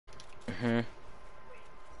Mhm.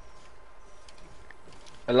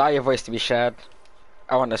 Allow your voice to be shared.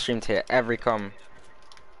 I want the stream to hear every com.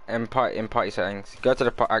 In party settings. Go to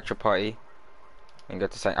the actual party and go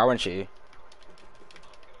to setting. I won't shoot you.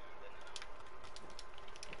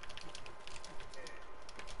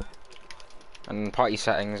 And party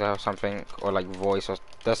settings or something, or like voice, or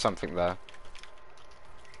there's something there.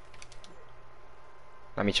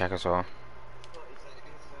 Let me check as well.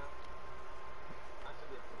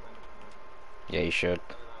 Yeah, you should.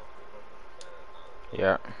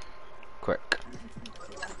 Yeah. Quick.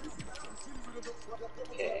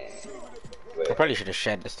 I probably should have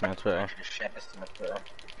shared this to my Twitter.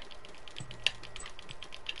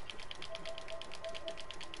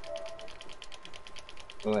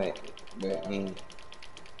 Wait,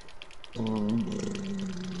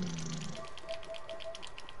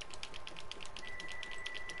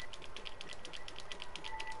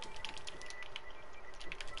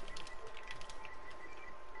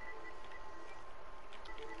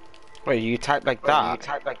 Wait, you type like that?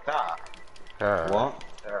 what?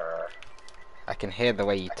 I can hear the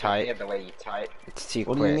way you type. It's too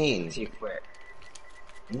What quick. do you mean?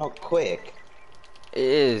 Not quick. It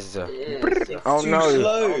is. It's Oh too no.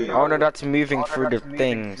 slow. Oh no, that's moving through the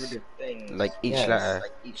things. Like each Yes. letter.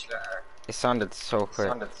 It sounded so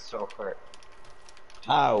quick.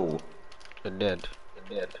 How? It did.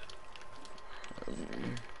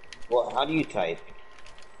 What? How do you type?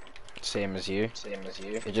 Same as you.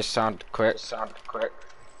 It just sounded quick.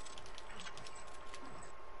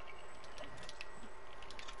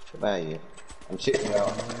 What about you? I'm shitting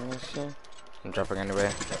out. I'm dropping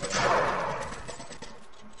anyway.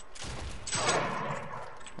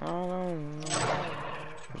 Oh no.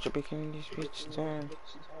 What you picking these bitches down?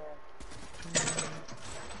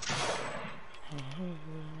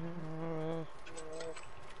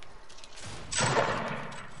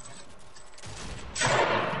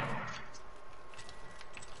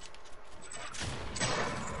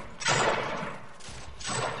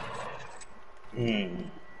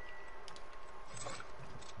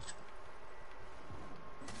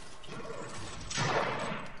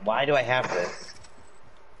 Why do I have this?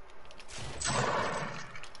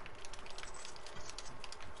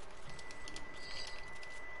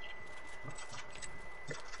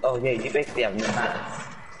 Oh yeah, you basically have no manners.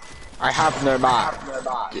 I have no map.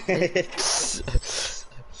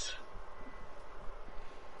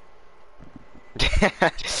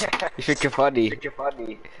 You think you're funny?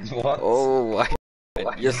 What? Oh my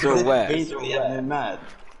god, you're so wet. Basically have no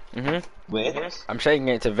manners. Wait. I'm changing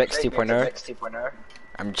it to Vex 2.0.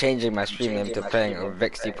 I'm changing my stream name to playing on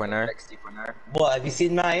Vex 2.0. What? Have you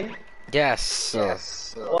seen mine? Yes.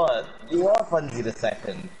 What? You are Funzy the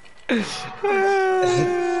second. Like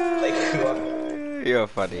what? You're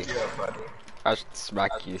funny. I should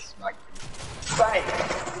smack you. Right.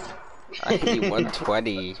 I hit you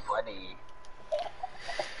 120.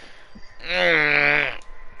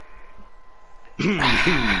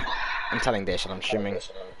 I'm telling Dash that I'm streaming.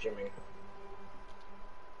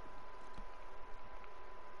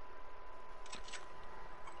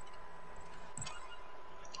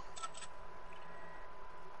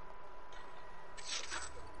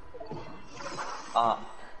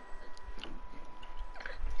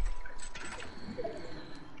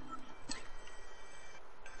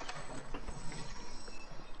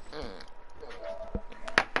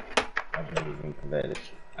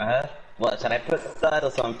 What, should I put third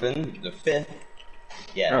or something? The fifth?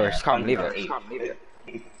 Yeah. No, I just can't leave it.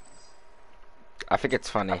 Eighth. I think it's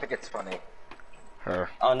funny. Her.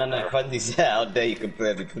 Oh no, Funzy said how dare you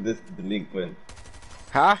compare because this is delinquent.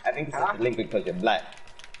 Huh? I think this is delinquent because you're black.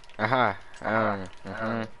 Uh-huh.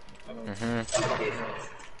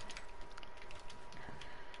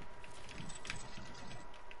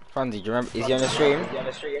 Fonzie, do you remember? Is he on the stream?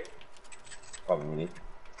 Probably.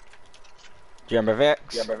 Do you remember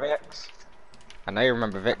Vex? I know you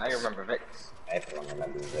remember Vex. Everyone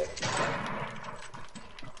remembers it.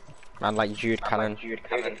 Man like Jude Cannon.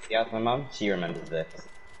 Yeah, my mum, she remembers this.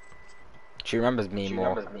 She remembers me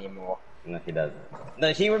more. No, she doesn't.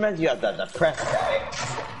 No, she remembers you as the press guy.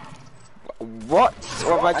 What?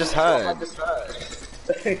 What have I just heard?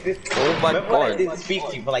 Oh my Remember when I god. didn't speak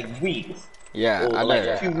to you for like weeks? Yeah, Or I like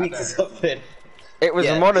know. 2 weeks or something. It was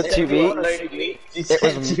more than 2 weeks. It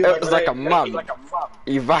It was like a month.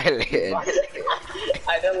 You violated.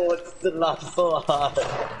 I never wanted to laugh so hard.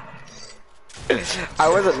 I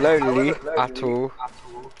wasn't lonely at all.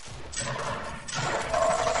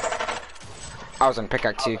 I was on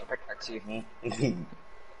pickaxe too.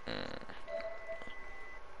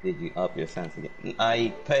 Did you up your sense again?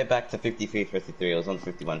 I put it back to 53, 53. I was on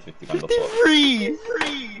 51, 51 before.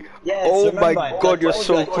 53! Yeah. my remember, god, you're I told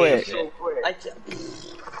so you I quick. changed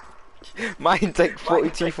it. Mine's like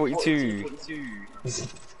 42, 42.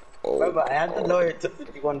 Oh, Remember, I had to lower it to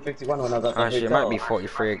 51, 51 when I was at the actually, it hotel. might be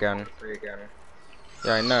 43 again.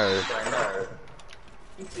 Yeah, I know.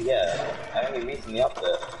 Yeah, I only recently upped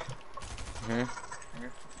it.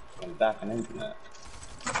 I'm back on internet.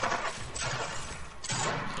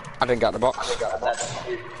 I didn't get the box.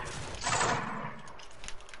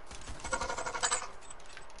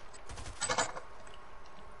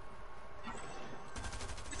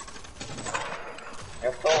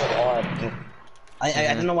 You're so odd.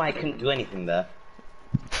 I don't know why I couldn't do anything there.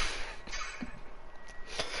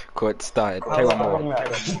 Cool, it started. Play one more.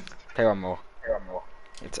 Play one more.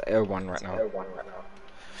 It's 0-1 right now.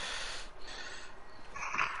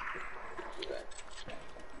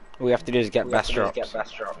 All we have to do is get best drops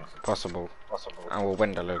possible, and we'll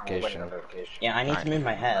win the location. Yeah, I need to move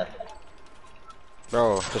my head.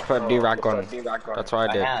 Bro, just put a D-rag on. That's what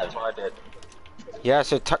I did. have. Yeah,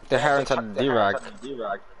 so tuck the hair inside the D-rag.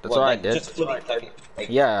 That's what I did. Just fully tuck it, like,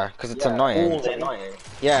 Yeah, because it's annoying. all in.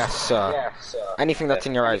 Yes, sir. Anything that's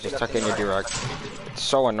in your eyes, just tuck it in your do-rag. It's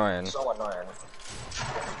so annoying.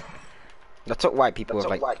 That's what white people have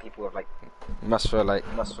like. Must feel like.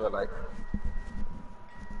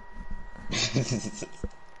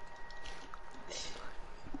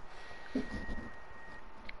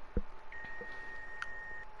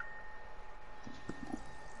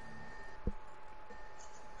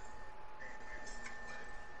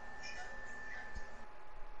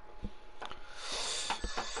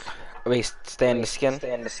 Are we stay in the skin?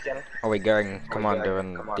 Or are we going Commander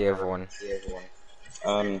and the other one?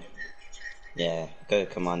 Yeah, go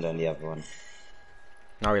Commander and the other one.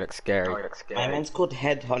 Now we look scary. My man's called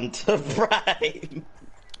Headhunter Prime.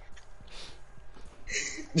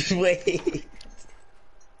 Wait.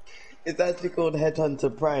 It's actually called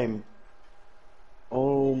Headhunter Prime.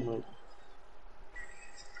 Oh my.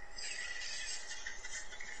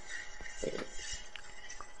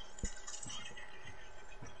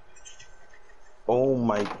 Oh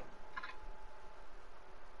my.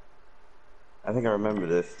 I think I remember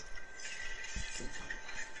this.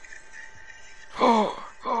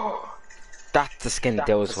 That's the skin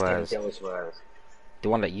Dills wears. The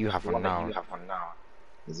one that you have on now.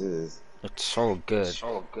 This is. It's so good.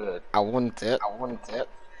 I want it.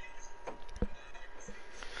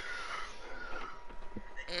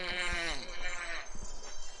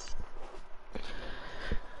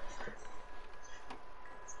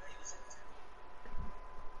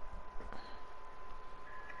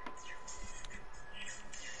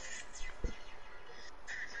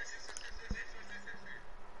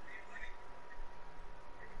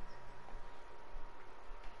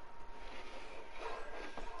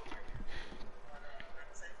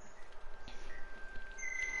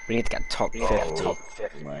 We need to get top 50. Oh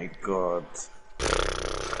my god.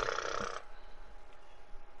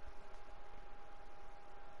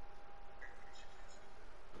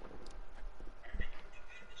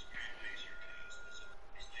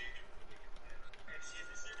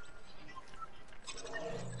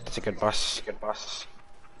 It's a good bus.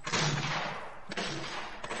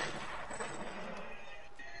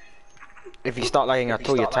 If you start lagging at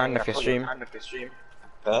all, you're turning off your stream.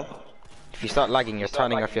 Huh? If you start lagging, you're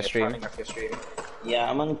turning off your stream. Yeah,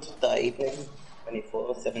 I'm on 30 ping.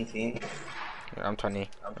 24, 17. Yeah, I'm 20.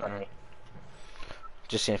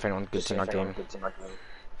 Just seeing if anyone's good in our game.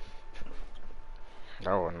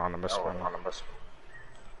 Oh, anonymous one.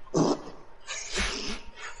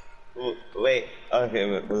 Wait, okay,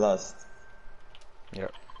 we're lost.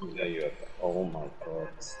 Yep. Yeah, you have. Oh my god.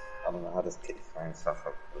 I don't know how this kid finds stuff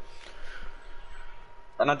up.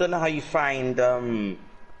 And I don't know how you find,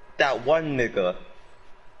 that one nigga.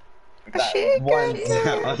 That one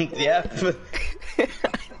on the F.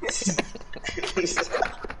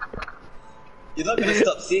 You're not gonna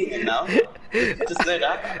stop seeing him now. Just say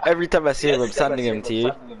that. Every time I see him, I'm sending him to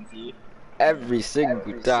you. Every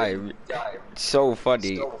single time. It's so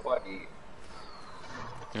funny.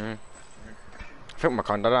 I think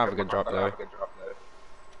Makanda don't have a good drop though.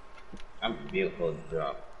 I'm beautiful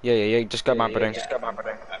drop. Yeah. Just go Mount Pudding. Okay.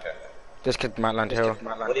 Just kid Matland Hill.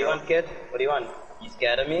 What do you want, kid? What do you want? You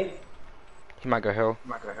scared of me? He might go Hill.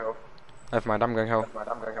 Never mind, I'm going Hill.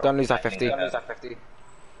 Don't lose that 50. I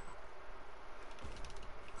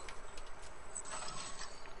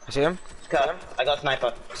see him. Cut. I got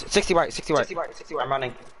sniper. 60 white. I'm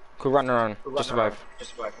running. Cool, run. Just survive.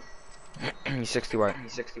 He's 60 white.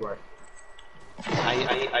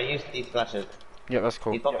 I used these flashes. Yeah, that's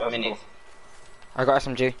cool. He popped minis. I got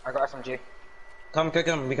SMG. Come,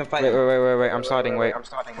 we can fight. Wait. I'm sliding. Wait.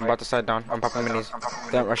 I'm about to slide down. I'm popping minis.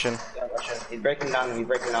 Don't rush in. He's breaking down. He's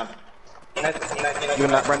breaking down.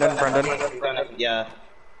 Doing that, Brendan? Yeah.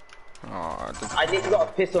 Oh, I think he got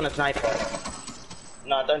a pistol and a sniper.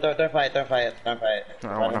 No, don't fight. Don't fight. I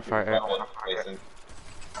don't wanna fight it.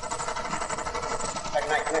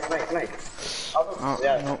 Nice. Oh,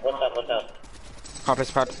 Yeah, no. watch out.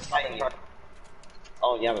 Harvest pad.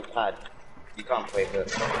 Oh, you have a pad. You can't play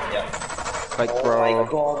this. Yeah. Like, Oh bro. my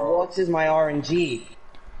god, what is my RNG?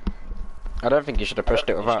 I don't think you should have pushed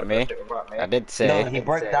it without me. I did say. No, he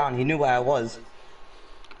broke down. He knew where I was.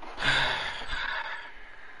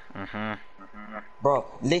 Bro,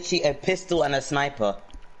 literally a pistol and a sniper.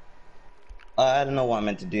 I don't know why I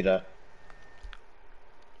meant to do that.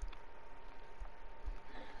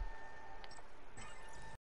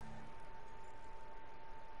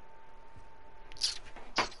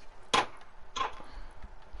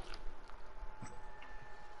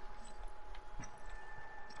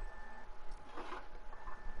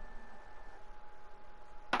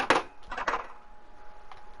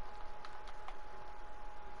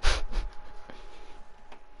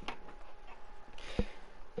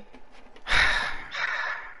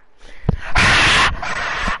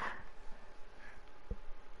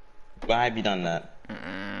 Why have you done that?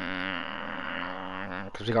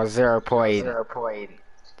 Because we got 0 point.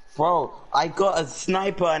 Bro, I got a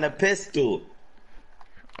sniper and a pistol.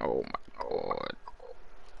 Oh my god.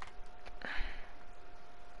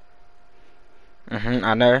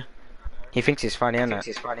 I know. He thinks he's funny,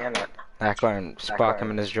 innit? I can't spark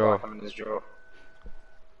him in his jaw.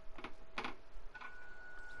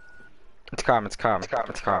 It's calm.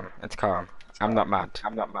 I'm not mad.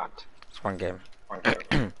 It's one game.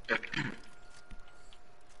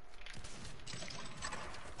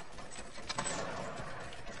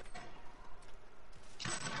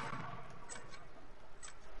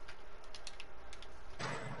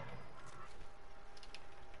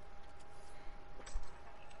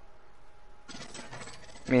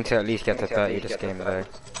 I mean to at least get to 30 this game though.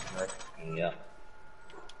 Yeah.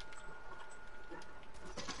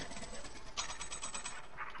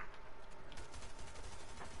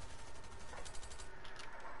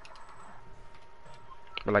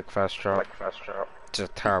 But like first drop. It's a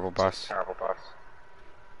terrible bus. Are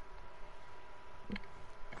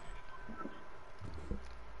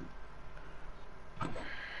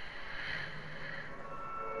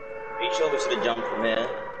you sure we should have jumped from here?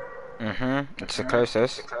 It's the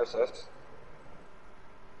closest.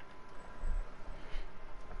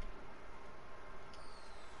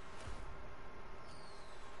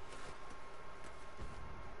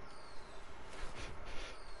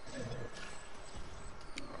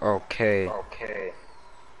 Okay.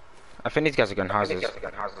 I think these guys are going houses.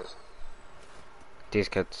 These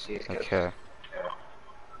kids. Okay.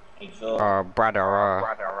 Sure.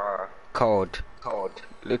 Brother. Cold.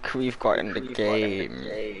 Look who we've got in the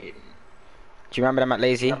game. Do you remember them at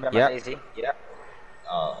Lazy? Yep.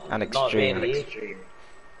 And Extreme. Not really.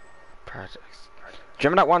 Projects. Do you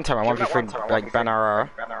remember that one time I 1v3 like Banara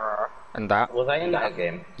and that? Was I in that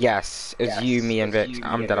game? Yes, it was you, me, and Vic.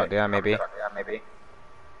 I'm dead out there, maybe.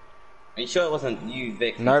 Are you sure it wasn't you,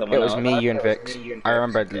 Vic? Nope, it was me, you, and Vic. I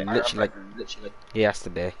remember literally like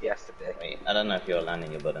yesterday. Wait, I don't know if you're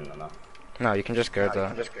landing your button or not. No, you can just go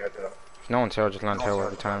there. If no one's here, just land hill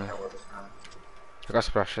every time. I got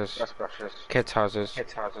splashes. Kids' houses.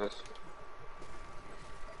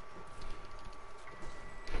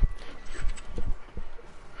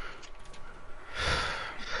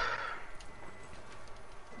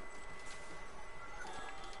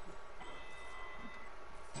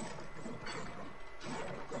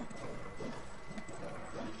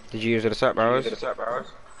 Did you use it as set barrows? No,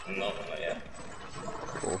 not yet.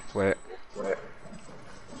 Cool. Wait.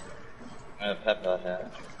 Pepper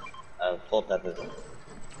here. 4 peppers.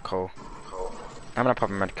 Cool. I'm gonna pop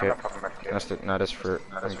a medkit. No, that's fruit.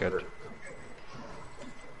 I'm good.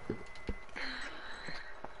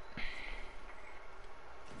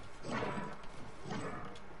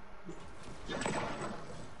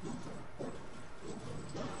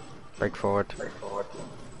 Break forward.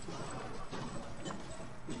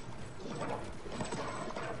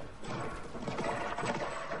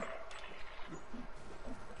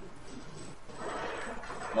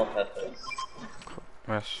 No peppers.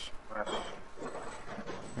 Yes.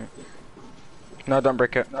 No, don't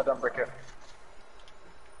break it.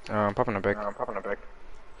 I'm popping a big.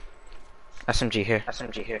 SMG here.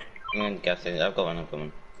 I'm guessing. I've got one.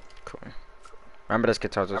 Cool. Remember those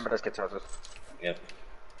kids' houses? Yep.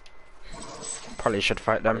 Probably should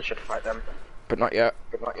fight them. But not yet.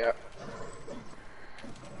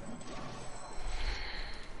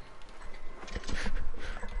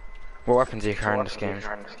 What weapons do you carry in this game?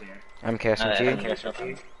 MK SMG? MK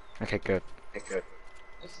shotgun. Okay, good.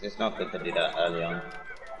 It's not good to do that early on.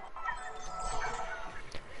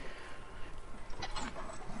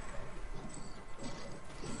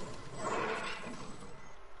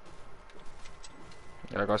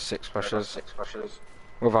 Yeah, I got 6 flushes.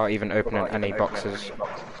 Without even opening any boxes.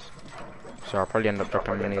 So I'll probably end up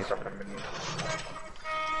dropping minis.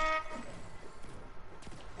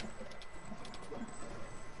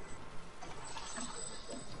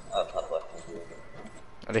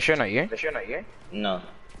 Are they shooting at you? No.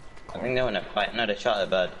 I think they want to fight. No, they shot at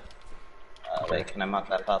bird. Wait, can I mark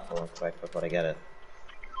that purple right before I get it?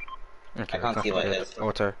 Okay, I can't see what it is.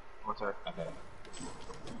 Auto. Okay.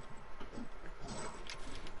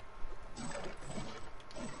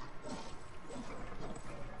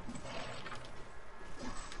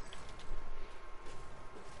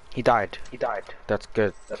 He died. That's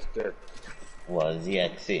good. Was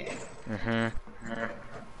ZXC. Mhm.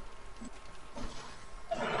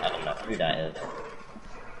 I don't know who that is.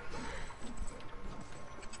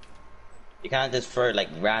 You can't just throw like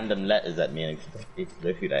random letters at me and expect me to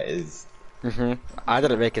know who that is. Mhm. I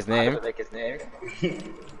didn't make his name.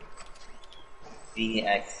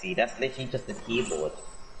 ZXC, that's literally just a keyboard.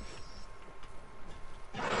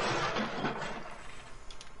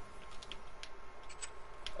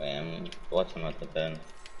 Wait, I'm watching what they're doing.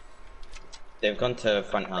 They've gone to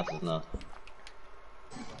front houses now.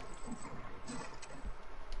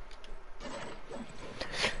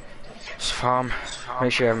 Just farm.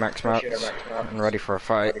 Make sure you have max mats and ready for a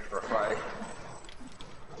fight.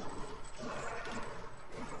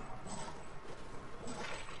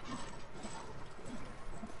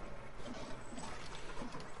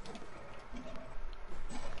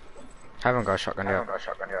 Haven't got a shotgun yet.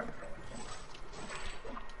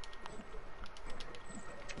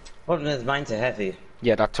 Problem is, mine's are heavy.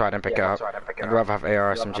 Yeah, that's why I didn't pick it up. I'd rather have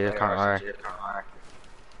AR SMG, I can't lie.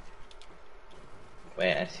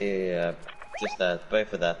 Wait, I see just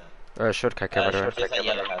both of that. Should kick over there. Just that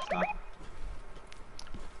yellow house now.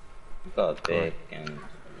 We've got a big and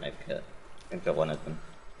maybe I've got one of them.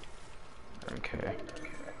 Okay.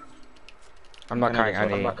 I'm not carrying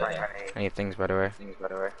any things, by the way.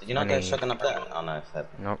 Did you not get a shotgun up there? Oh no, it's heavy.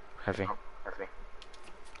 Nope, heavy.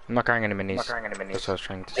 I'm not carrying any minis. That's what I was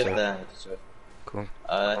trying to Just say. there. Cool.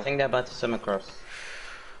 I think they're about to swim across.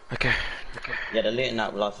 Okay. Yeah, they're looting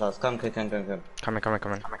that last house. Come. Coming.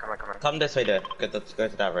 Come this way there. Go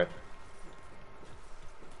to that road.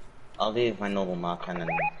 I'll leave my normal mark and then...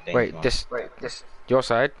 Wait, this... Your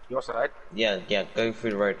side? Yeah, go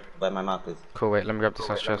through the road where my mark is. Cool, wait, let me grab this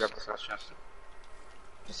last chest.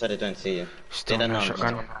 Just so they don't see you. Still they don't no know.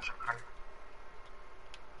 shotgun.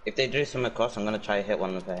 If they do swim across, I'm gonna try to hit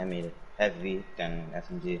one with a heavy gun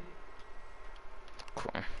SMG.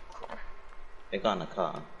 Cool. They got in a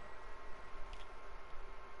car.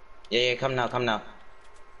 Yeah, come now.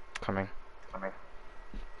 Coming.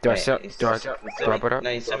 Do I put up? No,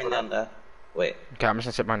 he's swimming down there. Wait. Okay, I'm just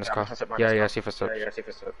gonna sit behind this car. Yeah, see for steps.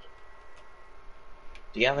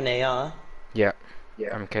 Do you have an AR? Yeah.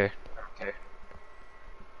 MK.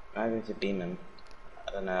 I'm going to beam him.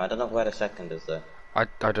 I don't know where the second is though. I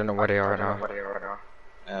don't know where they are right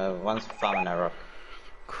now. One's farming that rock.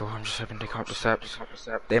 Cool, I'm just hoping they come up the steps.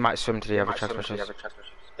 They might swim to the other chest bushes.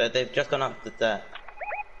 They've just gone up there.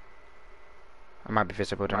 I might be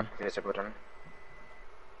visible then.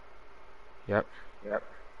 Yep.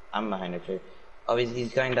 I'm behind the tree. Oh,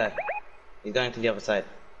 he's going there. He's going to the other side.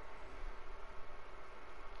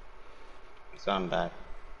 So I'm back.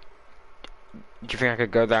 Do you think I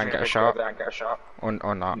could go there and get a shot? Or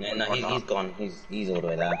not? No, he's gone. He's all the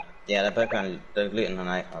way there. Yeah, they're both around. They're looting the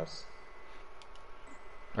night house.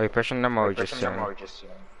 Are you pushing them or are you just sitting?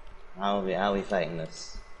 How are we fighting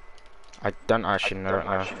this? I don't actually know right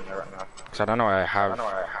now. Because I don't know what I have.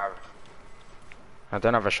 I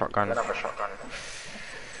don't have a shotgun.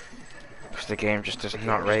 Because the game just does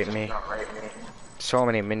not rate me. So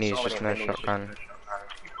many minis, just no shotgun.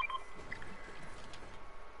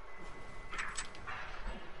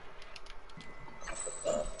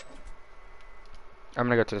 I'm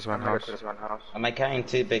gonna go to this one house. Am I carrying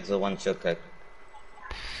 2 bigs or 1 shortcut?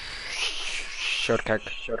 Shortcut.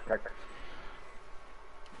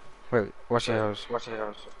 Wait, what's your house?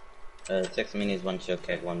 6 minis, 1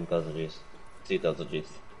 shortcut, 1 guzzle juice. 2 guzzle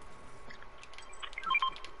juice.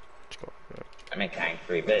 I'm carrying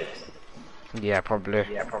 3 bigs. Yeah, probably.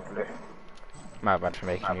 My bad for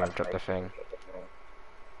making you drop the thing.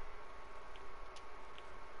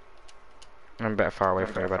 I'm a bit far away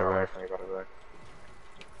from you, by the way.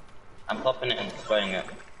 I'm popping it and spraying it.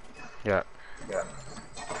 Yeah.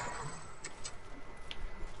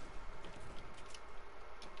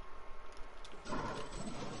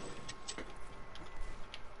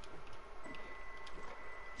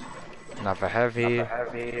 Another heavy.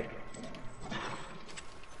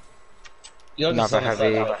 You're just Another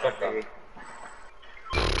heavy. heavy.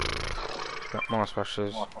 Got more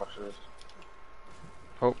splashes.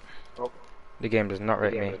 Oh. The game does not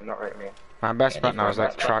rate me. My best bet now is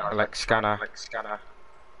like scanner.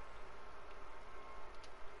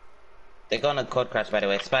 They're gonna code crash, by the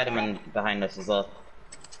way. Spider-Man behind us as well.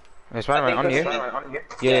 Is Spider-Man on you?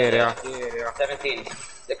 Yeah, they are. 17.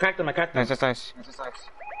 They cracked him, I cracked him. Nice.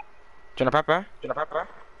 Do you want a pepper?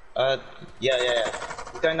 Yeah.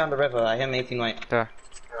 He's going down the river. I hear him 18 white. There.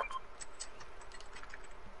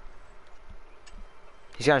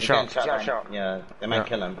 He's getting shot. Yeah, they might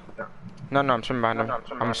kill him. No, I'm swimming behind him.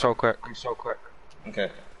 I'm so quick.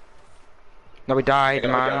 Okay. No, we died,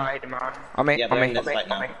 man. On me. Yeah, they're in this fight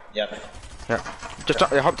now. Yeah. Just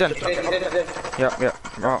hopped in. Yeah.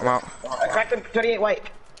 I'm out. I cracked him, 28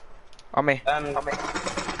 white. On me.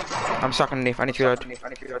 I'm stuck underneath. I need to reload.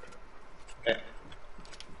 Okay.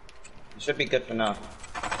 You should be good for now.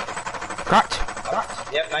 Cracked.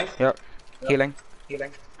 Yep, nice. Yep. Healing.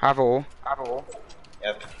 Have all.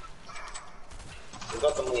 Yep. We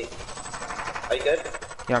got some lead. Are you good?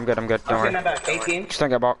 Yeah, I'm good. Don't worry. Back. 18. Just don't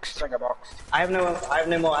get boxed. I have no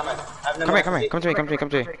more ammo. Come here. Come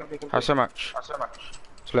to me. I have so much.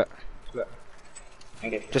 Split.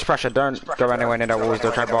 Okay. Just pressure. Don't go anywhere near that walls.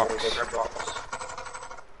 They'll try box.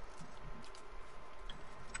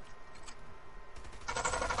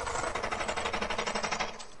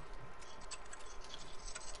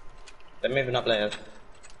 They're moving up layers.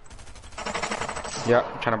 Yeah,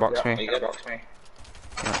 trying to box me. Are you good? Yeah,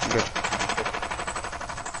 I'm good.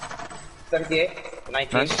 78.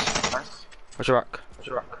 19. Nice. Watch your back. That's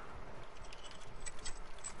a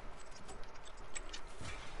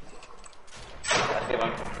good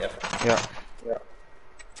one. Yep. Yeah.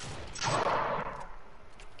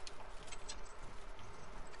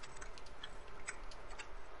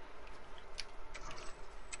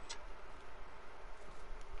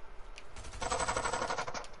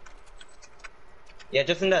 Yeah,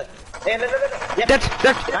 just in that. Hey, look. Yep. Dead.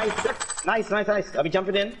 Nice. Are we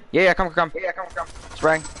jumping in? Yeah, come.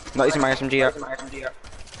 Spraying. Not using my SMG yet. Right here.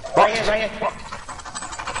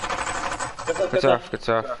 Good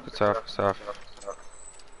stuff.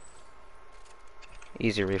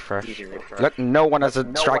 Easy refresh. Look, no one has a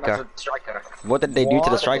striker. What did they do to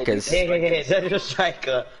the strikers? Hey, there's a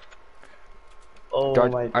striker. Oh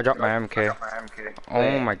God, my. I dropped my MK.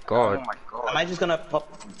 Oh my god. Am I just gonna pop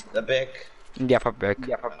the big? Yeah, pop big.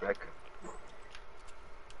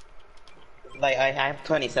 Like, I have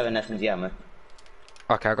 27 SMG ammo.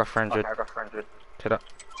 Okay, I got 400. To that.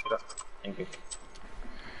 Thank you.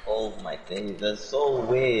 Oh my days, that's so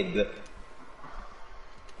weird.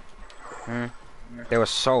 They were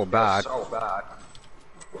so bad.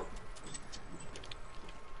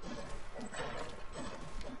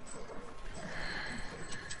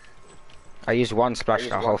 I used one splash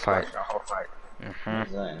the whole fight.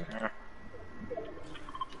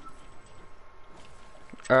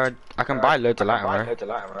 I can buy loads of light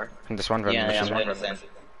ammo. And this one Yeah, mission. I'm doing the same.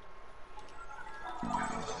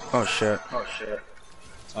 Oh shit.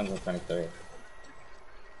 123.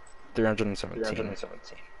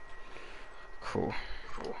 317. Cool.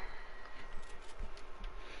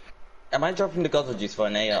 Am I dropping the guzzle juice for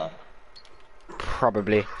an AR?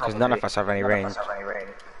 Probably, because none of us have any range.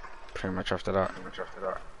 Pretty much after that.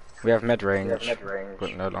 We have mid range,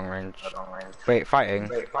 but no long range. Wait, fighting?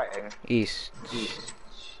 East.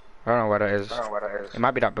 I don't know where that is. It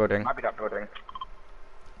might be that building.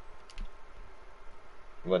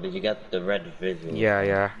 What, did you get the red visual?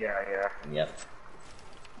 Yeah. Yep.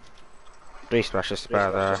 3 splashes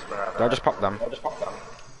spare there. I'll just pop them.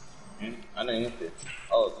 I don't need to.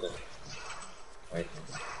 Oh, good. Wait.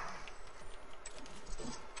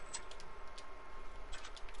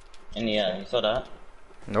 And yeah, you saw that?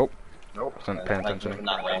 Nope. Wasn't paying attention.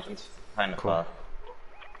 Not right. He's kind of far.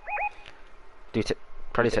 Do you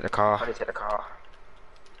probably take the car?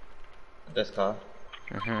 This car?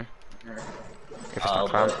 If it's not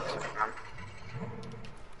clamped.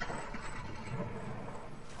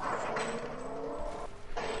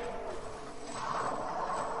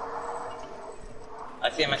 I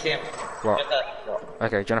see him. What? Just that.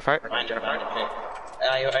 Okay, do you wanna fight?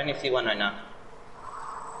 You only see one right now.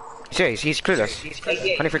 He's clueless.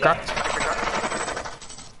 23 cracked.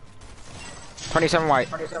 27 white.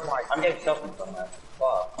 I'm getting self from that.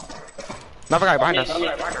 Wow. Another guy behind us.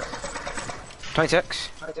 26.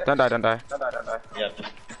 Don't die. Yeah.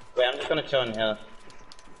 Wait, I'm just gonna chill in here.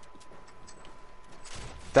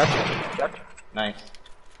 Dead. Nice.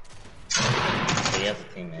 He has a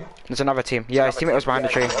teammate. There's another team. Yeah, his teammate was behind the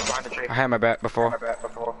tree. I heard him a bit before.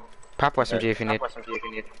 Papa SMG if you need.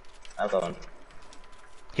 I'll go on.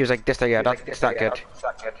 He was like this, yeah, that's that kid.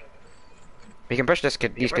 We can push this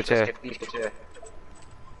kid, these kids here.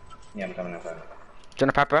 Yeah, I'm coming. Do you want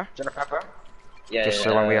a pepper? Yeah, Just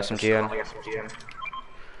so when we SMG in.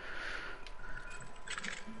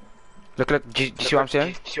 Look, do you see what I'm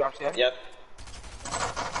saying? Yep.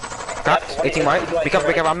 Cracked, 18 white. Be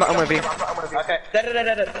careful, I'm not on with you. Okay. Dead.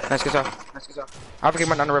 Nice, good stuff. African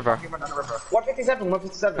went down the river. 157.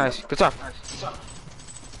 Nice, good stuff.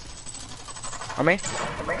 On me?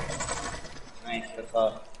 Nice, good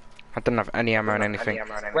stuff. I didn't have any ammo and anything.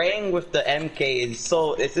 Spraying with the MK is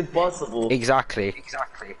it's impossible. Exactly.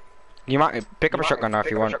 You might pick up a shotgun now if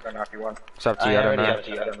you want. It's up to you, I don't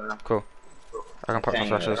know. Cool. I can pop some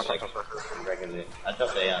flashes. I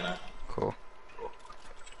dropped the AR now. Cool.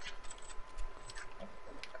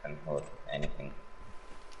 I can hold anything.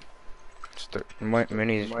 More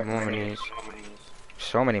minis, more minis.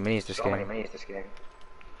 So many minis this game.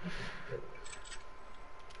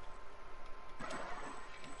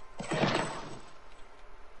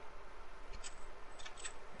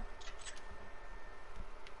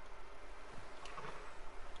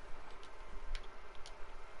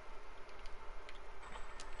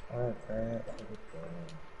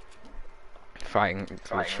 Fighting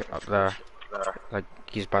up there, like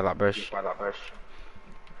he's by that bush.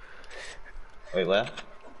 Wait, where?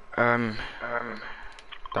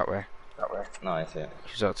 That way. No, I see it.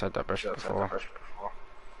 He's outside that bush before.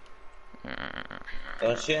 I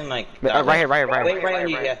was shooting like. Right here. Wait, right on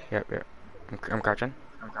you, yeah. Yep. I'm crouching.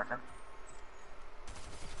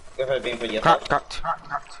 Go for a beam for yourself. Cracked.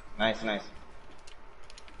 Nice.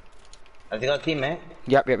 Have you got a teammate?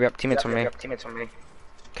 Yep. Teammates on me.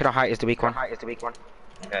 Kid on height is the weak one.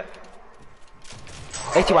 Okay.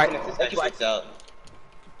 80 white. 80 white out.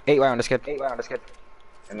 8 white on this kid. Good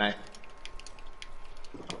night.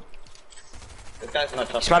 This guy's not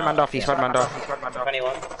tough. He's Spider-Man off.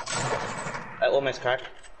 21. I almost cracked.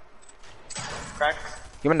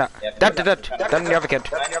 You in that? Yeah. Dead. Then the other kid.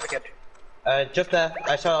 Just there.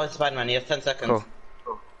 I saw Spider-Man. He has 10 seconds.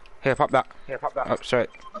 Cool. Here, pop that. Oh, sorry.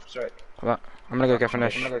 Pop that. I'm gonna go get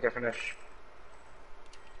finish.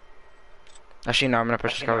 Actually, no, I'm gonna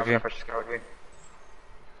push this guy with you.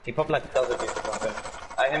 He popped like thousands of people.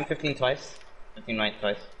 I hit him 15 twice. 15 right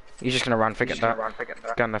twice. You're just gonna run, forget that.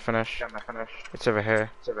 Gonna finish. It's over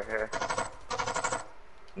here.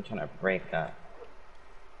 I'm trying to break that.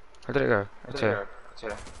 Where did it go? It's here.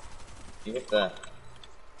 He was there.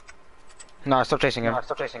 No, stop chasing him.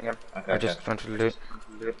 Okay, I just went to loot.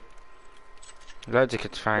 Loads of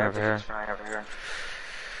kids flying over here.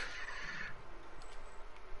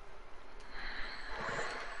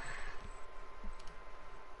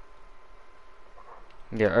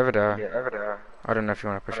 Yeah, over there. I don't know if you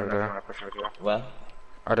want to push over there. Well?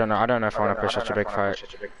 I don't know if I want to push such a big fight.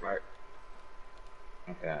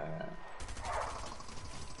 Okay.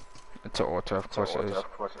 It's an auto, of course it is.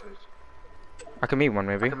 I can meet one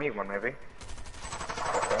maybe.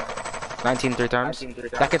 19 3 times.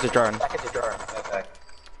 That kid's a drone.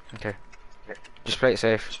 Okay. Just play it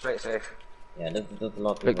safe. Yeah, there's a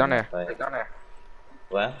lot of Look down there.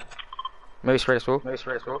 Where? Maybe spray this wall.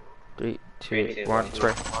 3, 2, 1,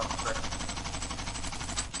 spray.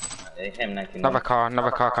 Him 19. Another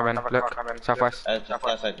car coming. Look, southwest. Just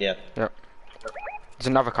outside, yeah. Yep. There's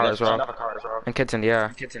another car as well. And kids in the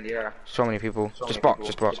air. So many people. Just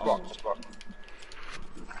box.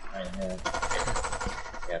 Right here.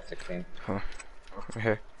 Yeah, 16. Oh. Over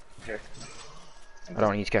here. I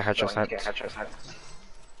don't need to get headshots.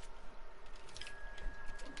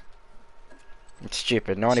 It's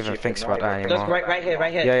stupid. No one even thinks about that anymore. Look, right here.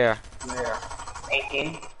 Yeah.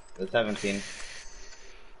 18. The 17.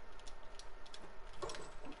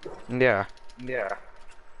 Yeah.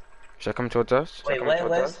 Should I come towards us? Wait,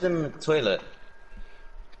 where's the toilet?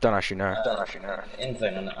 Don't actually know.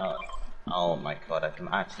 Inside and out. Oh my god, I can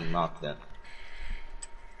actually mark that.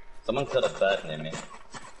 Someone killed a bird near me.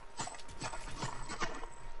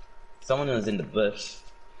 Someone was in the bush.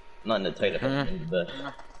 Not in the toilet, but in the bush.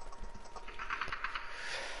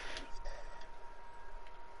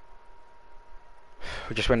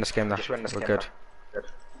 We just win this game though. We're good.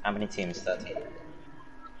 How many teams? 30.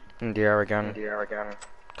 In the air again.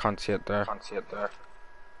 Can't see it there.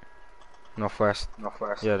 Northwest.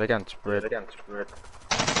 Yeah, they're getting spread.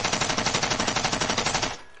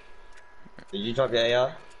 Did you drop your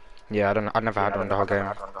AR? Yeah, I never had one the whole game.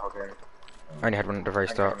 I only had one at the very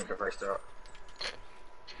start.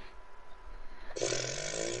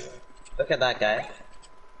 Look at that guy.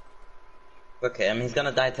 Look at him, he's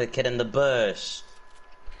gonna die to the kid in the bush.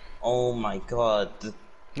 Oh my god.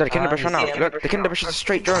 No, the Kinder Bush run you out. see Look, the Kinder Bush is a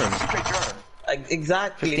straight drone.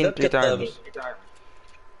 Exactly, 15 look blue at them. times.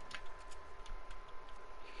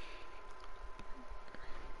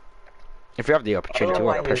 If we have the opportunity,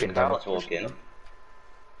 we're pushing them. Talking.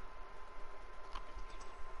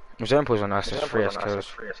 Zone pulls on us, it's 3S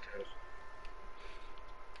kills.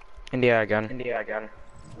 In the air again.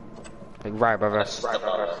 Like right above us.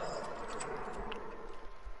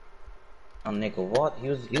 Oh, nigga, what? He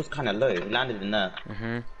was kind of low. He landed in there.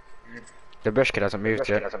 The bush kid hasn't moved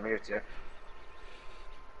yet.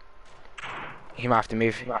 He might have to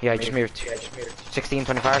move. Yeah, he just moved. 16,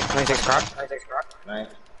 25, 26 crab. Right.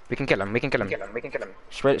 We can kill him.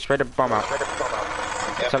 Spray the bomb out.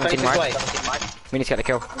 Yeah, 17 wide. We need to get the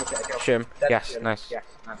kill. Shoot him. Yes, nice.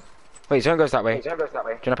 Wait, zone goes that way. Do you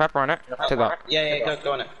want a pepper on it? Take that. Yeah,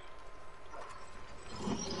 go on it.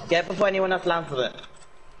 Get before anyone else lands with it.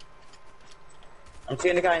 I'm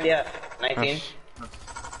seeing the guy in the air. 19. Nice.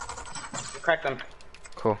 Crack them.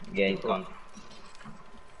 Cool. Yeah, he's gone.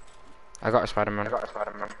 I got a Spider-Man.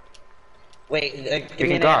 Wait, We give me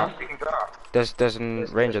can an go AR. up. There's a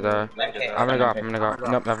ranger there. Okay. I'm gonna go up.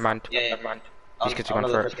 Nope, never mind. Yeah. These kids are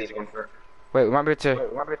going for it. Wait, we might be able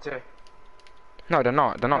to. No, they're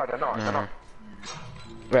not.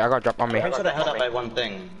 Wait, I got a drop on me. I'm sure they're held up by one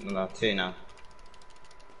thing. No, two now.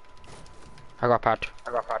 I got a pad.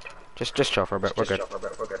 Just chill for a bit. We're good.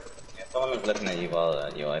 Yeah, someone was looking at you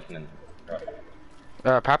while you were opening.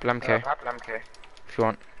 Pap, MK. If you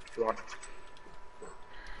want. Got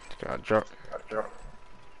a drop.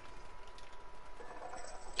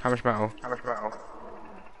 How much metal? I've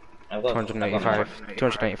got 285.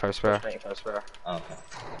 285 spare. Oh, okay.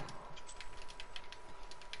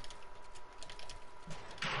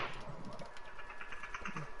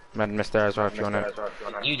 Med missed there as well if you want it.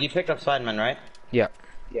 You picked up Spider-Man, right? Yeah.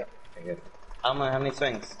 Okay, good. How many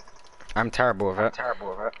swings? I'm terrible with it.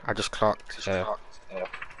 I just clocked.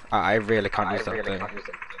 I really can't use that thing.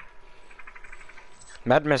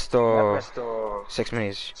 Med mist or 6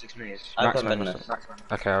 minis? I've got Max Medmist.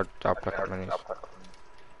 Okay, I'll pick up minis.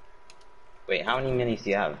 Wait, how many minis do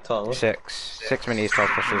you have? 12? 6 minis, 12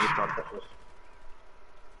 pushes.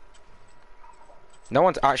 No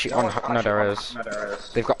one's actually on. No, there is.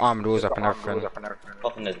 They've got armored walls up and everything.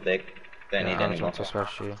 Coffin is big. Don't need any more.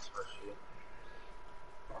 Especially.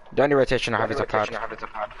 The only rotation I have is a pad.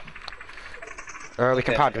 We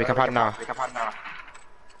can pad now.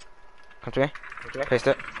 Come to me. Paste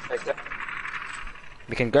it.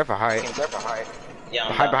 We can go for height. Yeah,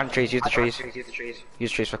 I'm Hide down. behind trees, use the trees.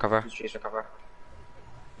 Use trees for cover.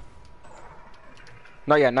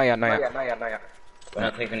 Not yet. We're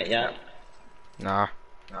not taking it yet. Nah.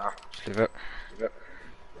 Just leave it.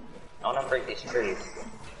 I wanna break these trees.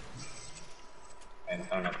 I'm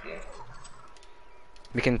coming up to you.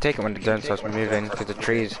 We can take it when the zone starts moving to the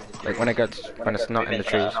trees. Like when it's not in the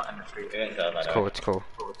trees. It's cool.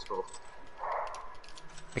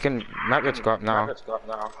 We can might be able to go up now.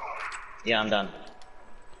 Yeah, I'm done.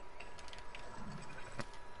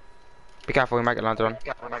 Be careful, we might get landed on.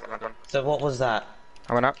 So what was that?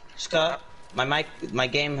 I went up. Scott, my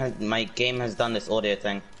game has done this audio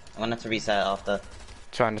thing. I'm gonna have to reset it after.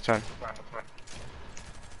 It's fine.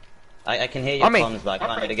 I can hear your On me. comms, but I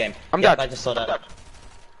can't hear the game. I'm Yep, dead. I just saw that.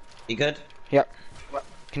 You good? Yep.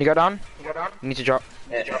 Can you go down? You need to drop.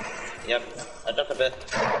 Yeah. Yep. I dropped a bit.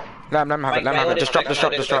 Let him have it. Just drop.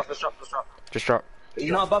 Just drop.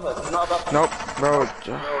 He's not above us. Nope, bro.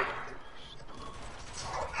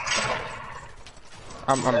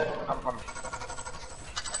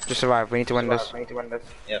 Just survive. We need to win this.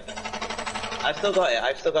 Yep. I've still got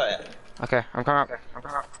it. Okay, I'm coming up.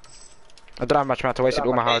 I don't have much matter. Wasted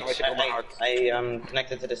all my hearts. I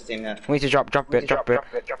connected to this team. Yeah. We need to drop it. Okay.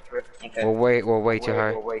 We're way too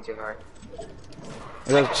high. It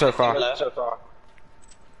goes so far.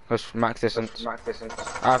 Goes max distance. I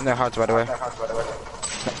have no hearts, by the way.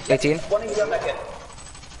 18. One of you don't make it.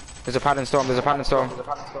 There's a pad and storm. In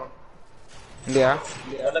the air.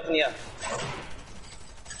 Yeah, look in the air.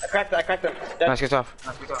 I cracked them. Dead. Nice, good stuff.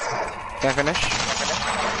 Can I finish?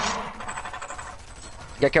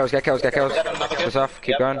 Get kills. Good stuff.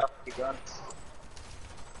 Keep going.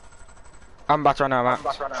 I'm about to run out,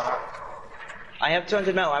 Matt. I have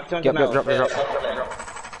 200 mil. Yep, drop.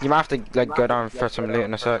 You might have to like go down for some loot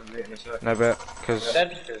in a sec. No bit, because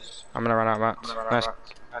Dead. I'm gonna run out, Matt. Nice.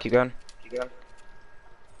 Keep going.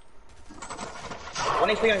 1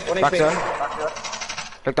 HP. Back zone.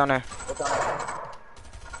 Look down there.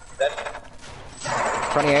 Dead.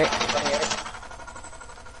 28.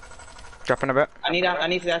 Dropping a bit. I need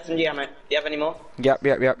to add some ammo. Do you have any more? Yep.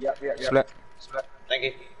 Split. Thank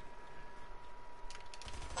you.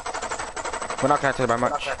 We're not connected by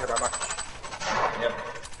much. Yep.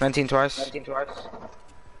 19 twice.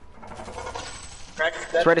 Crack.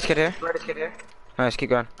 Spray this kid here. Nice, keep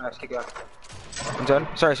going. I'm done.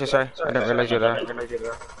 Sorry. I didn't realize you were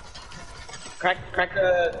there. Crack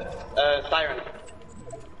siren.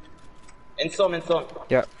 In storm.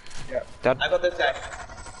 Yep. Dead. I got this guy.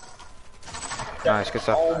 Nice, good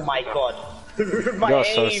stuff. Oh my god. My You're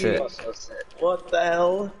so aim. sick. What the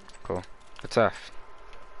hell? Cool. Good stuff.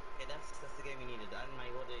 Okay, that's the game we needed. And my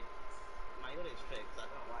audio is fixed. I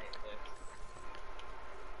don't know why it's fixed.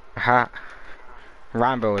 Ha.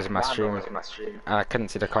 Rambo was in my stream. I couldn't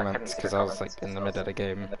see the comments because I was like in the middle of the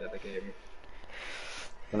game.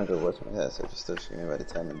 I'm gonna go wash my hair, so if you're still streaming by the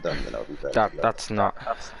time I'm done, then I'll be back. That's not.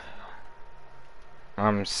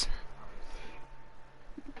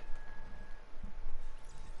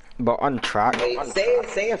 But on track. Wait,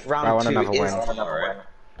 say if round I want 2 another is win. tomorrow.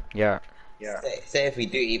 Yeah. Say if we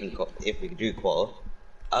do qual,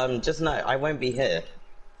 just know I won't be here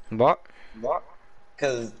What?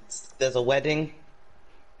 because there's a wedding,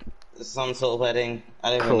 some sort of wedding. I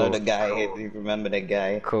don't even know the guy. If you remember the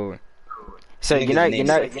guy. Cool. So Niggas you know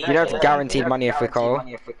names. it's guaranteed money if we call.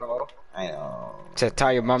 I know. So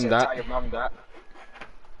tell your mum that.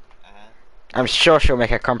 I'm sure she'll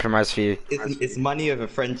make a compromise for you. It's money over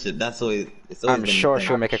friendship. That's always. It's I'm sure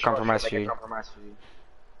she'll make a compromise for you.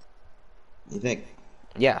 You think?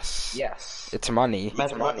 Yes. It's money.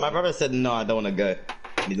 My brother said no. I don't want to go.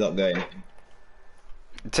 He's not going.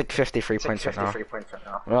 It's like 53 points right now.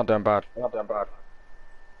 We're not doing bad.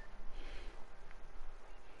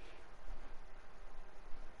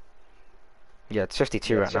 Yeah, it's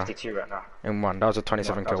 52 right now. In one. That was a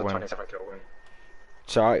 27 kill win.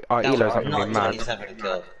 So our elo's not gonna be mad. 27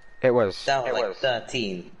 kill. It was. That was like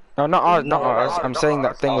 13. No, not ours. I'm saying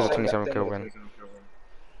that thing was a 27 kill win.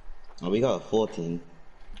 Oh, we got a 14.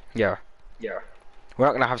 Yeah. We're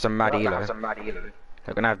not gonna have some mad elo.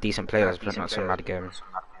 We're gonna have decent players, but not some mad games.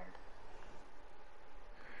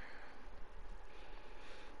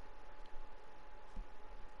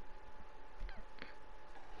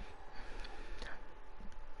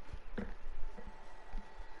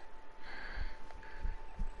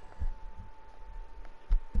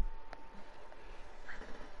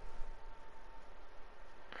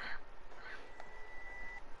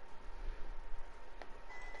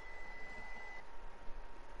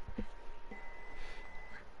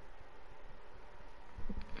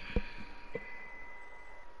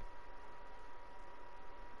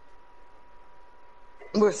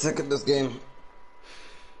 We're sick of this game.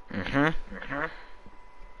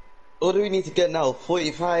 What do we need to get now?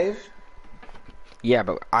 45? Yeah,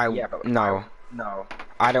 but no.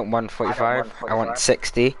 I don't want 45. I want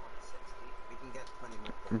 60. We can get 20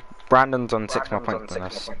 more. Brandon's on 6 more points than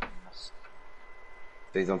us. So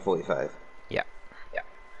he's on 45. Yeah.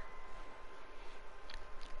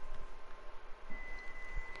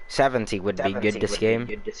 70 would be good this game,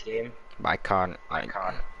 but I can't.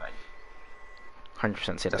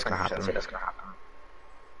 100% say that's gonna happen.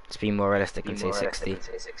 Let's be more realistic and say 60.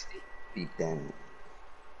 Beat them.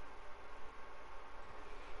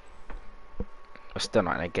 We're still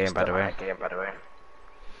not in a game, by the way.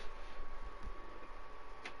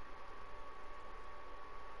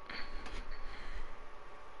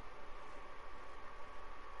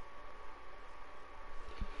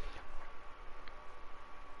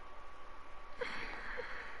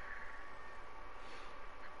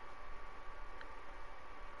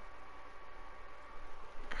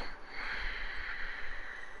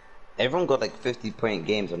 Everyone got like 50-point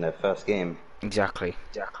games on their first game. Exactly.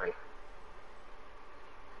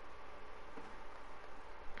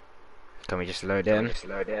 Can we just load in?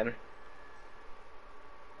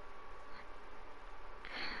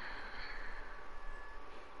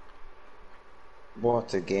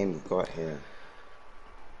 What a game we got here.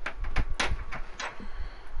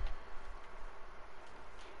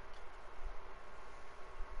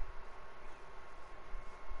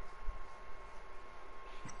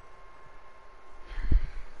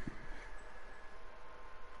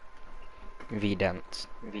 V-Dent.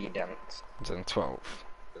 It's in 12.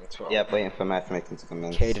 Yeah, waiting for matchmaking to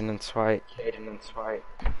commence. Caden and Swite.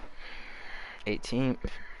 18th.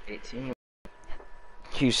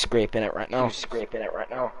 Who's scraping it right now?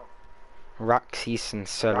 Raxis and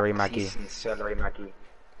Celery Maggie.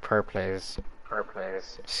 Pro players.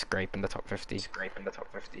 Scraping the top 50.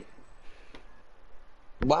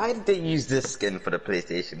 Why did they use this skin for the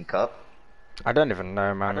PlayStation Cup? I don't even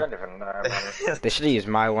know, man. They should have used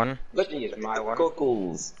my one.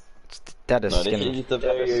 Goggles. It's the deadest No, they should have skin. used the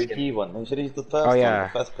very OG one. They should have used the first Oh,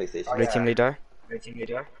 yeah. one, the first PlayStation. Blue team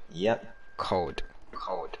leader? Yep. Cold.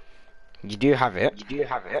 You do have it?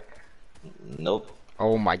 Nope.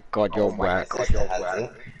 Oh my god, you're My whack. sister has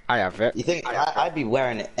it. I have it. You think I'd be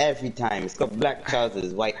wearing it every time? It's got black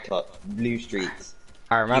trousers, white top, blue streaks.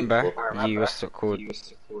 I remember Beautiful. you used to call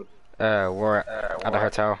wore it at the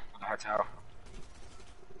hotel.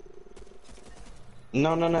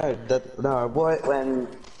 No. I wore it when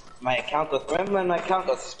my account was. Remember when my account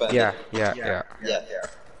got suspended? Yeah. Yeah.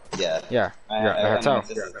 Yeah, I you're at the went to my hotel.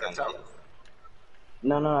 sister's country.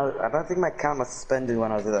 No, I don't think my account was suspended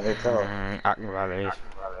when I was at the hotel. Acton Valley.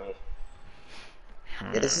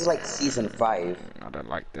 Yeah, this is like season 5. I don't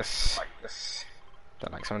like this.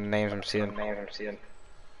 Don't like some of the names I'm seeing.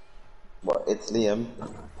 What? It's Liam.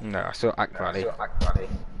 No, I saw Acton Valley.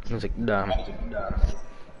 I was like, damn.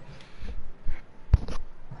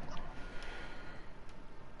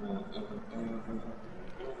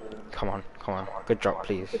 Come on. Good drop,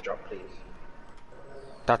 please.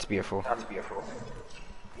 That's beautiful.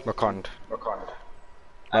 Wakand.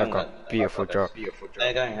 I've got beautiful drop.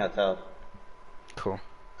 They're going hotel. Cool.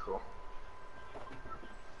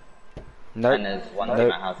 And Nope. there's one in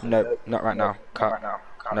my house. Nope. Not right now. Cut.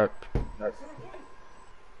 Nope.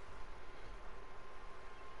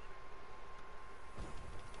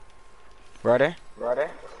 Ready?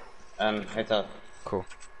 Hotel. Cool.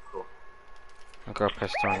 I'll go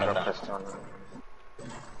pistol on now.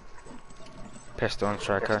 Pistol on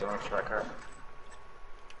striker.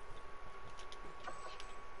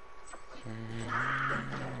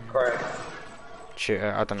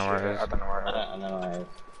 Shooter, I don't know where it is. I don't know where it is.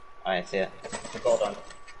 I see it. Gold on.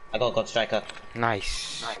 I got gold striker.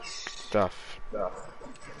 Nice stuff.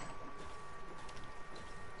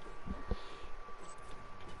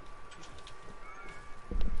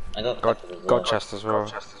 I got Gold chest as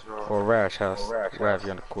well. Or rare chest. Whatever you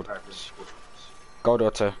want to call it. Gold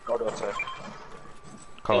auto. Do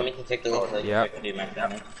you want me to take the gold so Yeah. you can do max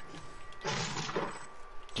damage?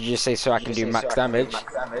 Did you say so I can do max damage?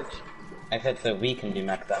 I said so we can do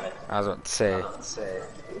max damage. I was about to say. So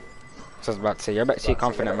I was about to say, you're a bit too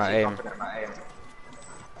confident in my aim.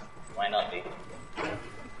 Why not be?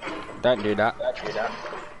 Don't do that.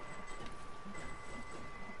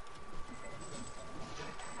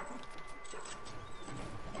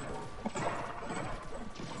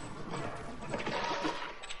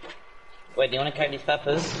 Wait, do you want to carry these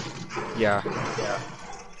peppers? Yeah.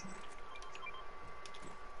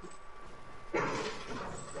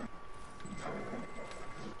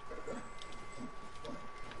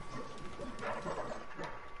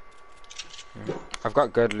 I've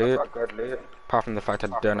got good loot, apart from the fact I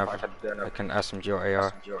don't have like an SMG or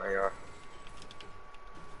AR.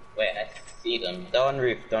 Wait, I see them. They're on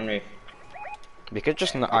roof, We could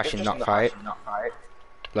just actually not fight.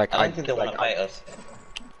 Like I don't think they want to fight us.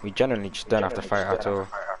 we generally just don't have to fight at all.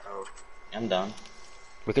 I'm down.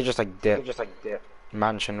 We could just like dip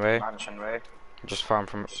mansion way, just farm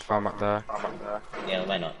up there. Yeah,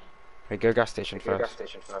 why not? We go gas station first.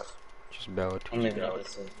 Just build. I'm moving up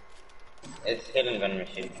this way. It's hidden gun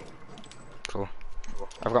machine. Cool.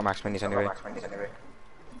 I've got max minis anyway.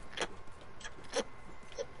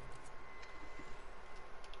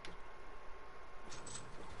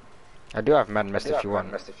 I do have mad mist if you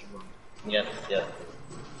want. Yes. Yeah.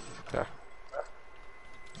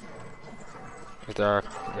 Is there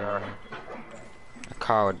a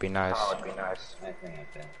car would be nice. I think.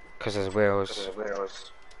 Because there's wheels.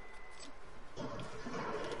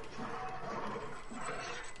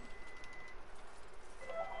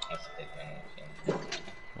 That's a big gun machine.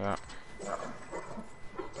 Yeah.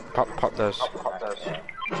 Pop those. Yeah.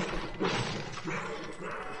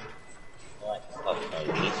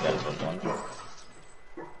 These guys was one.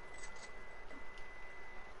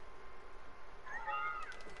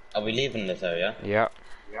 Are we leaving this area? Yeah.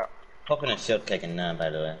 Popping a shield taken now, by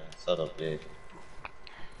the way. Sort of dude.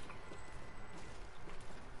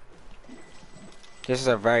 This is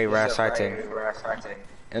a very rare sighting.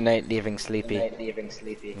 Innate leaving sleepy.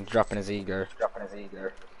 And dropping his ego.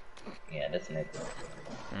 Yeah, that's Nick.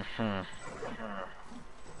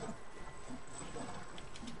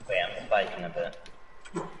 Wait, I'm spiking a bit.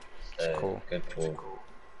 So, Cool. good call.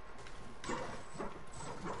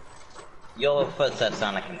 Your footsteps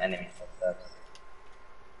sound like an enemy footsteps.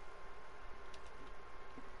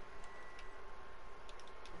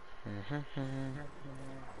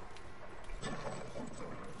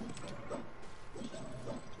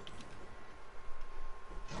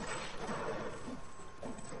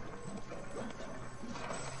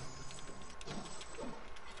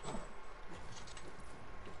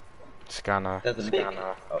 Scanner. There's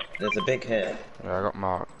a big hit. Yeah, I got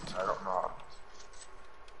marked.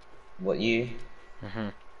 What, you?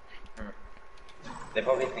 They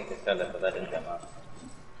probably think it's fella, but that didn't come out.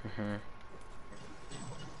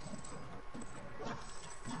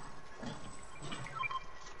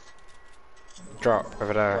 Drop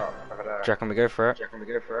over there. Do you reckon we go for it?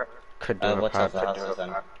 Could do a Watch pad. out for houses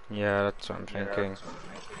then. Yeah, that's what I'm thinking.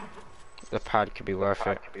 The pad could be worth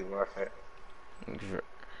it.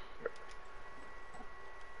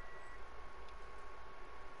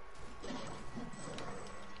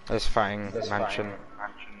 There's fighting mansion.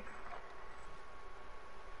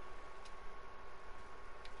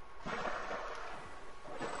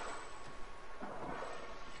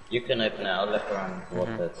 You can open it, I'll look around the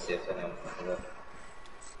water to see if anyone can do it.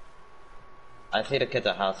 I see the kids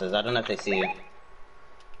at houses, I don't know if they see you.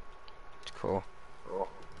 It's cool.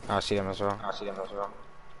 I see them as well. Do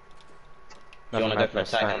you wanna go for a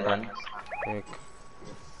tag and run?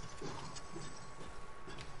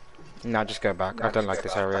 No, just go back. I don't like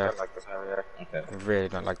this area. Okay. I really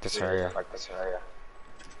don't like this area.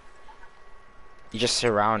 You're just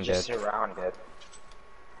surrounded.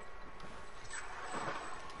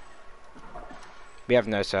 We have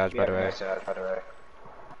no surge, by the way.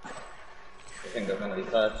 You think there's gonna be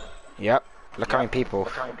surge? Yep. Look how many people.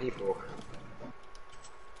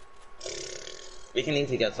 We can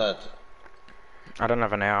easily get surge. I don't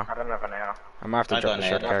have an AR. I might have to drop the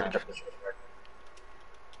shot keg.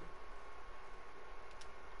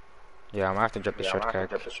 Yeah, I might have to drop the shot keg.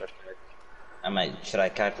 Should I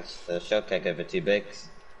carry the shot keg over 2 bigs?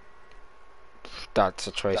 That's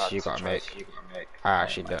a choice you gotta make. I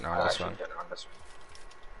actually don't know on this one.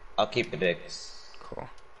 I'll keep the bigs. Cool.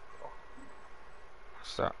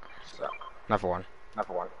 What's that? Another one.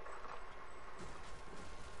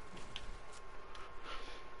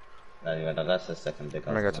 No, that's the second big.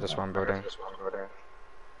 I'm gonna go to this one building.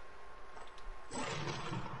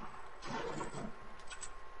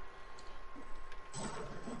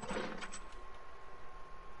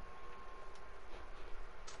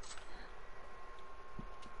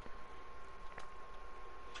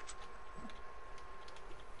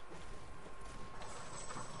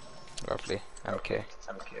 Lovely. MK.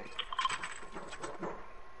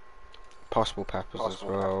 Possible peppers as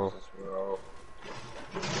well.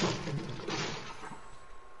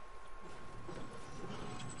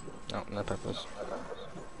 No, no peppers.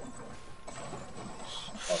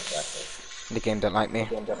 The game don't like me.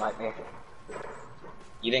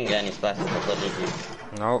 You didn't get any splashes before, did you?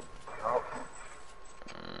 Nope.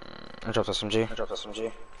 I dropped SMG.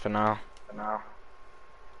 For now.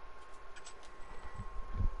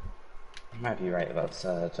 I might be right about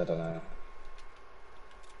surge, I don't know.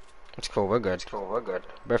 It's cool, we're good.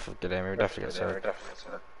 Both of good aim, we definitely get served.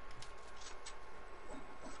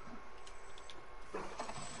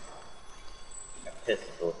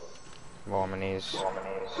 Pistol. More minis.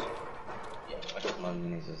 Yeah, I got more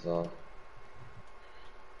minis as well.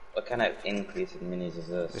 What kind of increase in minis is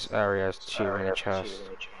this? This area is 2 mini chests.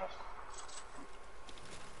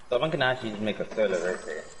 Someone can actually just make a solo right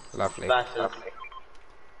here. Lovely. Flashes.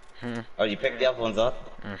 Oh, you picked the other ones up?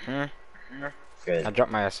 Good. I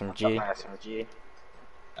dropped my SMG.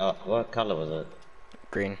 Oh, what color was it?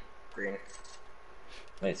 Green.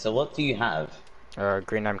 Wait, so what do you have?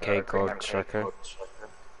 Green MK, gold striker.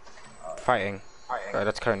 Fighting.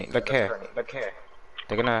 That's Coney. Look here.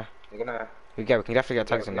 They're gonna. We can definitely get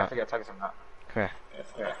tags on that. Come here.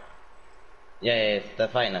 Yeah, they're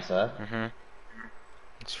fighting us, huh?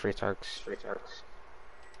 It's 3 tags.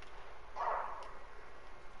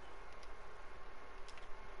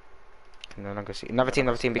 Can no longer see. Another team,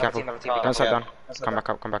 be careful. Don't sit down. Come back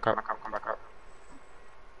up.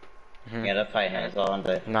 Yeah, they're fighting us as well, aren't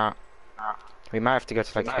they? Nah. We might have to go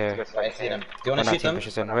to like here. I see them. Do you wanna shoot them?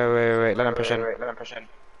 Pushes in. Wait. Let them push in. Let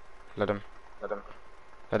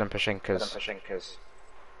them push in, cause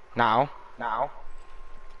now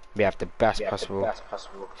we have the best possible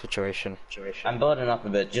situation. I'm boarding up a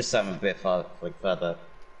bit, just so I'm a bit further.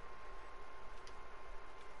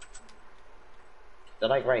 They're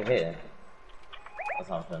like right here. Or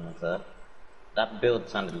something like that. That build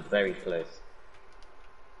sounded very close.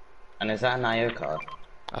 And is that an IO card?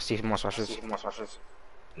 I see more slashes.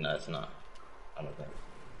 No, it's not. I don't think.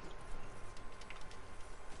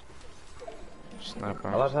 Sniper.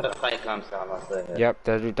 I love how the fight comes down right there. Yep,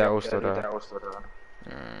 they're all still there.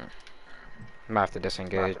 Might have to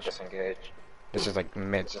disengage. This is like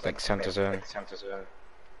mid, like center zone.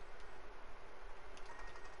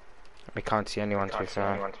 We can't see anyone too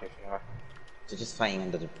far. They're just fighting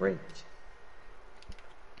under the bridge.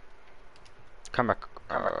 Come back.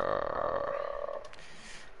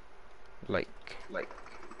 Like.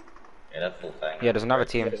 Yeah, that's full thing. Yeah, there's another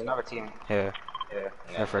team. Here.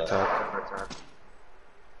 Go for a tag.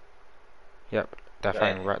 Yep. They're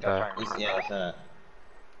fighting right there. Yeah, I saw that.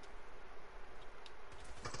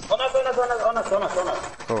 On us.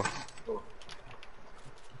 Cool.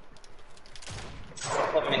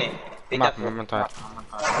 What minute? I'm tired.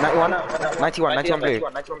 91? 91 blue.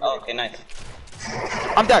 Oh, okay, nice.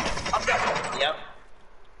 I'm dead! Yep.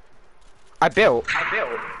 I built.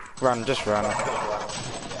 Run, just run.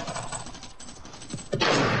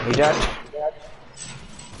 You dead?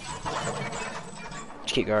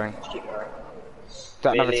 Just keep going. Is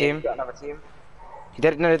that another team? You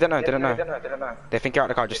didn't know, they didn't know. They think you're out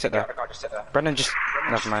of the car, just sit there. Brendan, just...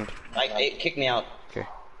 Never mind. It kicked me out. Okay.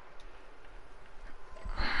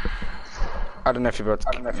 I don't know if you're about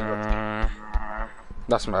to...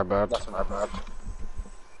 That's my bad.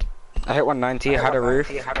 I hit 190, had a roof.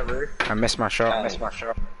 I missed my shot.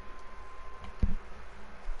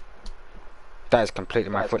 That is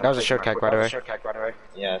completely my fault. That was a shot keg, by the way.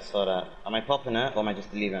 Yeah, I saw that. Am I popping it, or am I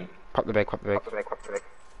just leaving? Pop the big.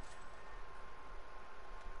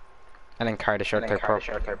 And then carry the shot keg prop.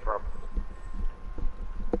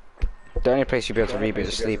 The only place you'll be able to reboot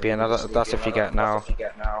is Sleepy, and that's if you get now.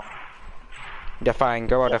 Defying,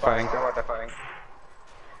 go on defying.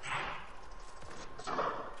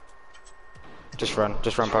 Just run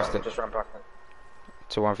past it. It's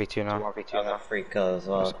a 1v2 now. I got free kill as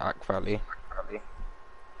well. Just act Valley.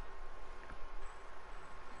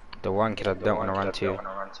 The one kid I don't want to run to.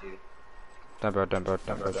 Don't build.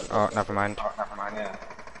 Oh, never mind.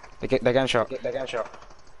 They're getting shot.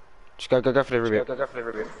 Just go for the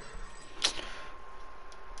reboot.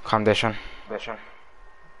 Calm down.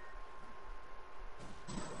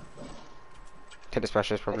 Take the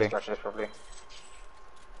specialist probably.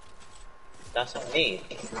 That's not me.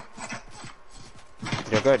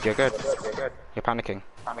 You're good. You're panicking.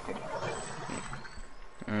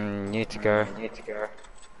 You need to go.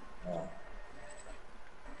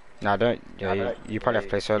 No, don't. Yeah, you probably have to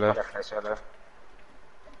play solo.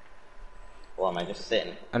 Well, am I just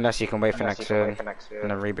sitting? Unless you can wait for next turn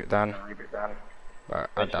and then reboot down. But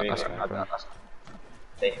I doubt that's gonna happen.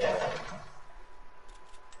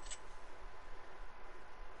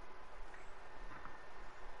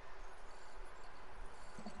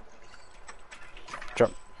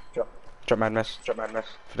 Drop madness for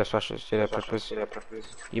the specials. You actually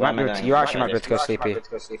might be able to go Sleepy.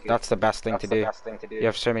 That's the best thing to do. You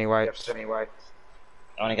have so many wipes. I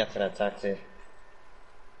want to get to that taxi.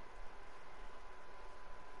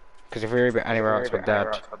 Because if we reboot anywhere else, we're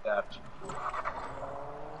dead.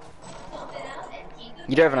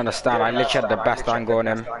 You don't even understand. I literally had the best angle on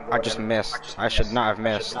him. I just missed. I should not have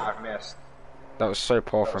missed. That was so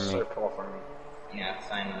poor from me. Yeah,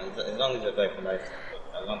 fine. As long as you're going for life.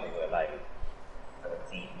 As long as you're alive.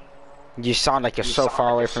 You sound like you're so far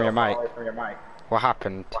away from your mic. What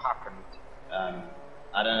happened? I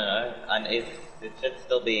don't know. And it should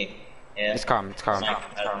still be. Yeah. It's calm. I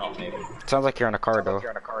don't know, maybe. It sounds like you're in a corridor.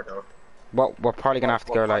 Well, we're probably gonna have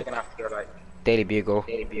to go like Daily Bugle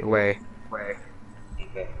way.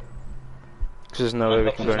 Okay. Cause there's no way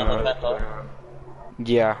we can go anywhere.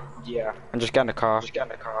 Yeah. And just get in the car.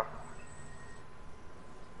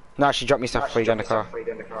 No, actually drop me stuff before you get in the car.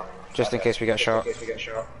 Just in case we get shot.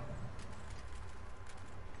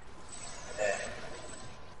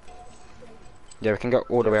 Yeah, we can go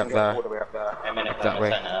all the way up there. That way.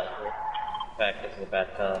 Back, this is a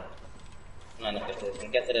bad car. No, look at this. We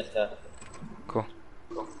can get to this car. Cool.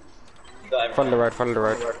 Follow the road.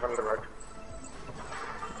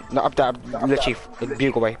 No, up there, literally,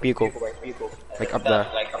 bugle way. Like up there.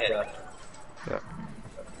 Yeah.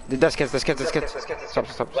 There's kids.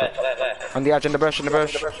 Stop. Where? On the edge, in the bush. Yeah,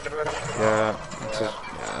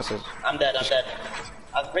 this is. I'm dead.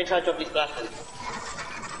 I'm pretty sure I dropped these glasses.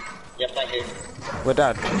 Yep, thank you. We're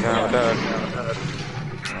dead. Yeah, we're dead.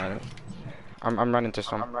 Right. I'm running to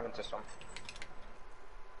some. I'm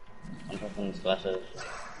dropping these glasses.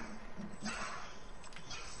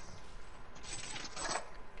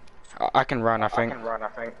 I can run, I think.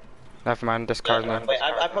 Never mind, this car's now. Wait,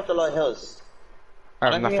 I popped a lot of hills. I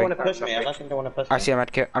have don't think they nothing. want to push me. I don't think they want to push me. I see a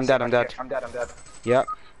medkit. I'm dead. Yep.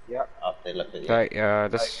 Oh, they looked at you. Right,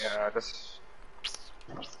 this...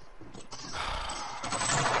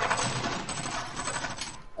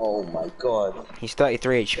 Oh my god. He's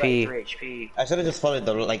 33 HP. I should have just followed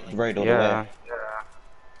the road all the Yeah. way.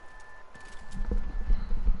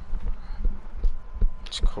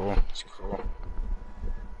 It's cool.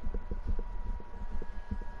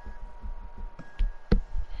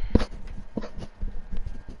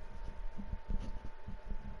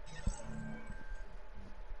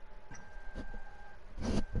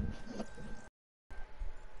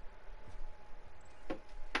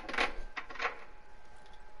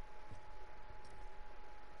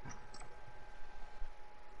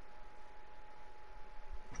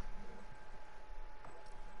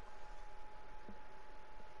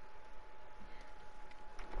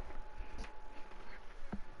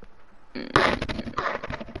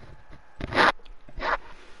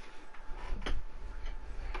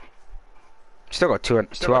 still got 2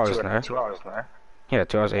 hours now. Yeah,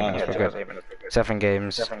 2 hours, 8 minutes. We're good. 7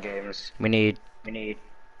 games. We need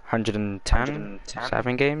 110.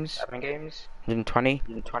 7 games. 120.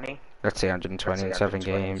 Let's say 120 in 7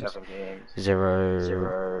 games.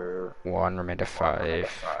 0, 1, remainder 5.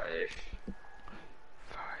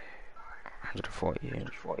 140.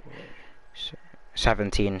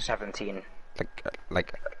 17.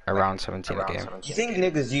 Like around 17 a game. You think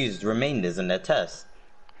niggas used remainders in their tests?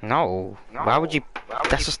 No. Why would you?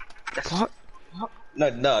 That's just what?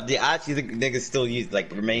 No. Do you actually think niggas still use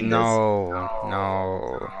like remainders? No.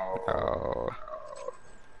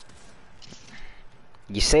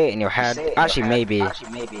 You say it in your head. Actually, maybe. No,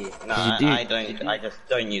 I don't. I just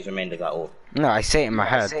don't use remainders at all. No, I say it in my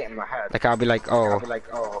head. Like I'll be like, oh,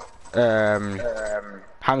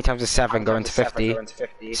 how many times is 7 going to 50?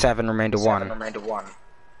 7 remainder 1.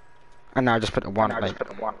 And now I just put the 1 like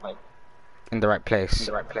in the right place.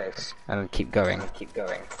 And keep going.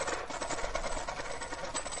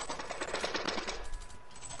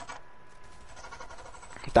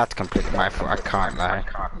 That's completely my fault. I can't lie.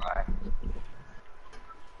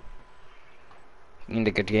 You need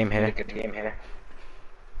a good game here.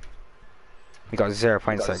 We got 0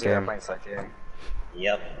 points that game.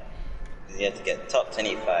 Yep. You have to get top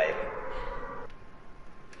 25.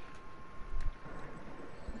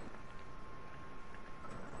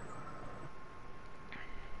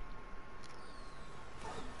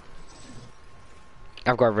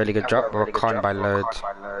 I've got a really good drop, but I can't buy loads.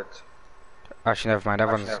 Actually, never mind.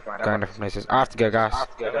 Everyone's going different places. I have to go, guys.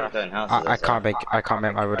 I can't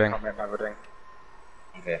make my wooding.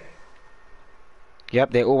 Okay.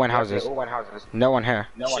 Yep, they all went houses. No one here.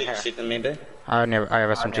 Shoot them maybe? I have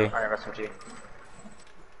SMG.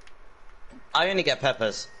 I only get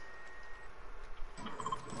peppers.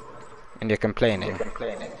 And you're complaining.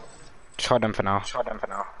 Try them for now.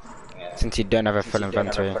 Yeah. Since you don't have a full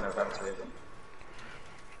inventory.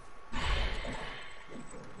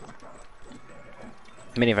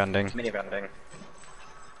 Mini vending.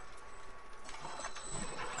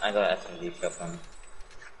 I got SMG shotgun.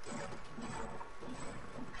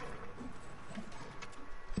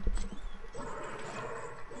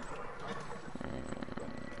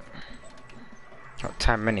 Got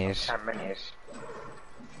 10 minis.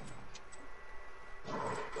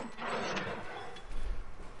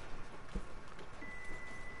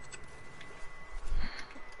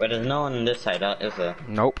 But there's no one on this side, is there?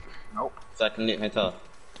 Nope. So I can loot hotel.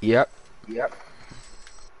 Yep.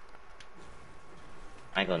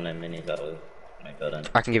 I got no minis at all. My god, then.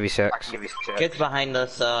 I can give you 6. Kids behind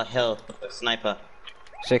us, hill, sniper.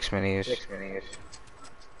 6 minis.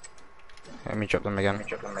 Let me drop them again.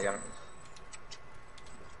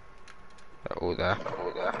 They're all there.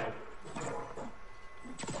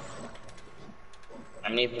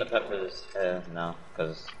 I'm leaving the peppers here now,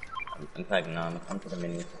 because in fact no, I'm coming to the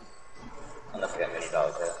minis. I'm not getting minis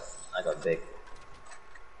out here. I got big.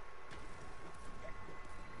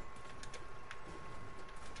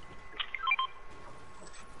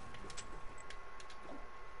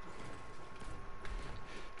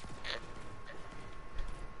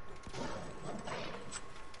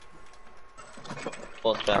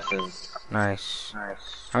 Four splashes. Nice.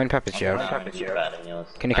 How many peppers do you have?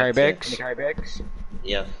 Can you carry bags?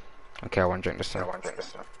 Yeah. Okay, I won't drink this time.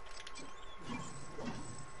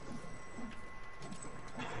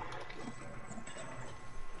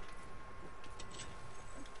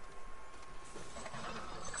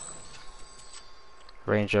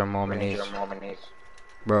 Ranger, more minis.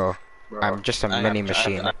 Bro, I'm just a mini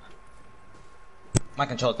machine. My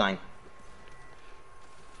control's dying.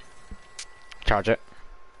 Charge it.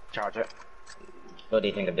 What do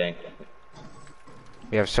you think of doing?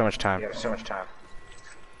 We have so much time.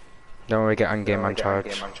 Don't worry, get on game on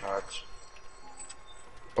charge.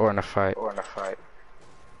 Or in a fight.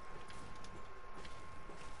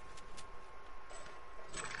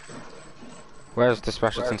 Where's the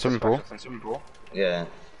specials in swimming pool? Yeah.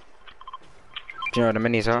 Do you know where the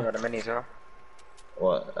minis are?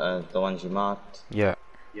 What? The ones you marked? Yeah.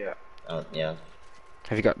 Oh, yeah.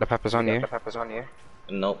 Have you got the peppers on you?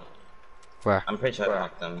 Nope. Where? I'm pretty sure I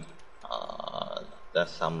marked them. They're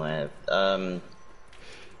somewhere. I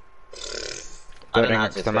don't know how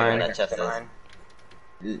to explain where that chest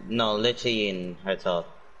is. No, literally in hotel.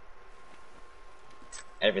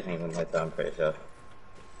 Everything's in hotel, I'm pretty sure.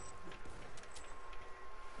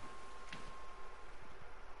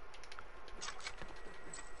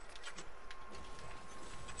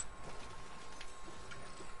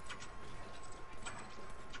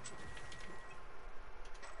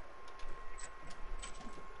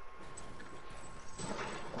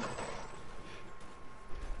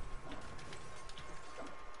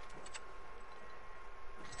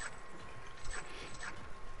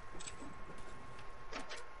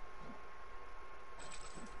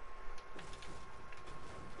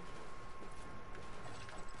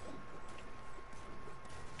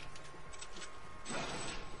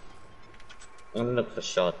 I'm gonna look for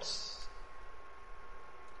shots.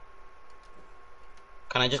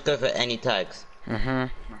 Can I just go for any tags? Okay.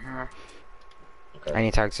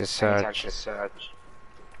 Any tags is search.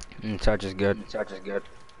 Search is good.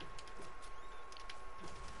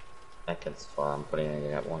 Seconds far. I'm putting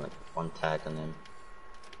in one tag and then.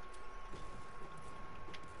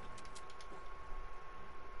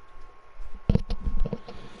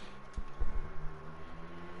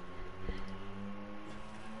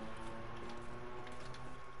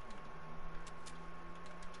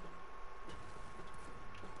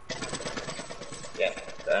 Yeah,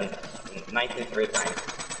 done. 93 times.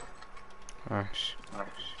 Nice.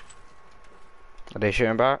 Are they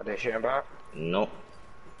shooting back? Nope.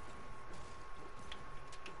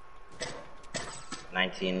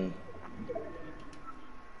 19.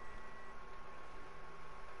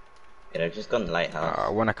 Yeah, I've just gone lighthouse. I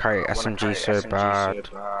want to carry SMG so bad.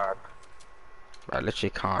 But I literally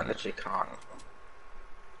can't.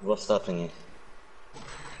 What's stopping you?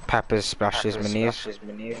 Peppers splashes minis.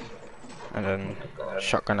 And then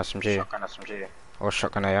shotgun SMG. Or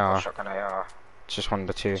shotgun AR. Just one of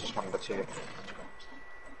the two.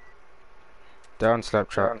 They're on slurp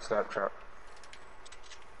trap.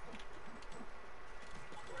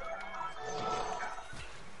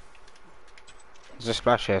 There's a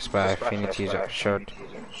splash here, spare if you need to use it for shield.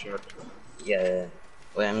 Yeah.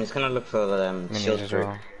 Wait, I'm just gonna look for shield Minis as group.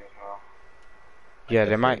 well. Yeah,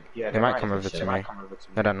 they might come over to me.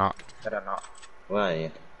 No, they're not. Where are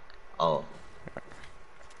you? Oh.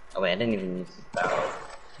 Oh wait, I didn't even use this barrel.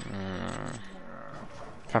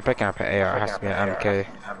 If I'm picking up an AR, it has to be an MK.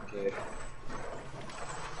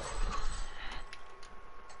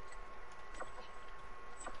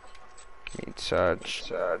 Need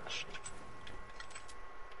surge.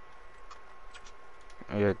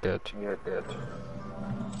 You're good.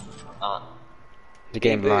 Ah. The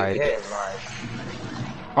game lied.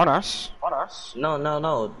 On us?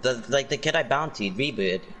 No. Like the kid I bountied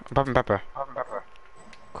rebooted. Pop and pepper.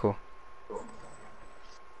 Cool.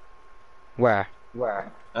 Where?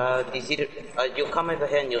 You see you'll come over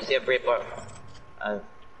here and you'll see a brick bar.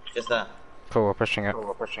 Just that. Cool, we're pushing it.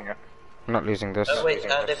 I'm not losing this. Oh wait,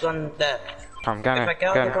 there's one there. Come, go If I get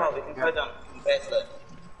out of the now. car, we can go down.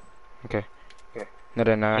 Okay.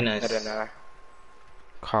 No. Nice.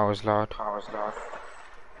 Car was loud.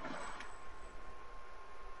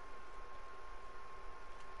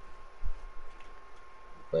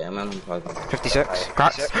 Wait, I'm on focus. 56.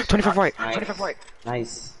 Cracks. 25 white.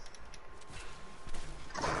 Nice.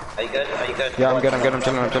 Are you good? Yeah, I'm good. I'm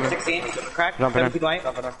chilling. 16. Crack. Jumping in. 17 white.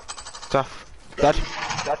 Stuff. Dead.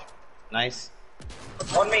 Nice.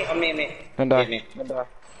 On me. Then die. Hit me.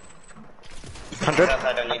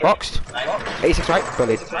 100. Boxed. Nice. 86 white.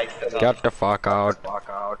 Bullied. Get the fuck out.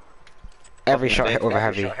 Every shot hit with a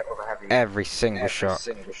heavy. Every single shot.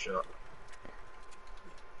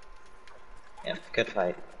 Yeah, good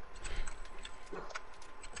fight.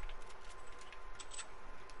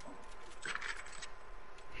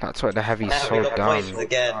 That's what the heavy's Yeah, we so got dumb. points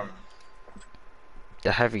again.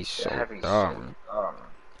 The heavy's so dumb.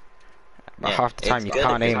 But Yeah, half the time it's you good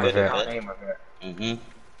can't if aim it's with good. it.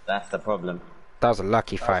 That's the problem. That was a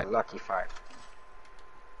lucky fight.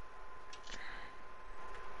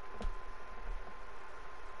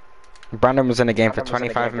 Brandon was in the game for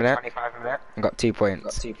 25 minutes and got 2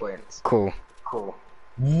 points. Cool.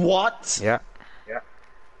 What? Yeah.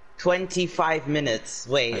 25 minutes.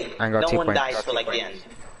 Wait, And got no 2 one points. died till like the end.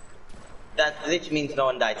 That literally means no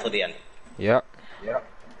one died till the end. Yep.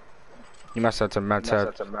 You must have some mad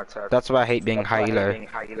head. That's why I hate being high elo.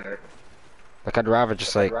 Like I'd rather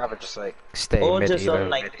just like stay Or mid just elo. on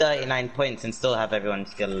like 39 points and still have everyone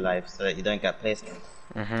still alive so that you don't get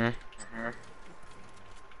placements.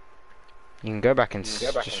 You can go back and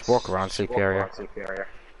just walk around sleepy area.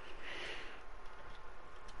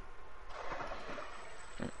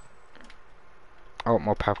 Oh,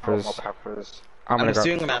 more peppers. I'm I'm gonna go.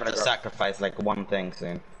 assuming I'm gonna have to sacrifice like one thing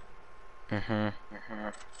soon. I'm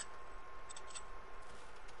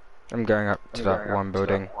going up to that one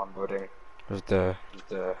building. With the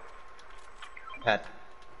Pet.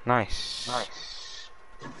 nice.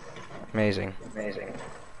 Amazing. They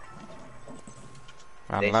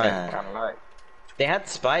I'm had, they had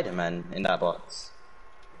Spider-Man in that box.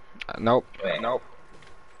 nope. Wait.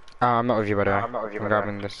 I'm not with you, by the way. I'm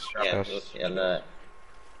grabbing this Yeah, chest. alert.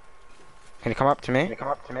 Can you come up to me?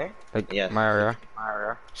 Like Yes. my area,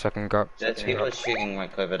 so I can go up. There's people shooting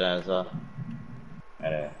like over there as well. I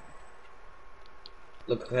don't know.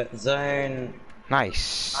 Look at zone.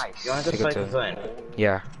 Nice. You wanna just Take fight it the to- zone?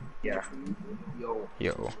 Yeah.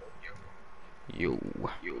 Yo.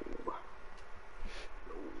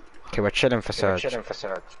 Okay, we're chilling for Surge.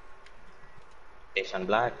 Station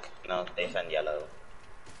black? No, station yellow.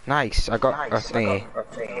 Nice, I got a thingy.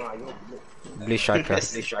 Blue striker.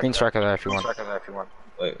 Green striker there if you want.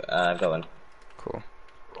 Wait, I've got one. Cool.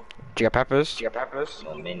 Do you get peppers? No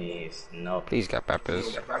minis, no. Please get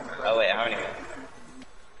peppers. Oh wait, how many?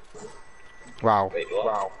 Wow. Wait,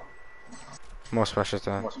 what? More splashes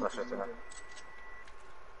there.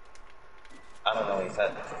 I don't know what he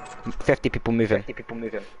said. 50 people moving.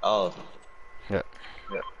 Oh. Yeah.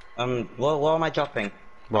 What am I dropping?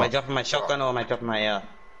 What? Am I dropping my shotgun or am I dropping my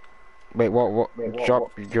Wait, what?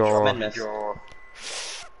 Drop your Tremendous.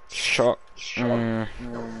 shot.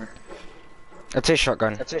 It's a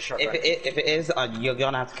shotgun. If it is, you're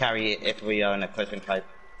gonna have to carry it if we are in a close range fight.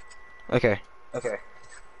 Okay.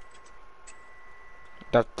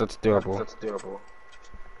 That's doable.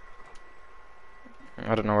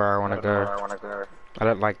 I don't know where I want to go. I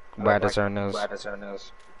don't like where the zone is.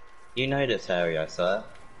 You know this area, sir.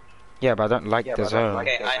 Yeah, but I don't like the zone.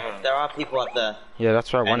 Okay, there are people up there. Yeah,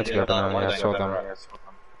 that's where I wanted to go, but yeah, I saw them.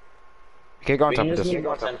 Okay, go on top of this.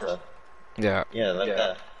 Center. Yeah. Yeah, like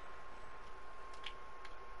that.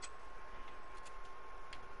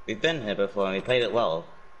 We've been here before and we played it well.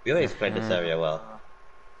 We always played this area well.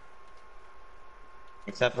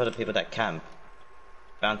 Except for the people that camp.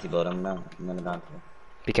 Bounty board, I'm on the bounty.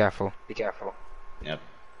 Be careful. Yep.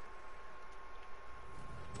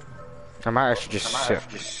 I might actually just sit.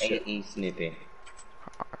 AE Snoopy.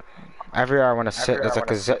 Everywhere I want to sit, there's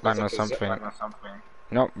like a zip line or something.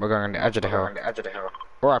 Nope, we're going on the edge of the hill.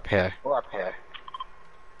 Or up here.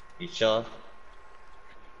 You sure?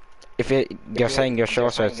 If you're saying you're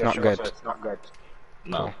sure, so it's not good.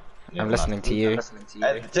 No. I'm listening to you.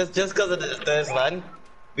 Just because of this one,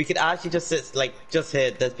 we could actually just sit, like, just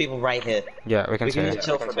here. There's people right here. Yeah, we can We see can it. just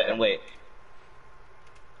chill for a bit and wait.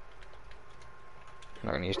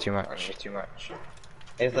 Not gonna use too much.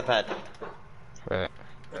 Here's the pad. Wait.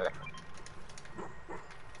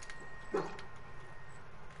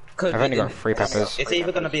 I've only got 3 peppers. It's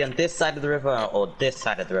either gonna be on this side of the river or this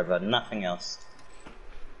side of the river, nothing else.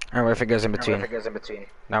 And what if it goes in between?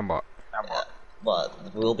 Now what?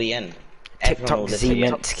 But we'll be in. TikTok Everyone will listen.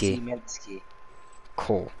 Zemensky.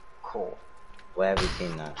 Cool. Where have we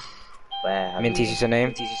seen that? Where have Minty's we... is your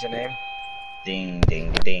name? Ding,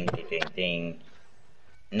 ding, ding, ding, ding, ding.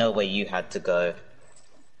 No way you had to go.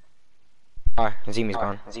 Ah, Zemi's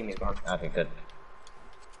gone. Okay, good.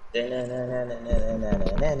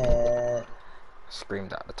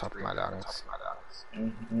 Screamed at the top of my lungs.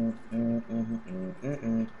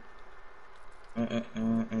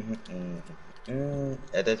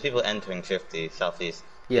 There's people entering 50 southeast.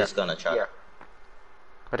 Yeah. Just gonna check. Where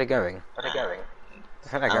are they going? I think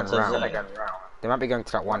they're going round. They might be going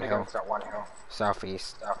to that one hill.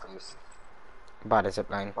 Southeast. By the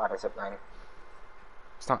zipline.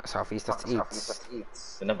 It's not southeast, that's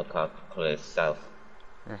east. The number card close south.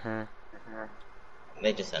 Mhm.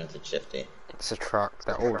 They just entered 50. It's a truck.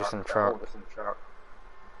 They're all just in a truck.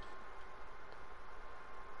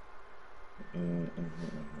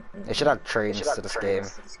 They should add trains to this game.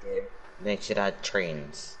 They should add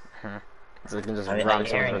trains. So we can just Are you ram hearing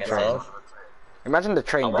someone with a train. yourself? Imagine the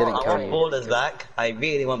train didn't I kill want you. boulders back. I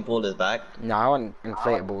really want boulders back. No, I want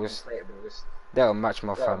inflatables. They were much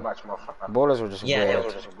more fun. Ballers were just Yeah,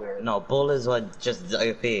 weird. no, boulders were just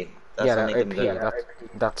OP. That's Yeah, what made they're them OP. good.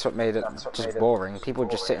 That's what made it just boring. People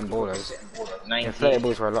just sit in ballers. 90.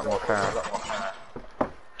 Inflatables were a lot more fair.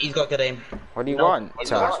 He's got good aim. What do you want?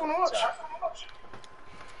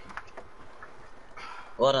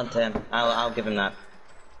 Well done, Tim. I'll give him that.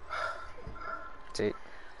 See,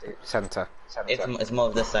 center. It's more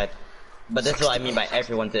of this side. But this is what I mean by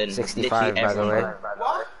everyone's in. 65, by the way.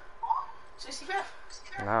 What? 65?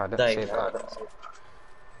 No, I didn't say that.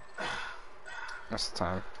 That's the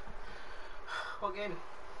time. What game?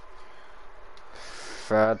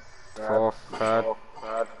 Third.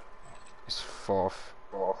 It's fourth.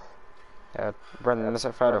 Yeah, Brendan, is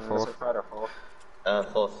it third or fourth?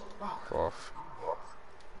 Fourth. Fourth.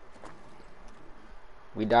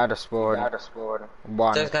 We died of spawn.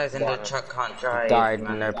 One. Those guys in the truck can't drive. Died,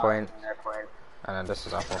 no point. And then this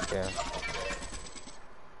is our fourth game.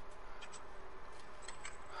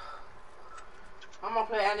 I'm gonna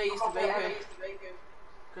play Andy East Bacon.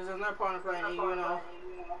 Cause there's no point in playing you know.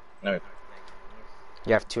 No.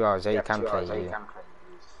 You have 2 hours, yeah, you can play you.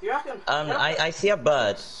 You reckon? I see a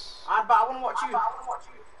bird. But I wanna watch you.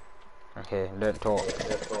 Okay, don't talk.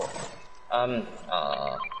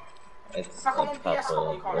 It's If I come on PS4,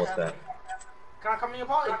 purple you can't water. have me. Can I come in your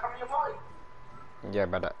party? Yeah,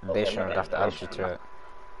 but they shouldn't have to add you to it.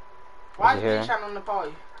 Why you is here? this channel on the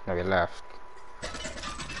party? No, we left.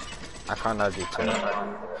 I can't add you to it. Okay.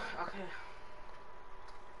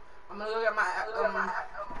 I'm gonna look at my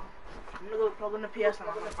I'm gonna go plug in the PS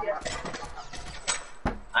now.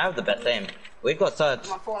 I have the best aim. We've got search.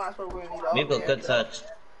 My phone I suppose we're gonna need We've got good search.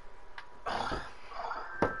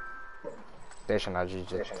 They should add you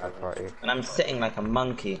to the party. And I'm sitting like a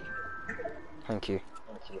monkey. Thank you.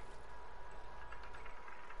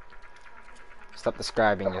 Stop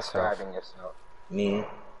describing yourself. Me.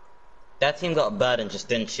 That team got a bird and just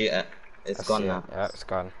didn't shoot it. It's gone now. Yeah, it's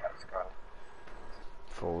gone.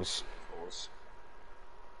 Fools.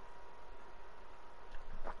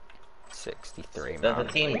 63, There's a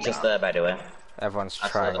man. team just there, by the way. Everyone's I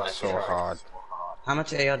saw trying that. so hard. How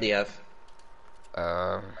much AR do you have?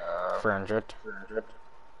 300.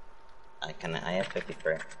 I have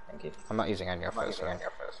 53. Thank you. I'm not using any of those.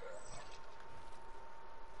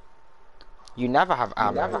 You never have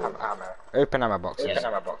ammo. Open ammo boxes. Yes.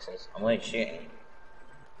 I'm always shooting.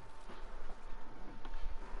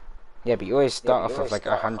 Yeah, but you always start off with like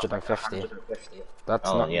 150. That's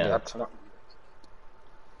Oh, not yeah. good.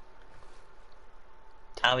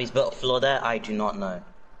 How he's built a floor there, I do not know.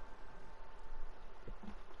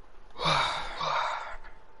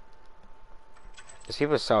 Because he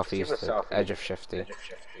was southeast, the edge of Shifty.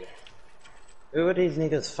 Who are these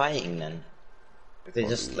niggas fighting then? If they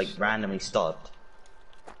just like randomly stopped.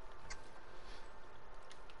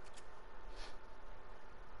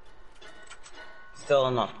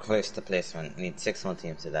 Still not close to placement. We need 6 more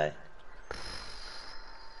teams today.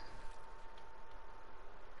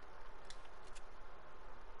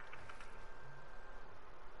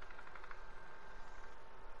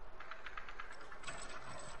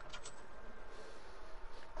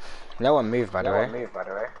 No one moved, by the way.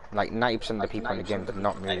 Like 90% of the people in the game did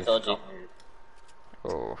not I move. told you.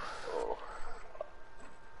 Oh.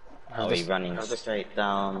 Are we running straight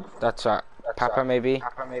down? That's right. Papa, maybe?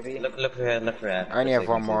 Look here. I only have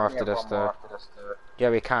one more after this, though. Yeah,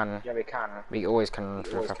 we can. We always can run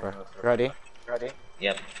through Papa. Ready?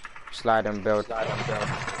 Yep. Slide and build.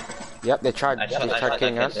 Yep, they tried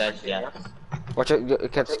killing us. Edge, yeah. Watch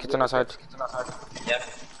it, kids on our side. Yep.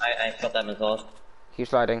 I shot them as well. Keep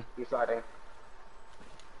sliding.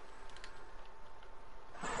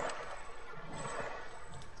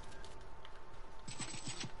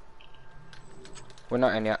 We're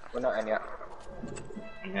not in yet.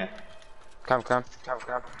 Yeah. Come.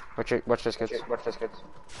 Watch this, kids.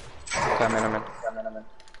 Come in, I'm in.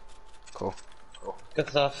 Cool. Good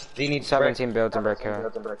stuff. Do you need 17 builds and break here.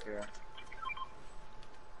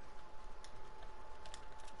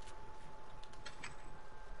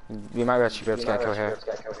 We might actually be able to get a kill here.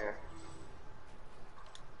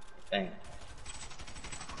 Dang.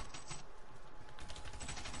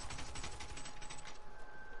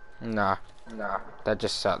 Nah. They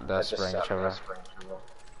just sat there spraying each other.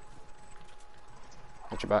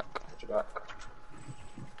 Watch your back.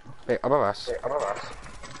 Wait, above us.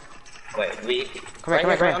 Wait, we... Come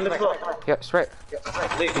here. On the floor. Yeah, straight.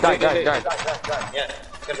 Luke, He died. Yeah.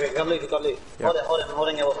 Got Luke. Yeah.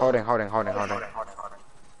 Holding it. Holding.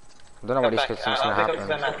 I don't know what these kids think's gonna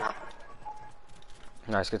happen.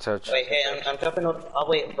 Nice, good touch. Wait, hey, I'm dropping on... Oh,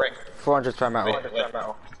 wait, brick. 400 spare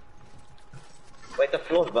metal. Wait, the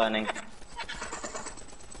floor's burning.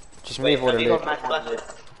 Just Wait, move all the have you loot. got max flashes?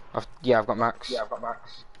 Yeah, I've got max.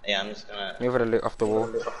 Yeah, I'm just gonna... Move all the loot off the wall.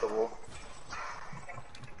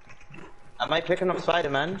 Am I picking up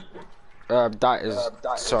Spider-Man? That is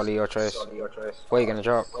solely your choice. Where are you gonna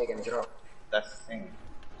drop? That's the thing.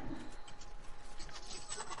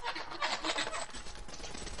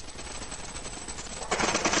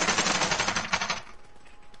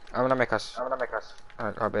 I'm gonna make us.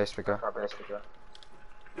 Our base bigger.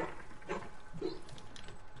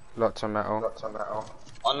 Lots of metal.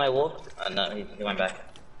 On my wall? No, he went back.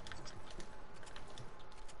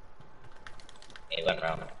 He went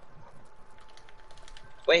round.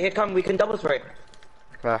 Wait, here come, we can double spray.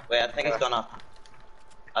 There. Wait, I think it's gone up.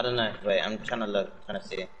 I don't know. Wait, I'm trying to look, trying to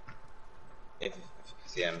see if you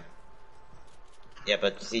see him. Yeah,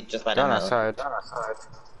 but see, just by the Down our metal. side.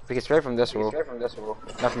 We can spray from this wall.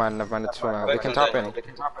 Never mind, it's full metal. We can top in.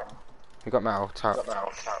 We got metal, top.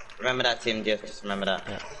 Remember that team, just remember that.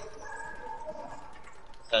 Yeah.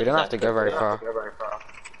 So We don't have to go very far.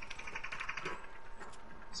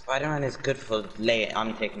 Spider-Man is good for late.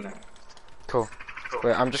 I'm taking that. Cool.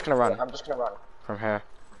 Wait, I'm just gonna run. From here.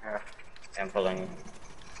 I'm following you.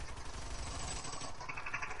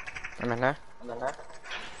 I'm in there.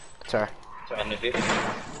 Sorry. I'm with you.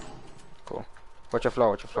 Cool. Watch your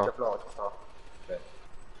floor. Okay.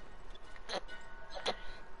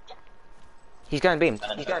 He's going beam.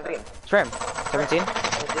 Spray him. 17.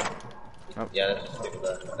 Yeah, that's just people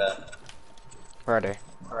there. Where are they?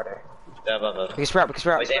 They're above us. We can spray up, we can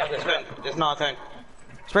spray Wait, up. they have this phone. There's not a phone.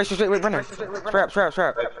 Spray, wait, run him. Spray up.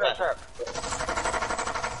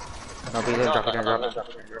 No, he didn't drop, he didn't drop.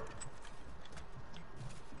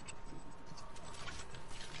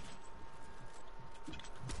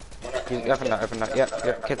 Open that.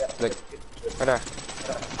 Yep, kid, look. Right there.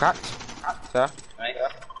 Cracked. There. Right?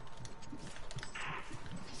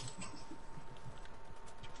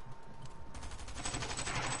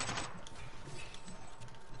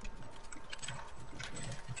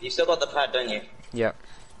 You still got the pad, don't you? Yep.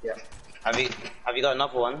 Have you got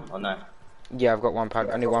another one or no? Yeah, I've got one pad.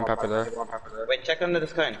 Only one pepper there. Wait, check under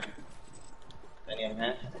this cone. Any in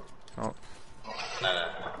here? Oh, No.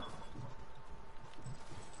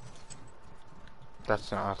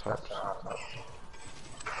 that's not our top.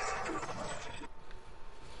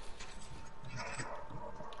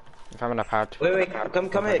 If I'm in a pad. Wait, come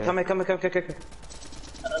here. I don't know if you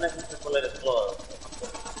can follow the floor.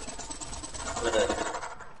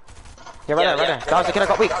 Yeah, right there. That was the kid I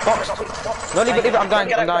got weak. Boxed. No, leave it. I'm dying.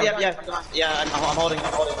 Yeah, I'm holding.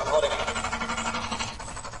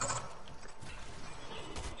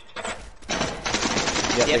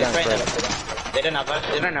 Yeah, They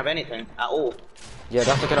don't have anything at all. Yeah,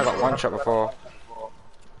 that's the kid I got one shot before.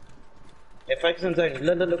 Yeah, focus on zone.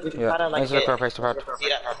 Look, we can Yeah, pad out like let's look it. for a place to pad. See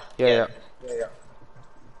that? Yeah.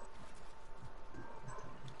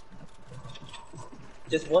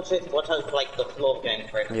 Just watch out like the floor going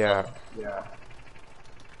crazy. Yeah.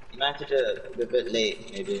 You might have to do it a bit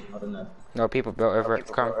late, maybe. I don't know. No, people built over it.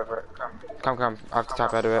 Come. I have to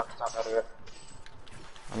tap out of it.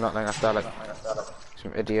 I'm not letting us die like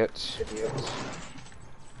some idiots.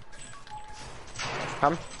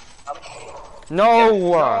 Come. No!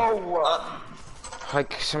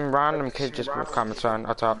 Like some random kid just come and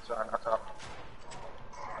on top.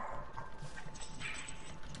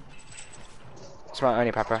 It's my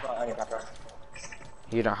only pepper.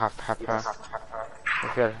 You don't have pepper.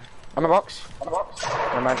 I'm a box.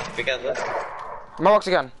 Never mind. Be careful. I'm a box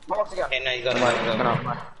again. Okay, no, you got it. No.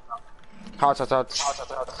 Hard. Yeah,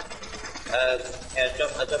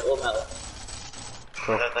 I dropped all metal.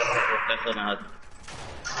 Cool. That's all I had.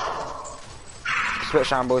 Split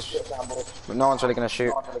shambles. But no one's really gonna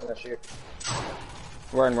shoot.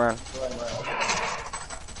 We're in.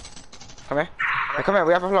 Come here. Hey, come here,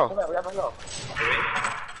 we have a floor.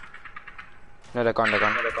 No, they're gone.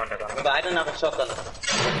 But I don't have a shotgun.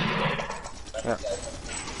 Yeah.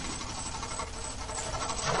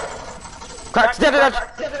 Cracked, dead.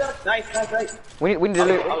 Nice. We need to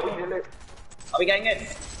loot. Are we getting in?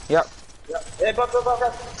 Yep. Yeah, Bob.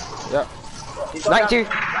 Yep. He's got 92.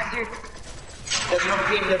 down.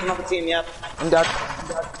 There's another team, yeah. I'm dead.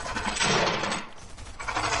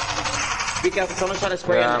 Be careful, someone's trying to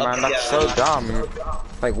spray Yeah, him. man, that's so dumb.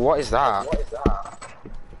 Like, what is that?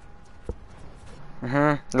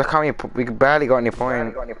 Look how we barely got any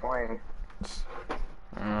points.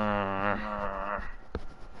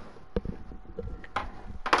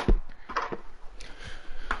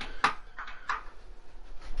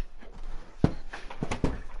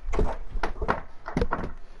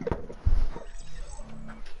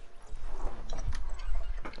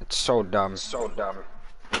 It's so dumb.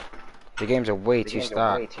 The games are way too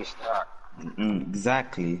stacked.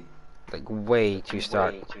 Exactly. Like, way too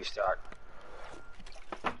stacked.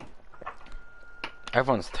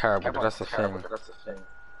 Everyone's terrible, but that's the thing.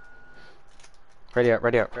 Ready up.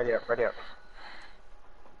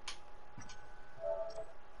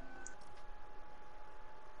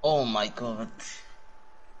 Oh my god.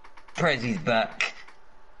 Prezzy's back.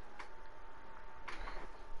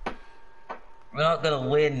 We're not gonna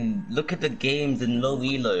win. Look at the games in low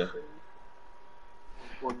elo.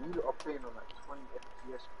 Well, you are playing on like 20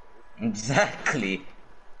 FPS. Exactly.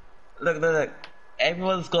 Look.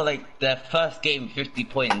 Everyone's got like their first game 50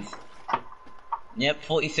 points. Yep,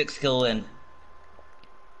 46 kill win.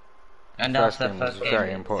 And that's their first game.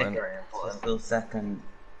 Very important. Still second.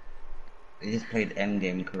 They just played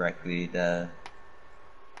endgame correctly there.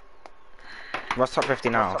 What's top 50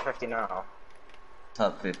 now?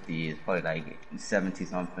 Top 50 is probably like 70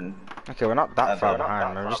 something. Okay, we're not that far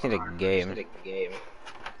behind, man. We just need a game.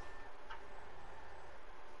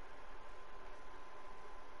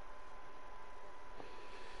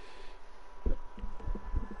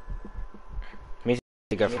 Me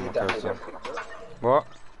to go for my person. What?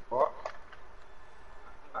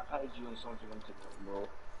 I added you on something on TikTok, bro.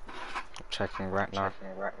 Checking right now.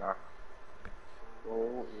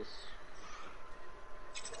 Bro, is...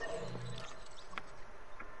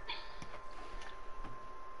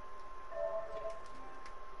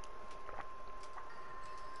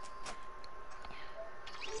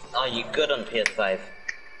 are you good on PS5?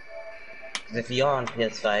 'Cause if you are on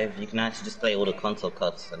PS5, you can actually just play all the console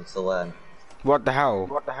cuts and so on. What the hell?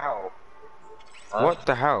 What the hell? What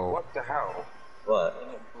the hell? What the hell? What?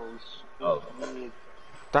 Oh.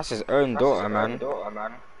 That's his own daughter, man.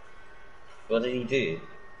 What did he do?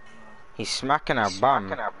 He's smacking her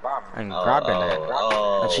bum and grabbing it.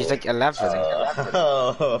 Oh. And she's like 11.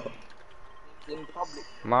 Oh. In public.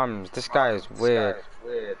 Mums, this guy is weird.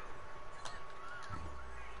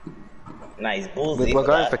 Nah, he's ballsy. We're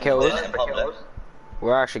going for kills. In public.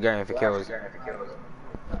 We're actually going for kills.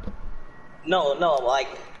 No, like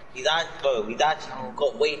he's actually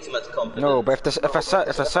got way too much confidence. No, but if a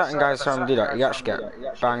certain guy's trying to do that, you actually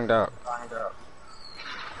get banged up.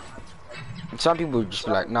 And some people would just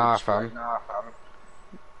be like, nah, fam.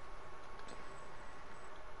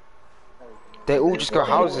 They all just go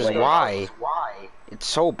houses. Why? It's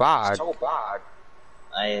so bad.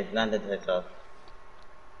 I landed it off.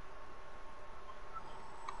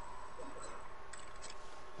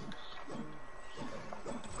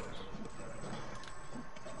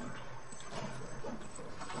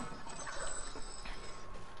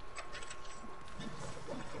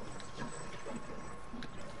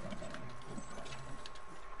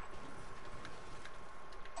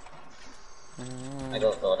 I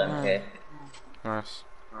got thought okay. Nice.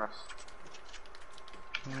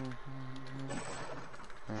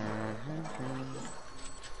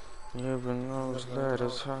 Even those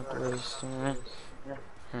letters hard to say.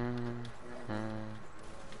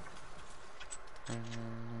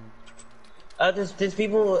 There's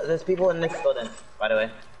people in this building, by the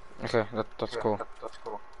way. Okay, that's cool.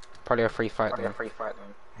 Probably a free fight then.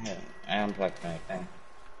 Yeah, I unplugged my thing.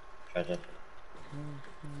 Treasure.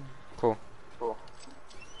 Cool.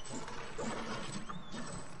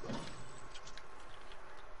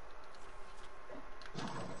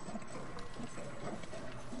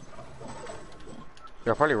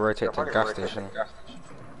 You'll probably rotate to the gas station.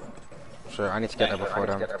 Sure, I need to get there before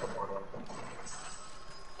them.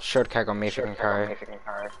 Should keg on me if you can carry.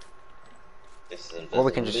 Or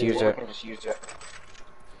we can just use it.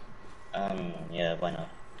 Yeah, why not?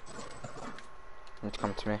 You need to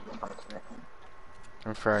come to me.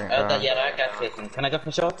 I'm throwing it down. Yeah, that gas station. Can I go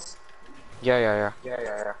for shots? Yeah.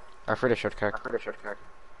 I threw the shot keg.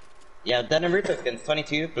 Yeah, Den and Reaper skins,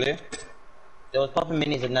 22, blue. There was popping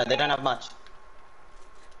minis in there, they don't have much.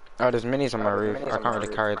 Oh, there's minis on my roof. I can't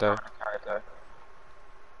really carry though.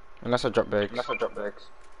 Unless I drop bigs.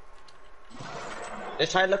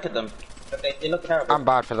 Let's try to look at them. They look terrible. I'm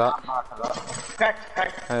bad for that. Crack.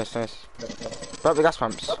 Nice. Drop the gas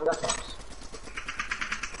pumps.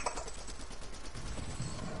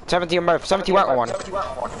 70 on both. 70 white on one.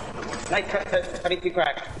 Nice crack, 22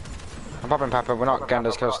 crack. I'm popping Pepper. We're not getting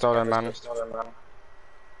this kill stolen, man.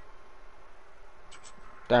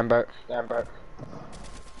 Damn boat.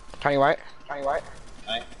 20 white. Right,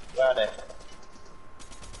 where are they?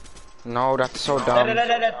 No, that's so dumb.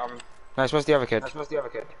 Nice, where's the other kid?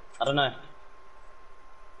 I don't know.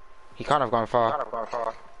 He can't have gone far.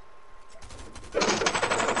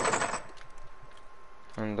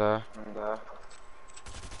 And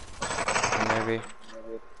maybe.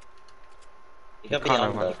 He could be Can't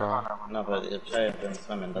on have gone far. No, but it's showing him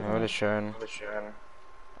swimming, doesn't No, it? it's shown.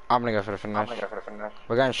 I'm gonna go for the finish.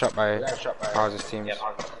 We're getting shot by House's teams. Yeah,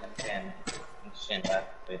 I'm shooting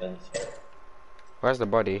back, so he doesn't see it. Where's the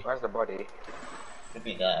body? Could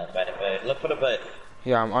be there, by the boat. Look for the boat.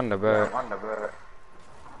 Yeah, I'm on the boat.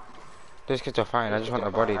 These kids are fine, I just want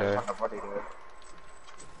the body though.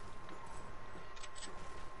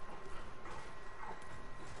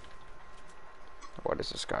 What does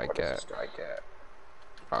this guy get?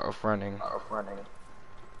 Out of running.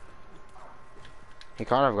 He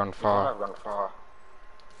can't have gone far.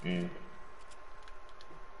 Mm.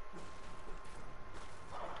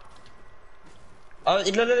 Oh, look,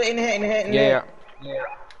 in here. Yeah.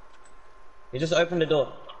 You just open the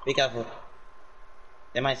door. Be careful.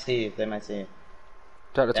 They might see you. They're at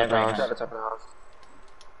the top of the house.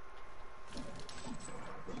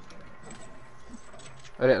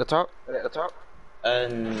 Are they at the top?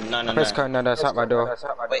 No. Chris Cone, no, that's at my door.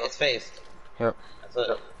 Wait, it's phased. Yep.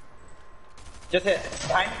 Just hit.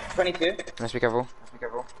 Behind, 22. Let's be careful.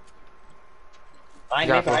 Behind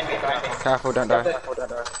me. Careful, don't die.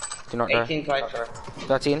 Do not die. 18 twice.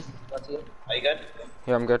 13. Are you good?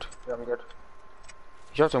 Yeah, I'm good.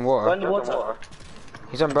 He's dropped in water. Go in the water.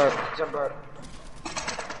 He's on boat.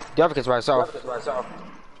 The other kid's by himself.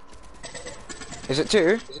 Is it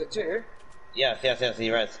two? Yes, he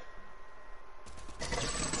res.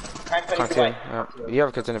 Can't see him. Yeah. The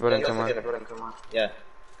other kid's in the building somewhere. Yeah.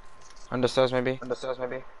 Under stairs maybe?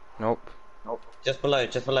 Nope. Just below,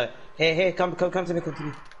 just below. Here, come to me, come to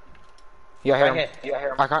me. Yeah, I Right hear him.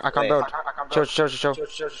 here. I can't Wait. build.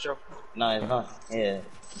 Chill. No, it's not. Here.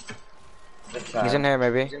 Good try. He's in here,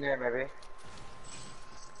 maybe.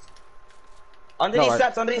 Under No, these I-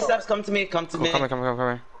 steps, come to me, come to Oh, me. come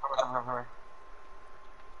here.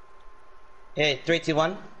 Here, 3, 2,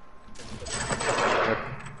 1.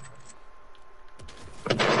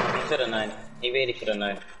 He should have known. He really should have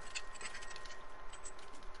known.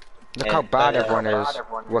 Look Yeah, how bad but, everyone is.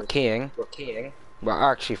 We're keying.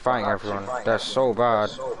 We're actually fighting everyone. They're so bad.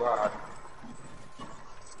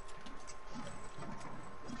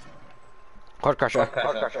 Quad crusher.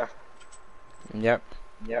 Crusher. Yep.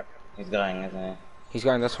 He's going, isn't he? He's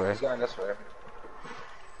going this way.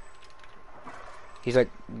 He's like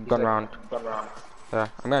gone round. Yeah,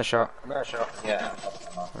 I'm gonna shot. Yeah.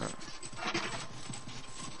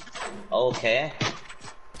 Okay.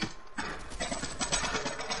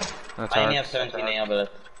 That's I only hard. have 17 AR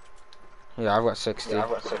bullets. Yeah, I've got 60.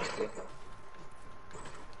 Heaven.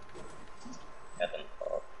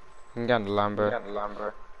 I'm getting the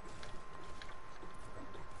Lambo.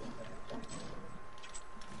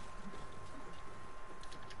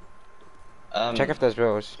 Check if there's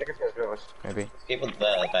bills. Maybe. People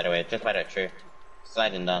there, by the way, just by that tree.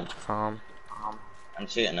 Sliding down. I'm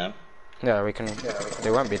shooting them. Yeah, we can.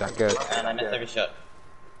 They won't be that good. And I missed every shot.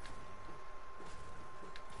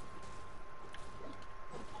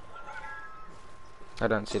 I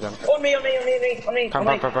don't see them. On me. Come,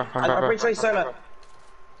 I'm come. pretty sure he's solo.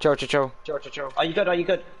 Chill. Are you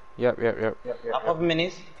good? Yep. I'll pop him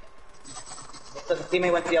minis. So the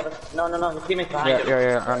teammate went to the other. No, his teammate's behind him.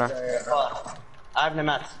 Yeah, I know. Oh, I have no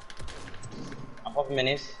mats. I'm popping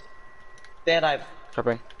minis. Stay alive.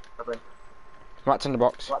 Dropping. Mats in the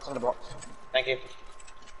box. Thank you.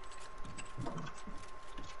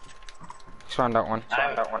 Just found that one.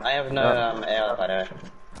 I have no AR, by the way.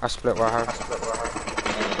 I split what I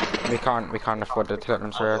have. We can't afford to let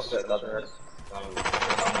them through us.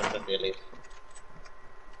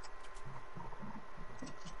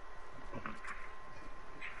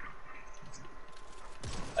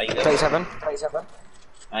 Are you good? 37.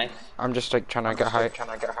 Nice. I'm just like trying to get height. Okay,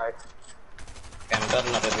 I'm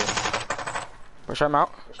building up with you. Push him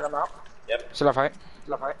out. Yep. Still have height.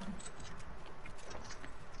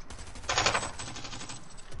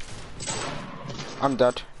 I'm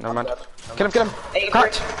dead. Never mind. Kill him.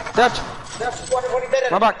 Cracked. Dead.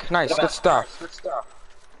 My back. Nice. Good stuff.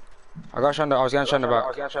 I got Shonda. I was getting Shonda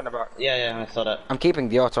back. Yeah, I saw that. I'm keeping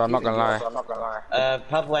the auto. I'm not gonna lie.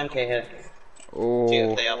 Purple MK here. Oh.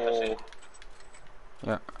 They are pushing.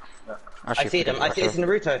 Yeah. I see them. I see it's in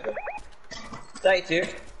Naruto. 32.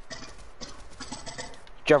 Do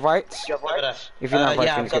you have whites? If you don't have whites,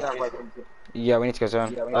 yeah, we need to go. Yeah, we need to go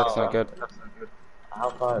zone. That's not good. How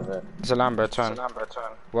far is it? It's a Lambo turn.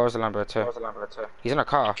 Where was the Lambo turn? He's in a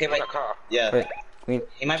car. Okay, wait. Yeah. Wait.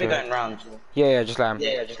 He might be going round. Yeah, just let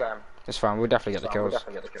him. It's fine. We'll definitely get the kills.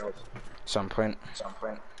 Some point.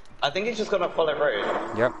 I think he's just gonna follow road.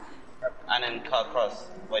 Yep. And then cut across.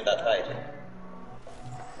 Wait, that side.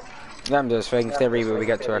 Let him do his thing. If they reboot, we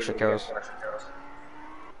get 2 extra kills.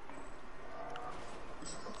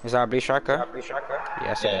 Is that a blue striker?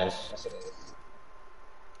 Yes, it is.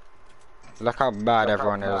 Look how bad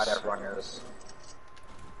everyone is.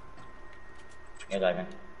 You're diving.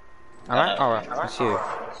 Am I? Oh, it's you.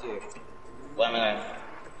 Where am I going?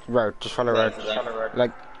 Road. Just follow road.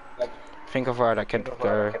 Like, think of where that kid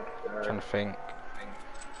go. Trying to think.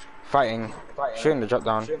 Fighting. Shooting the drop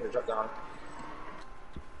down.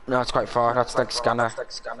 No, it's quite far. That's like scanner.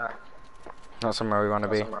 Not somewhere we want to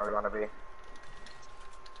be.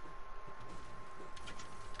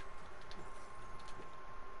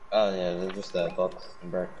 Oh yeah, they're just a box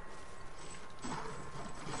and break.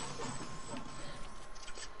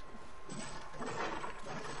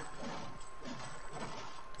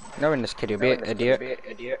 Knowing this kid, he'll be an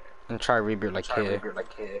idiot. And try reboot like here.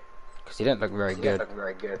 Because he didn't look very good.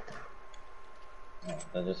 Yeah,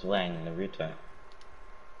 they're just weighing Naruto.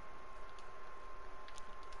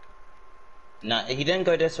 No, he didn't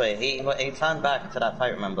go this way. He turned back to that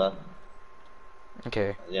fight, remember?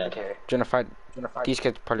 Okay. Yeah. Do you wanna fight? These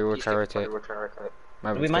kids probably will try rotate.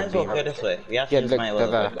 We might as well go this way. We actually Yeah, just look, might they're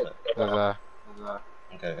well there. They're there.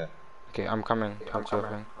 Okay. Okay, I'm coming. Come to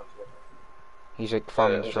him. He's like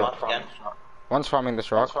farming this rock. Again? One's farming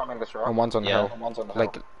this rock, and one's on the Yeah. hill.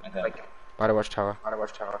 Like, Okay. by the watchtower.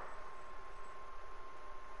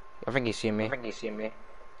 I think he's seen me.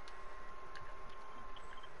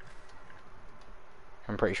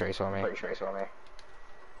 I'm pretty sure he saw me.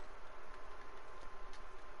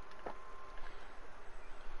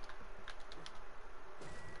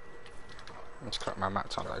 Let's click my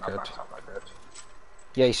mats on that good.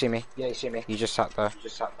 Yeah, you see me. You just sat there.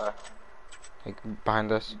 Like,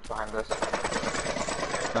 behind us.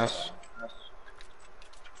 Nice.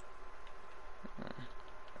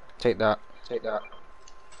 Take that.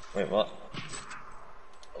 Wait, what?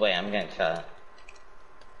 Wait, I'm getting shot.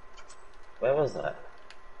 Where was that?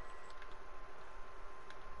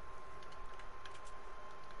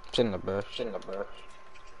 It's in the bush.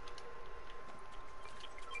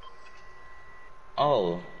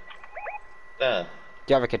 Oh. There.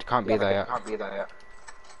 The other kid can't be there yet.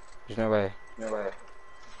 There's no way.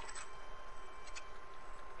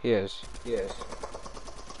 He is.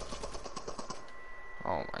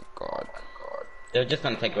 Oh my god. They're just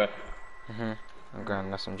gonna take ref. I'm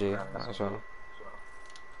going SMG as well.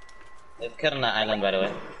 There's a kid on that island, by the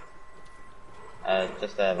way.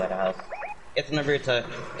 Just by the house. It's Naruto.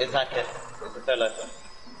 It's that kid. It's a solo.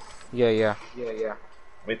 Yeah.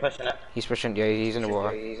 We pushing it? He's pushing. Yeah, he's in the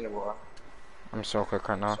water. I'm so quick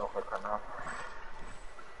right now.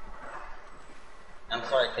 I'm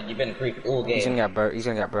sorry, kid. You've been creeped all game. He's gonna get burnt.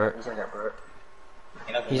 You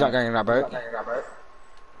know, He's not going in that boat.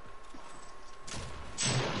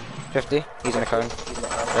 50. He's in the cone.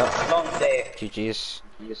 Yep. Long day. GG's.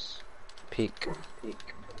 Peak.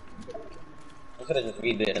 I could have just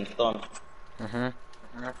rebooted and storm.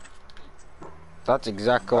 That's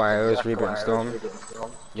exactly why I always reboot Storm.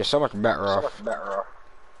 You're so much better off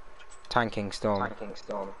tanking Storm.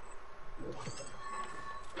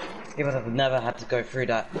 People have never had to go through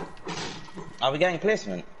that. Are we getting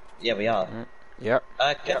placement? Yeah, we are. Yep.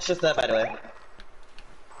 Catch just there, by the way.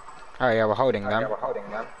 Oh yeah, we're holding them.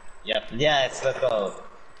 Yep. Yes, let's go.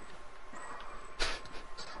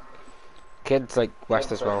 Kids like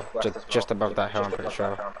west as well, just above that hill, I'm pretty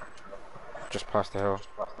sure. Just past the hill.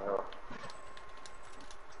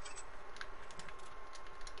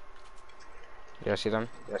 Yeah, see them?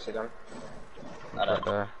 Right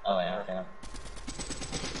there. Oh yeah, okay.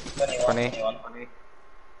 20. 21.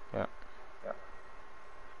 Yeah.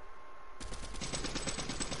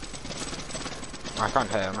 I can't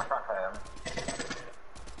hit him.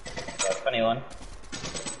 21.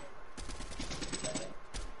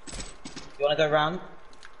 You wanna go round?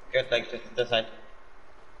 Go like just this side.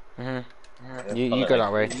 You go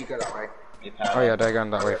that way. Oh yeah, they're going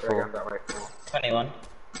that way full. 21.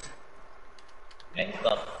 Okay,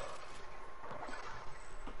 stop.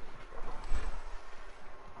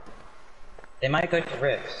 They might go to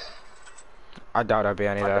rifts. I doubt there'll be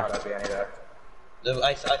any there.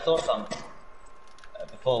 I saw some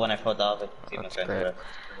before when I fought David. That's great.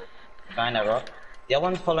 Behind that rock. The other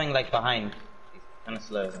one's following like behind. He's kind of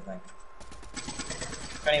slow, I think.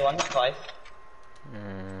 21, twice.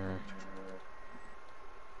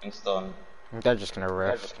 In stone. They're just gonna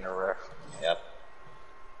riff. Yep.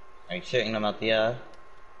 Are you shooting them out the air?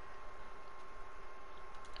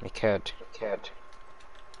 We could. If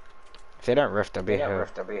they don't rift, they'll be here.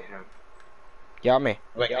 Yeah, on me.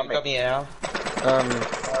 Wait, you got me now?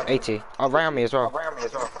 80. Oh, right on me as well.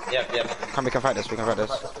 Yep. We can fight this.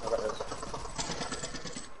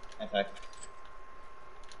 Okay.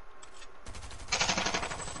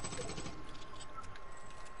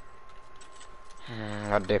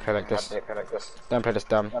 How do they play like this? Don't play this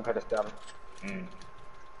dumb. I'm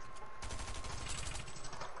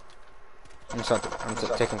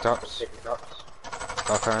taking tops.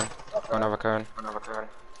 Got cone. Got another cone.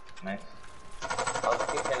 Nice. I'll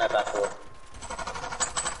just keep hitting that backward.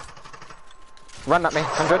 Run at me,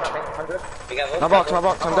 100. My box,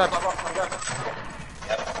 I'm dead.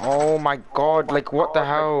 Oh my god, like what the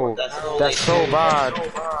hell? That's so bad.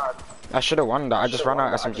 I should have won that. I just ran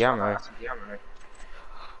out of SMG ammo.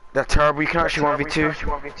 They're terrible. You can actually 1v2.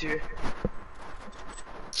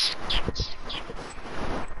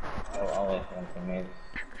 I'll wait for them to move.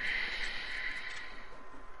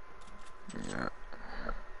 Yeah.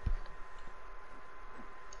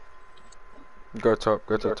 Go top.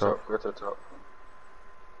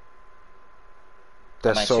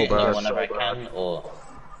 They're so bad. Whenever I can, or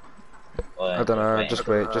I don't know. Just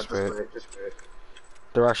wait.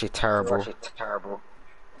 They're actually terrible.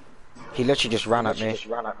 He literally just ran at me.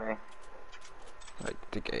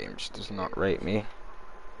 Like the game just does not rate me.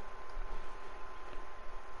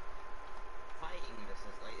 Fighting this is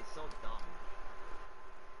like it's so dumb.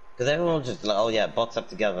 Because everyone will just like, oh yeah, box up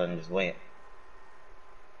together and just wait.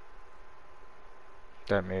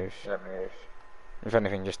 Don't move. If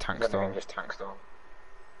anything, just tank storm.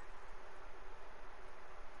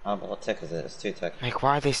 Oh, but what tech is it? It's 2 tech. Like,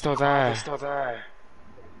 why are they still there?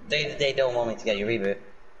 They don't want me to get your reboot.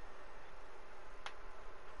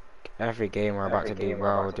 Every game we're about to do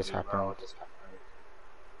well just happened.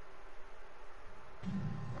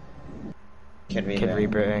 Kid Kid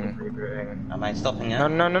rebooting. rebooting. Am I stopping it?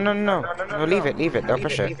 No, leave it, they'll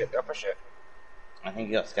push it. I think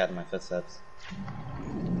you got scared of my footsteps.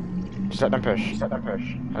 Just let them push.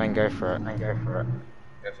 And then go for it.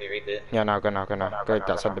 Go for your reboot. Yeah, no, go now. Go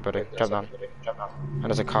outside the building. Jump down. And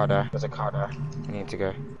there's a car there. You need to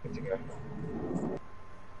go.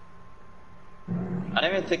 I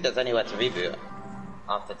don't even think there's anywhere to reboot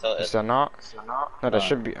after tilted. Is there not? No, there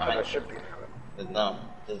should be. There's no.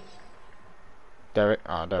 There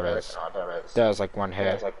is. There's like one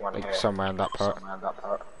here. Like somewhere in that part.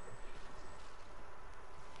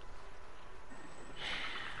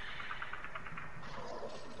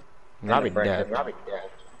 Rabbit dead.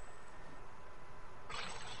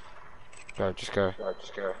 Go, just go.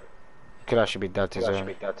 Could actually be dead to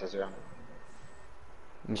zone.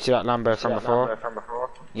 You see that Lambo from before?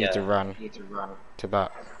 You need to run to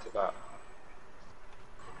that.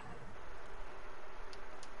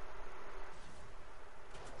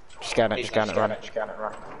 Scan it, run.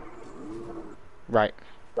 Right.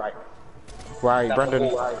 Why are you,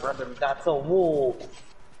 Brendan? That's a wall.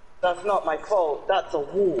 That's not my fault. That's a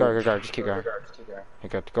wall. Go. Just keep going. You're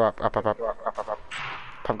good. Go up.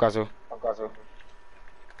 Pump guzzle.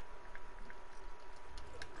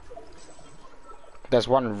 There's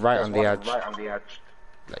one right on the edge.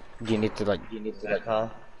 Like, you need to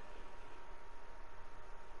car.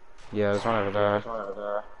 Yeah, there's one over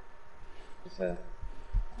there. So.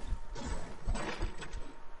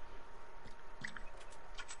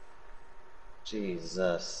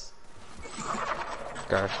 Jesus.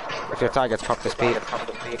 Go. If your target's pop this peak.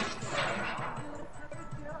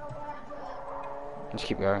 Just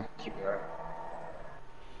keep going.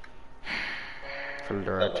 Follow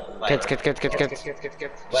the road. Kids. Just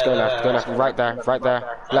go left, right there.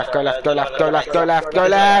 Left, go left. No,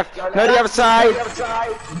 the other side!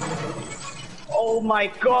 Oh my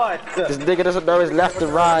god! This nigga doesn't know his left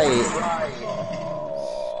and right.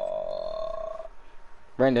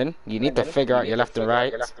 Brendan, you need to figure out your left and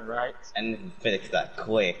right. And fix that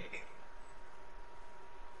quick.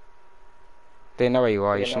 They know where you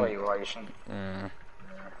are, you shouldn't.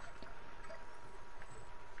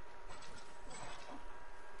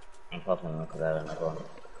 I'm popping them because I don't know.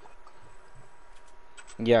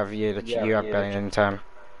 You have barely any time.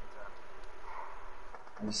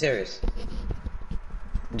 Are you serious?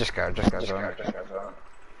 Just go.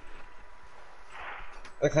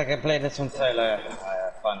 Looks like I played this one solo.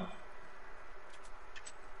 Fun.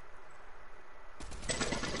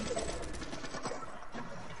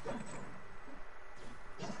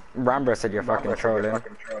 Rambo said you're fucking trolling.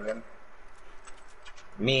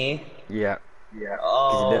 Me? Yeah.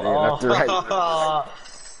 Oh, left to right. Oh,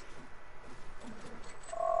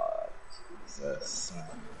 Jesus.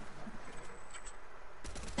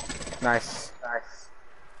 Nice.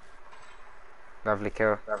 Lovely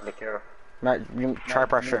kill. Matt, you try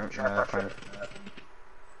pressure him. Fine.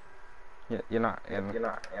 Yeah, you're not in.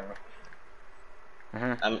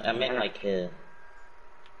 I'm in like here.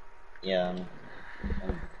 Yeah. I'm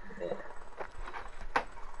here.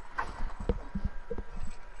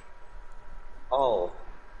 Oh.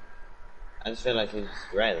 I just feel like he's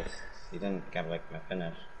res. He didn't get like my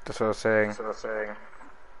finish. That's what I was saying.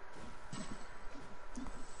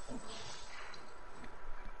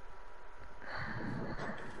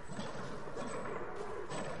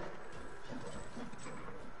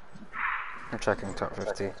 I'm checking top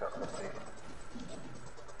 50.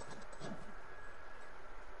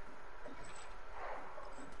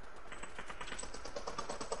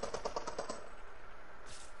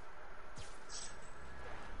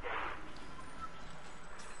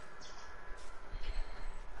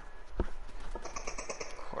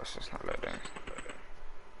 What's this not loading?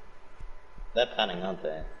 They're panning, aren't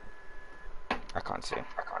they? I can't see.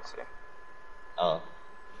 Oh.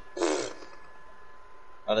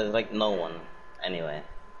 Oh, there's like no one, anyway.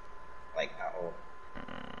 Like, at all.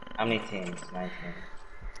 How many teams? 19.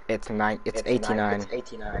 It's 89.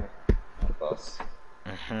 Of course.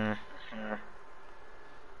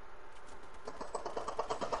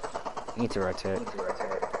 Need to rotate.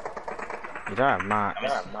 You don't have marks.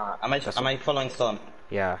 Am I following Storm?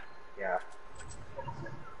 Yeah.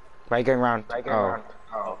 Why are you going round?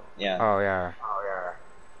 Yeah. Oh yeah.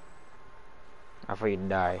 I thought you'd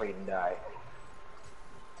die.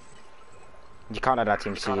 You can't let that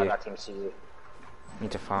team see you. You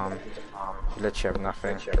need to farm. You literally have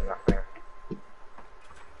nothing.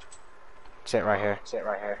 Sit right here.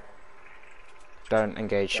 Don't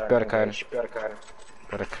engage. Build a cone.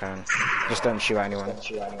 Just don't shoot at anyone.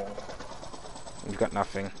 You've got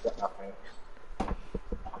nothing.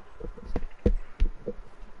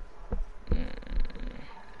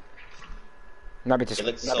 No, but just, It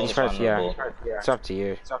looks so it's first, yeah. vulnerable. It's up to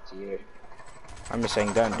you. I'm just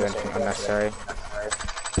saying, don't do anything unnecessary.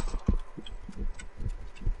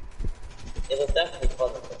 It was definitely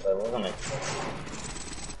positive though, wasn't it?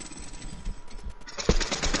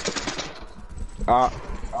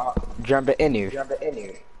 Jumper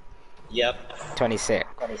Inu. Yep. 26.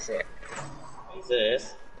 What's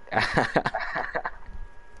this? I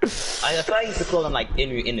thought I used to call them like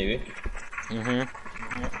Inu.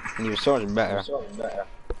 You were so much better.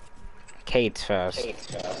 Kate first.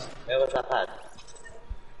 Where was that pad?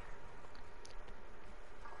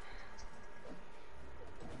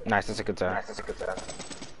 Nice, that's a good turn.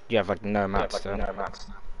 You have like no mats though. Yeah,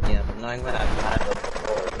 but knowing where that pad was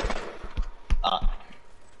before.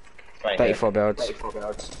 Right 34 builds.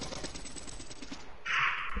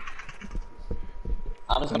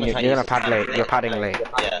 I'm just gonna try You're use gonna pad late. You're padding late.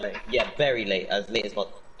 Yeah, very late. As late as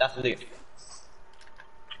possible. That's loot.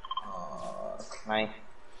 Right.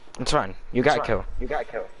 It's fine. You got a kill.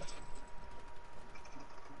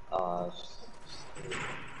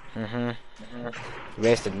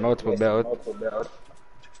 Wasted multiple builds.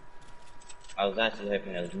 I was actually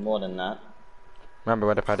hoping there was more than that. Remember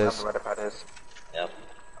where the pad is. Yep.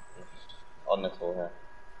 On the tool here.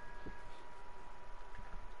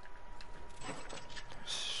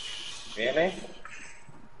 Really?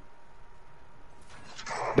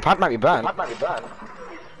 The pad might be burned.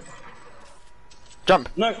 Jump.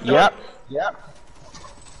 No. Yep.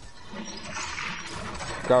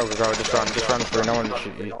 Go. Just run through. No one will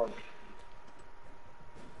shoot you.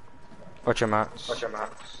 Watch your mats. You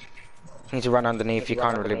need to run underneath. You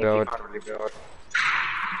can't really build.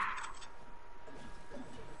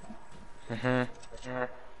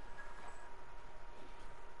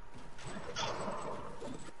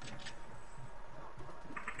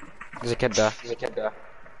 There's a kid there.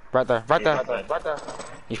 Right there.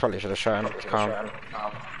 You probably should have shot him. It's calm.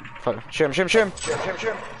 Shoot him.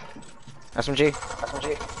 SMG.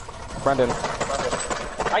 Brandon.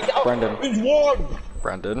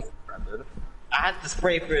 I had to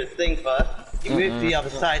spray for his thing first. He moved to the other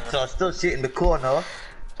side, so I was still shooting the corner.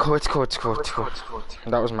 Cool.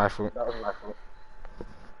 That was my fault.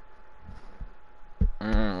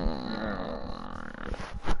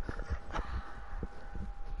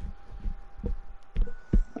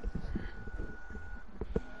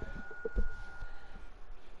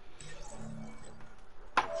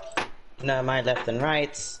 No, my left and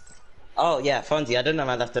right. Oh yeah, Fonzie, I don't know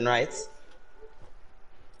my left and right.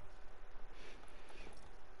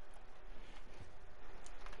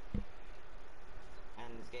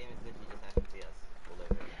 And this game is literally just FPS all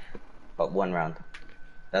over again. But one round.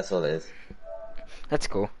 That's all it is. That's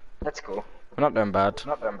cool. We're not doing bad.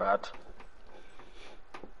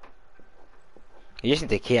 You just need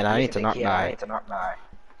to kill. I need to not die.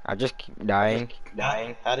 I just keep dying.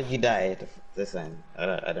 How did you die this time?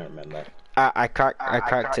 I don't remember. I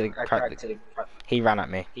cracked it. He ran at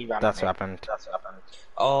me. That's what happened.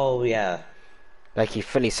 Oh yeah. Like he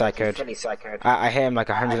fully psychoed. I hit him like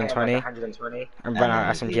 120 and ran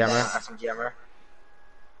out SMG ammo.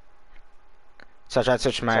 So I tried to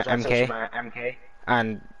switch my MK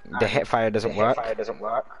and the hip fire doesn't work.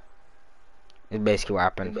 It's basically what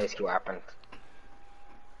happened.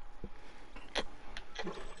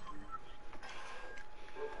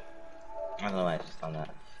 I don't know why I just done that.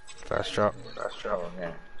 First drop.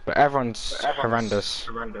 Yeah. But everyone's horrendous.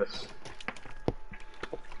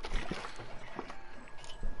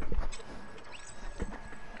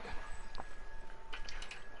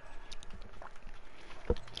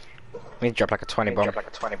 We need to drop like a 20 bomb.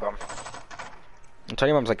 And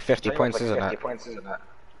 20 bomb's like 50 points, isn't it?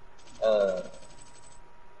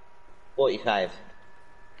 45.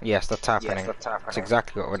 Yes, that's happening. That's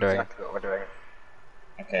exactly what we're doing.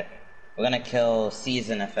 Okay. We're gonna kill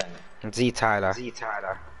Season FN. Z Tyler.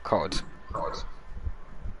 Code.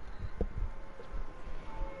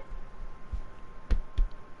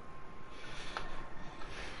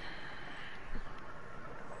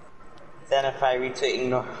 Zenify retweeting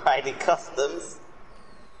no hiding customs.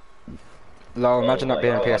 Lol, imagine not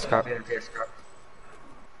being in PS Cup.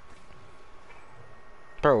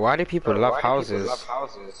 Bro, why do people love houses?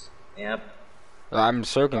 Yep. I'm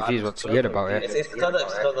so confused what's weird about it. It's because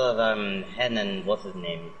of Hen and what's his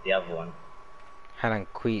name? The other one. Hen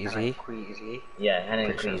and Queasy. Yeah, Hen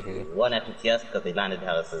and Queasy. One FTS because they landed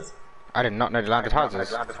houses. I did not know they landed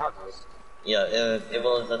houses. Yeah, it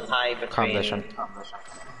was a tie between. Combination.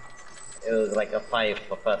 It was like a fight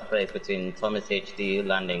for first place between Thomas HD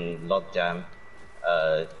landing Logjam,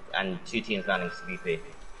 and two teams landing CBP.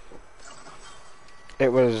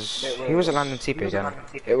 It was... Who was it landing TP again?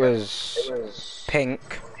 It was...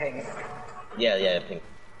 Pink. Yeah, pink.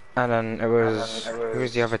 And then it was who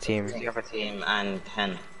was the other team? Team and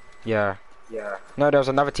 10. Yeah. No, there was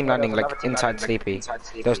another team landing like inside Sleepy.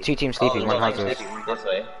 There was 2 teams Sleepy, 1 houses. This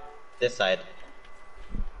way. This side.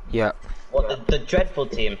 Yeah. What, the dreadful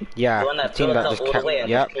team? Yeah, The one the that team built that up just all kept. the way and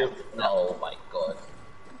Yep. just killed. Oh my god.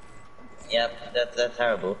 Yep, they're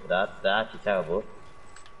terrible for that. They're actually terrible.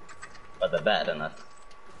 But they're better than us.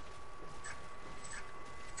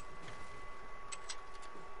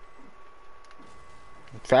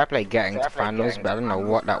 Fair play getting to finals, but I don't know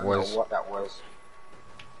what that was.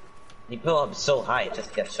 He built up so high just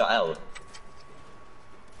to get shot out.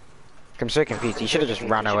 I'm so confused. He should have just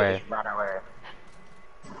ran away.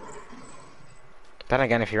 Then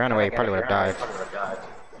again, if he ran away, he probably would have died.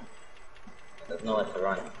 There's nowhere to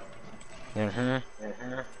run. Can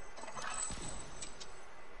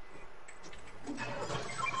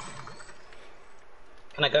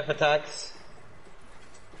I go for tags?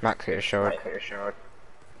 Max hit a shot.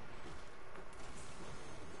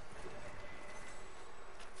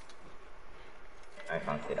 I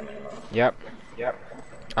can't see them anymore. Yep.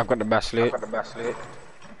 I've got the best loot. Not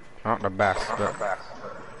the best, but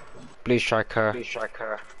blue striker.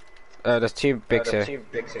 There's 2 bigs here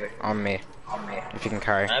on me. If you can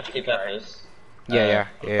carry. I have 2 peppers. Yeah.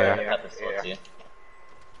 Peppers towards you.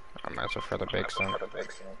 I might as well throw the bigs then.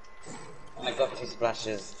 I got 2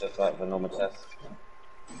 splashes just like the normal chest.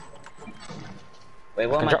 Wait,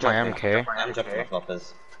 what I am can I drop my dropping? MK. I'm dropping my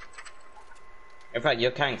floppers. In fact,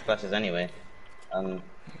 you're carrying splashes anyway.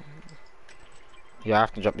 Yeah, I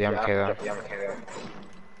have to drop the MK then.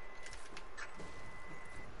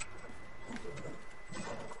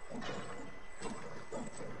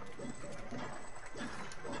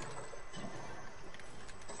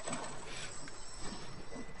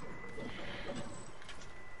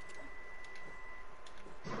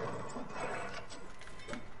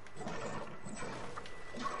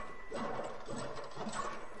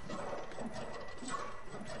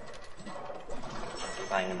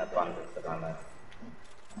 Buying in abundance of ammo.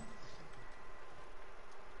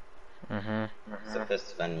 It's a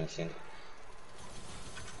fist vending machine.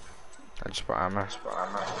 I just put ammo.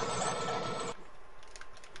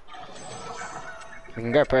 We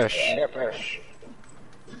can go push.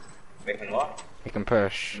 We can what? We can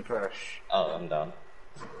push. Oh, I'm down.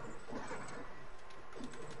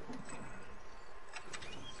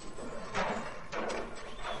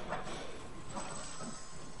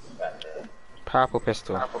 Purple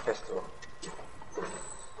pistol.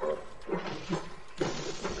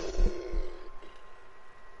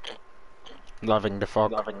 Loving the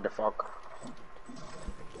fog.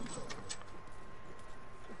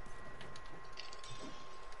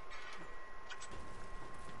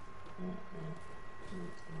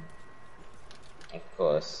 Of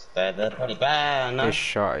course. They're pretty bad, no? He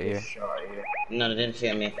shot at you. No, they didn't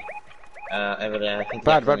shoot me. Over there, I think.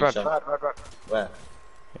 Bad. Where?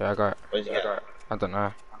 Yeah, I got it. Where'd you get? I don't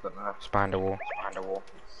know. It's behind the wall.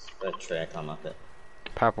 The tree, I can't mark it.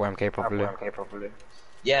 Purple MK probably.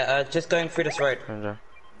 Yeah, just going through this road.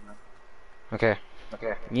 Okay.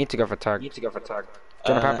 You need to go for tag. Do you want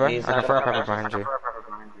a pepper? I can throw a pepper behind you.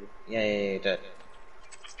 Yeah, do it.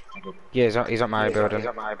 Yeah, he's at my building.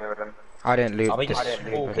 I didn't loot Are we this. just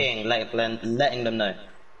walking, letting them know?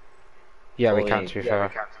 Yeah, we can, to be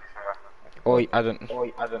fair. Or I don't.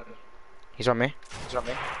 He's on me.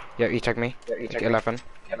 Yeah, you tag me. 11.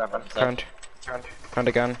 Current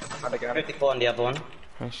again. 54 on the other one.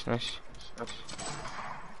 Nice.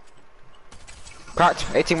 Cracked.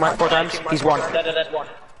 18 right 4 times. He's 1.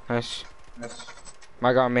 Nice.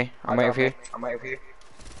 My guy on me. I'm waiting for you.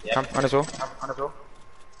 Yeah. Come on as well. On the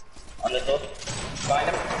door. Find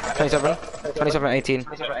him. 27, 18.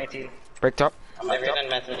 Break top. I read and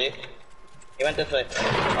message you. He went this way.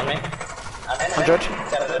 On me. 100.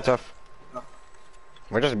 That's off.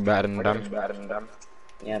 We're just better than them.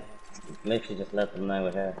 Yeah. Literally just let them know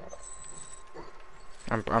we're here.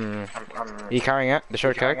 Are you carrying it? The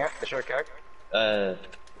short keg? I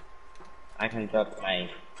can drop my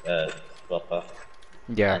flopper.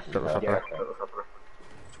 Yeah, drop the flopper.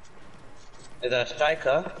 Is there a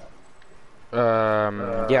striker?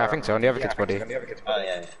 Yeah, I think so, on the other kid's body. Oh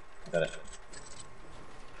yeah, got it.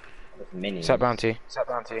 Mini. Set bounty.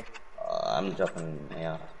 I'm dropping,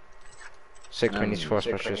 yeah. 6 minis, 4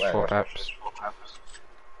 specials, 4 taps.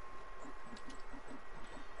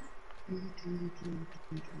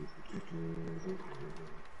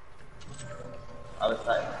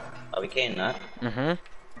 Are we keen that?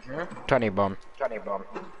 20 bomb.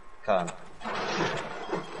 Can't.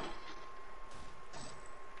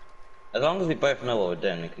 As long as we both know what we're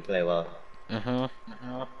doing, we can play well.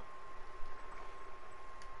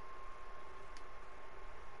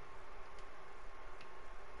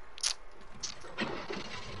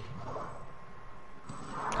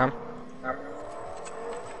 Come.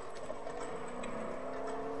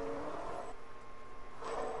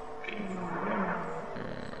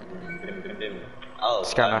 Oh,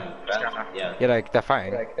 Scanner. Yeah. Yeah, like they're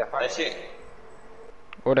fighting. That's it.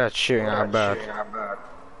 Or they're shooting at a bird.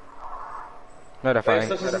 No, they're fighting.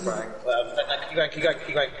 Keep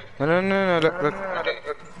going. No, look.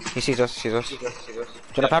 He sees us, Do you want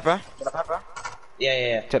a pepper?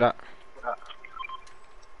 Yeah. Take that.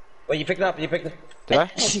 Wait, you picked it up, Did I?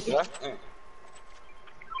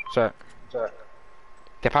 Sorry.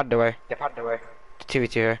 They padded away. The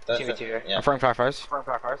 2v2 here. Yeah. I'm throwing fireflies.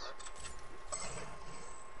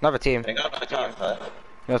 Another team. Pick up the car, huh?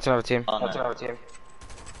 No, it's another team. Oh, no.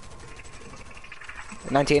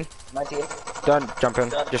 19. Don't jump in.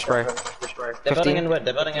 Just spray. They're building 15. in wood.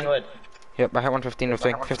 Yep, I hit 115 with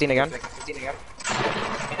thing. 15 again.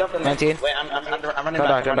 19. Wait, I'm running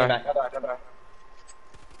Don't back. die.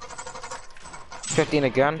 15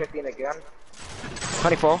 again.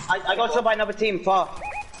 24. I got shot by another team, far.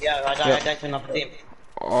 Yeah, I died to another team.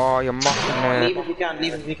 Oh, you're mocking Leave me. if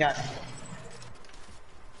you can.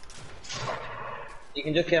 You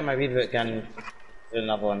can just kill my reboot gun. Do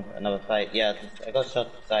another fight. Yeah, I got shot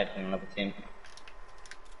aside from another team.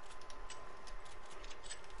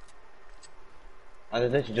 I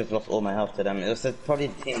literally just lost all my health to them. It was probably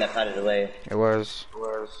the team that padded away. It was.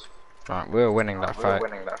 Right, we were winning that fight.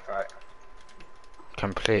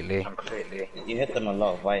 Completely. You hit them a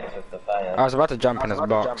lot of whites with the fire. I was about to jump in his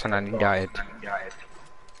box and then he died.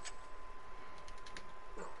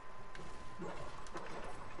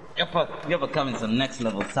 You're becoming some next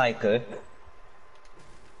level psycho.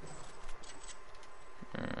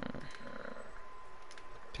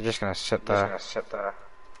 They're just gonna sit there.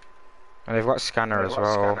 And they've got scanner as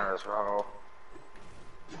well.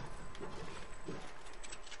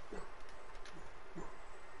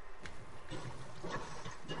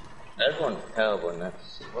 Everyone's terrible in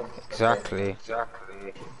this. Exactly.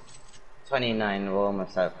 29, we're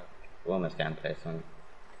almost can play some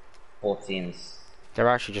 14s. They're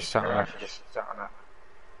actually just sat on it.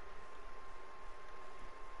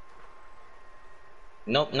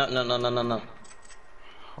 Nope, no.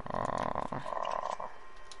 Aww.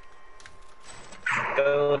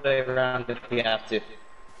 Go all the way around if you have to.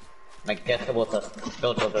 Like, get towards us.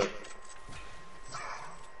 Go.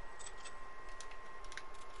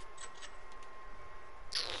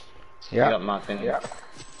 Yeah. You got Martin.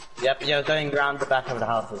 Yep, you're going around the back of the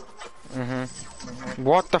houses.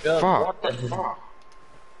 What the Good. fuck?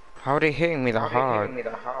 How are they hitting me that hard?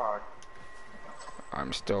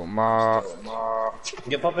 I'm still marked.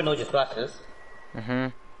 You're popping all your splashes.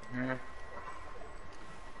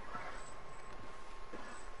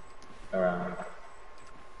 Around.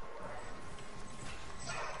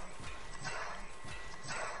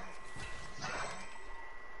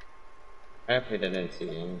 Hopefully they didn't see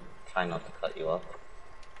you. Try not to cut you off.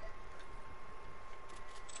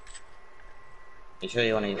 You sure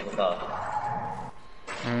you want to use the car?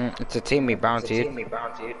 It's a team we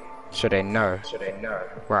bountied. So they know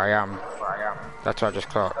where I am. That's what I just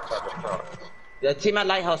clocked. The team at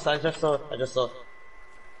Lighthouse, I just saw.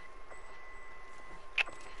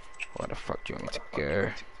 Where the fuck do you want me to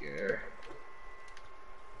go?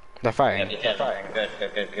 They're fighting.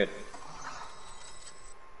 Good.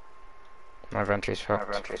 My inventory's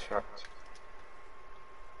fucked.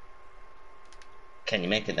 Can you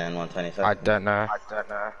make it down 125? I don't know.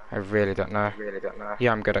 I really don't know.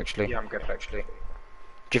 Yeah, I'm good actually.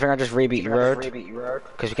 Do you think I just rebeat your road?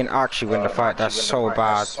 Because you can actually win the fight. That's so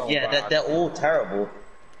bad. Yeah, they're all terrible.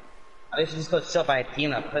 I literally just got shot by a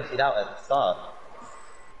team that pushed it out at the start.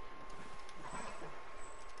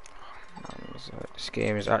 This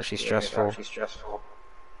game is actually stressful.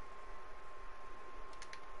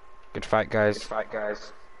 Good fight, guys.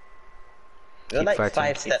 You're Keep like fighting.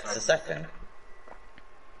 5 steps a second.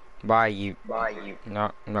 Why you?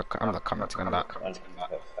 No, I'm not commenting on that.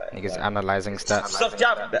 Niggas analyzing stats. Stop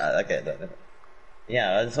jumping! Okay, no.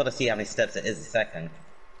 Yeah, I just want to see how many steps it is a second.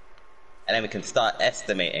 And then we can start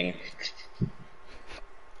estimating.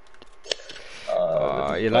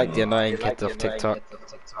 You like the annoying kids of TikTok.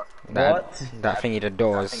 That thingy, the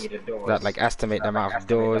doors. That like estimate the amount of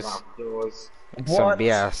doors. It's some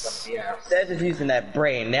BS. They're just using their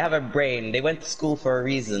brain. They have a brain. They went to school for a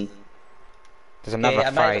reason. There's another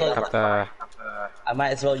fight up there. I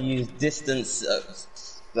might as well use distance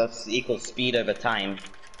that's equals speed over time.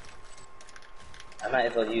 I might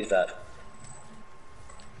as well use that.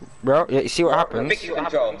 Bro, yeah, you see what happens? Fix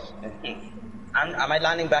control. Am I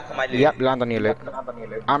landing back on my loot? Yep, land on your loot.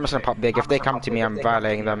 I'm just gonna pop big. If they come to me, I'm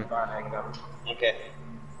violating them. Okay.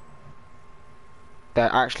 They're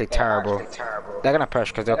actually terrible. They're gonna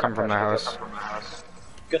push because they'll come from their house.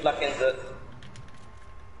 Good luck in the.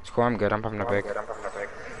 It's cool, I'm good. I'm popping a big.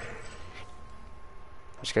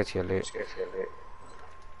 Just go to your loot.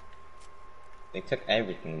 They took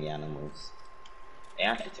everything, the animals. They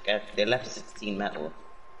actually took everything. They left 16 metal.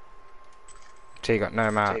 So you got no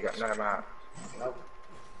map. Nope.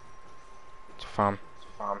 It's a farm.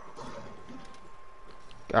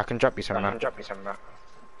 I can drop you some map.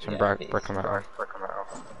 Some brick and metal.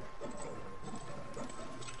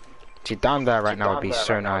 See, down there right now would be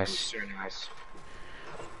so nice.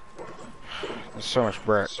 There's so much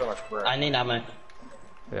brick. I need ammo.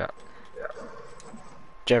 Yeah.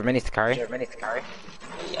 Do you have minis to carry?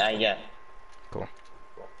 Yeah. Cool.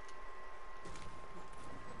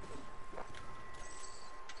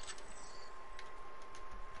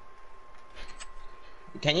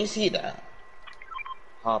 Can you see that?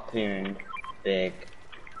 Harpoon, big.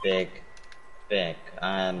 Can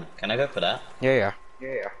I go for that? Yeah.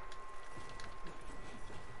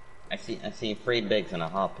 I see 3 bigs and a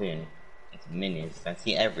harpoon. It's minis. I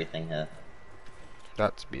see everything here.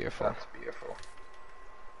 That's beautiful.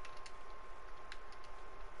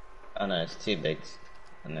 Oh no, it's 2 bigs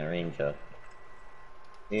and a ranger.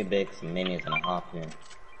 2 bigs, minis, and a harpoon.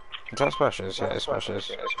 Is that splashes? Yeah, it's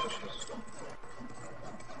splashes.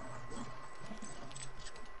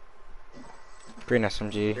 Green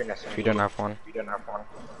SMG, if you don't have one.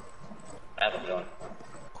 I haven't gone.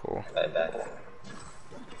 Cool. Right back.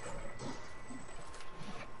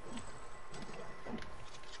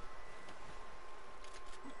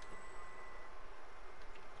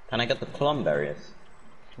 Can I get the plum berries?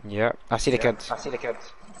 Yep, I see the kids.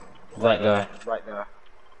 Right there.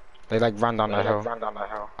 They like run down the hill.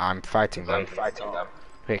 I'm fighting them.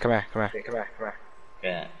 Wait, come here.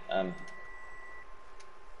 Yeah,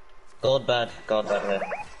 gold bad here.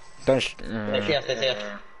 Don't They see us.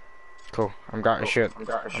 Cool, I'm grabbing shit.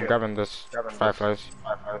 I'm grabbing this fireflies.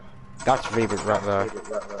 That's reboot right there.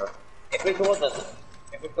 If we towards us,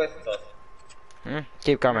 if we close to us.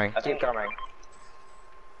 Keep coming.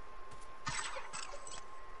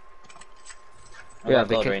 Yeah,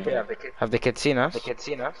 have the kids seen us?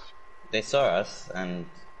 They saw us, and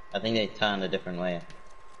I think they turned a different way.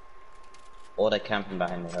 Or they're camping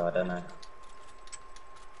behind the hill, I don't know.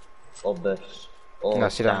 Or bush. Or No,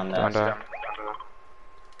 see down them. there.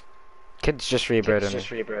 Kids just rebird and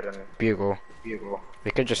bugle.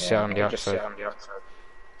 We could just sit on the outside.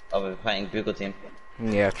 Oh, we're fighting Bugle team.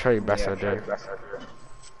 Yeah, try your best, I do.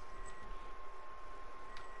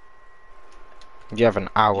 You have an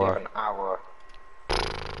hour. Yeah,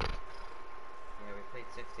 we played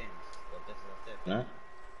 6 games. Well, this is the 5th, no?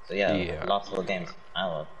 So yeah, last 4 games,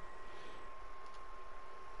 hour.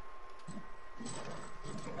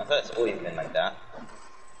 I thought it's always been like that.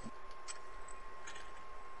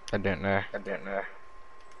 I don't know.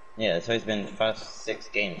 Yeah, it's always been first 6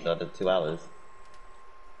 games out of 2 hours.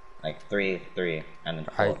 Like 3, and then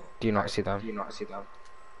 4. I do not see them.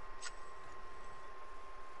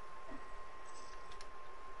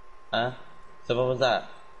 So what was that?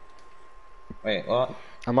 Wait, what?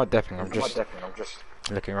 I'm not deafing, I'm just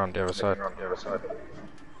looking around the other side.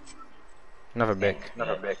 Another big.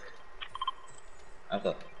 I've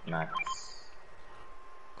got max.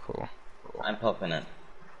 Cool. I'm popping it.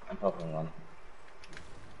 I'm popping one.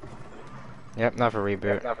 Yep, another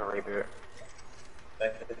reboot.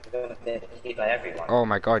 Oh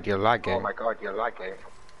my god, you're lagging.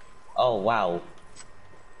 Oh wow.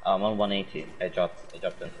 I'm on 180. I dropped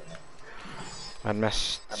instantly. I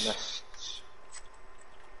missed.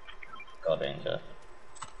 God, Ranger.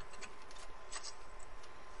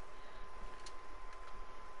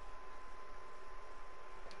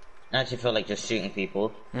 I actually feel like just shooting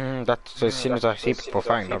people. That's as soon as I see people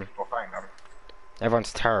fighting them.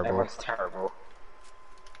 Everyone's terrible.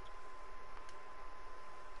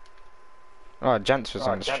 Oh, Gents was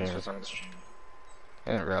on the stream.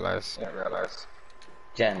 I didn't realise.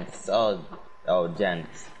 Gents. Oh,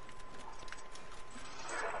 Gents.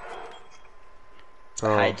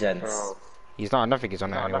 Oh. Hi, Gents. He's not. I don't think he's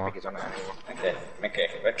on it anymore.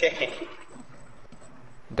 Okay.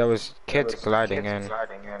 There was kids gliding in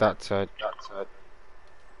that side.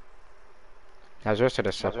 There's also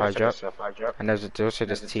the supply drop, and there's also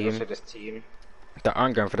this team that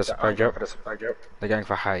aren't going for the supply drop. They're going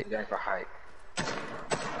for height.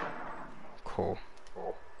 Cool.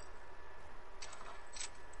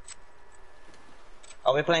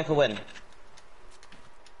 Are we playing for win?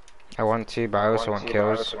 I want to, but I also want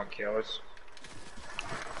kills.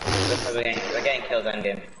 We're getting kills end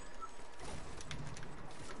game.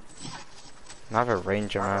 I have a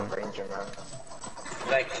ranger, man. You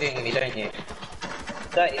like shooting me, don't you?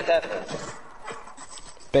 37.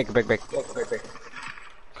 Big.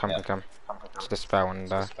 Come. It's the spare one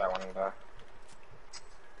there.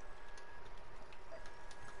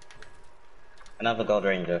 Another Gold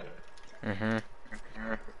Ranger. I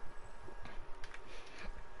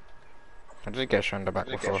did get shot in the back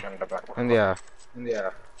before. In the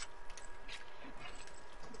air.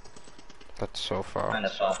 That's so far. Kinda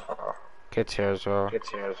far. Kids here as well.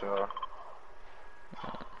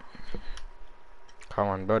 Come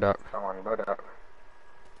on, build up.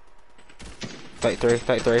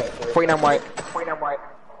 33. 49 white.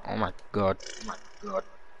 Oh my god.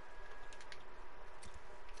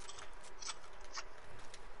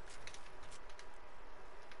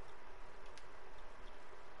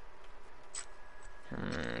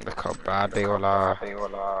 Look how bad they all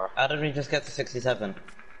are. How did we just get to 67?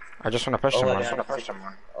 I just want to push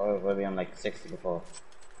someone. Oh, were we on like 60 before?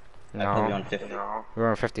 I thought we were No, on 50. we were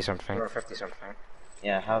on 50 something.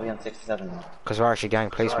 Yeah, how are we on 67 now? Because we're actually getting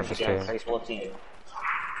placement this game. 14.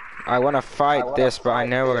 I want to fight this, but I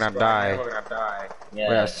know we're gonna die. Yeah,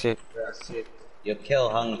 Wait, I see. you're kill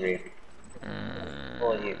hungry.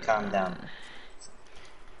 Before you calm down.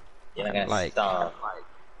 You're not gonna Like- starve.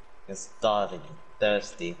 You're starving. You're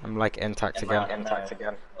thirsty. I'm like intact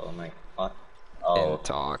again. Oh my god. Oh.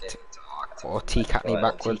 Intact. Or T-Catney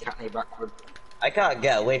backward. I can't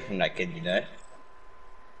get away from that kid, you know?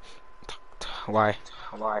 Why?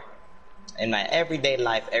 In my everyday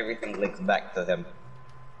life, everything links back to him.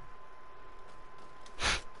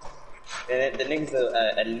 The nigga's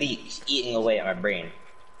a leech eating away at my brain.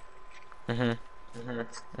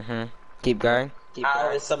 Keep going. How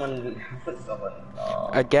is someone... oh.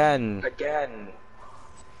 Again.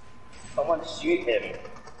 Someone shoot him.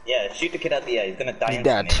 Yeah, shoot the kid out the air. He's gonna die. He's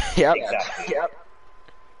dead. instantly. Yep. Exactly.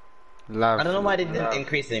 Love. I don't know why they didn't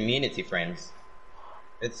increase the immunity frames.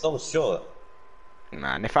 It's so short.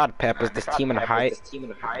 Man, if I had peppers, this team in height,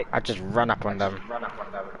 I'd just run up on them.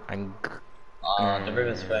 And Oh, the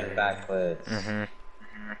river's flowing backwards.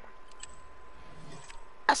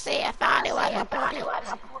 I see a funny way.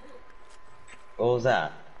 What was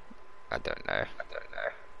that? I don't know.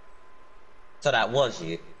 So that was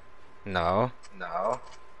you. No.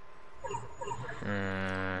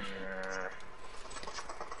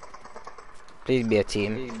 Please be a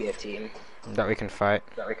team. That we can fight.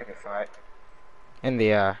 In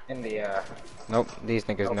the air. Nope, these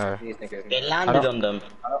niggas know. They landed on them.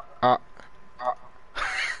 Oh,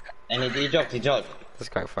 And he dropped. that's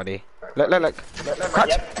quite funny. Look.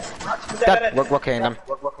 Crouch. Dead. We're killing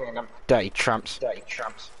them. Dirty tramps.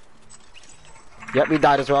 Yep, we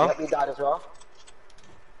died as well.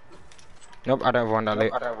 Nope, I don't want that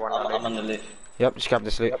loot. I'm on the loot. Yep, just grab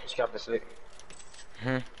this loot.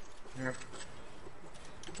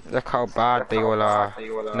 Look how bad they all are.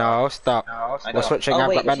 No, stop. We're switching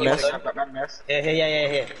up at madness.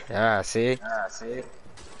 Here. Yeah, see?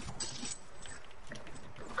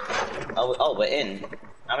 Oh, we're in.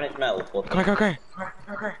 How many metal? Come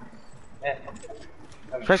on. Yeah.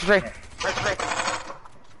 Play.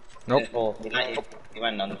 Nope. He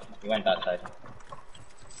went that side.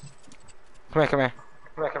 Come here.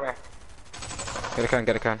 Get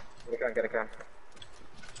a can.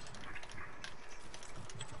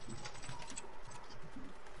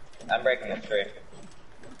 I'm breaking it through.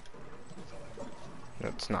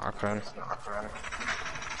 That's not a can.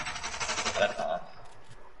 That's not us.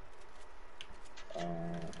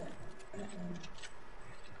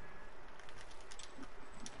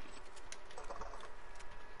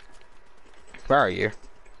 Where are you?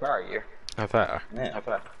 Oh, there. Yeah.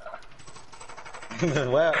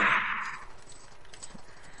 Well.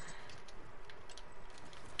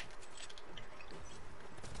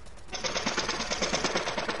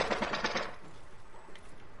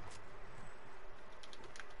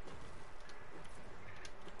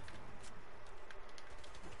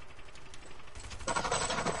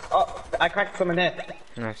 Oh, I cracked someone here.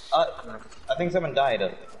 Nice. I think someone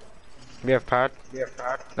died. We have pad.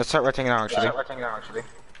 Let's start rotating now, actually.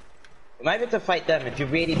 We might be able to fight them if you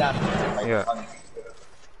really that. Like, Yeah.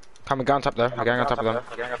 Come, we're going on top there. We're going on top of them.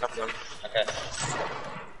 Okay.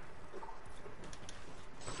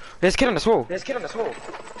 There's a kid on this wall.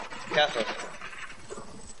 Careful.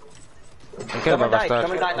 I'm kidding about that.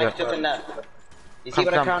 Someone died like just in there. You see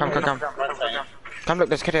what I found? Come. Run, sorry. Come, look,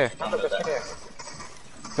 there's a kid here.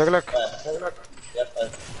 Look.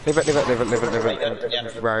 Yep, Leave it. Yeah.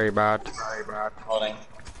 Very bad. holding.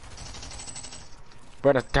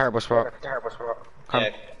 We're in a terrible spot. Come. Yeah.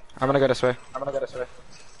 I'm gonna go this way.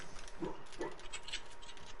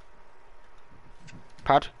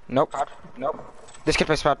 Pad? Nope. This kid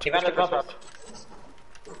plays pad. Keep out of the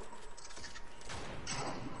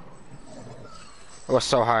It was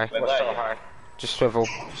so high. Where were you? Just swivel.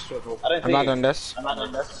 I don't I'm think not you- doing this. I'm not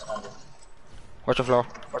doing this. Watch your floor.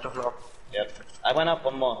 Yep. I went up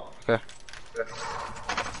one more. Okay.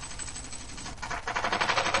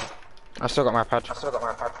 I still got my pad.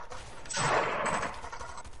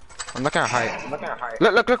 I'm looking at height.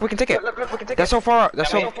 Look, we can take it. They're so far out. They're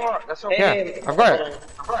so. Hey, I've got it.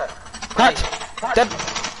 Cracked. Dead.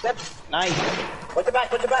 Nice. What's the back?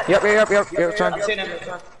 Yep, turn. I'm seeing him.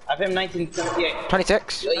 I have him 1978.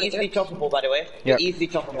 26. You're easily choppable, by the way. Yep. You're easily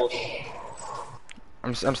choppable.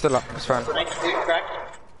 I'm still up. It's fine. 92, crack.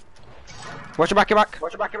 Watch your back.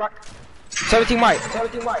 17 white.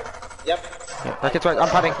 Yep. Back it's white. I'm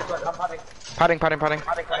padding. Padding. Okay.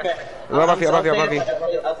 Above you. I'll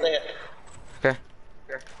say it. Okay.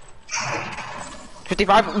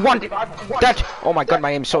 55. One. Dead. Oh my god,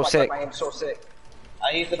 my aim's so sick. I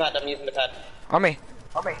use the pad. I'm using the pad. On me.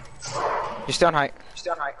 You stay on height.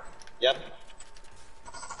 Yep.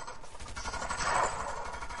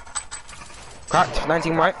 Cracked.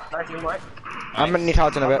 19 white. I'm gonna need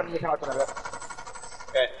hearts in a bit. Okay.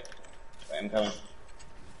 Wait, I'm coming.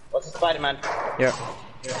 What's the Spider-Man? Yeah.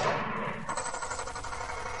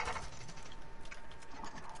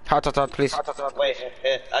 Heart, please. Wait,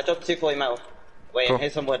 here. I dropped 240 metal. Wait, Cool.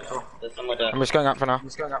 here's some wood. There's some wood there. I'm just going up for now.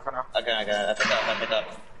 Okay, I picked up.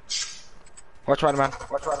 Watch Spider-Man.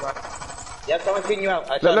 Yep, someone's feeding you out.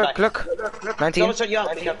 I shot him back. Look. 19. Someone shot you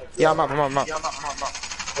out. Yeah, I'm up.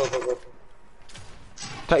 Go.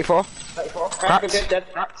 34. Crack, good, dead.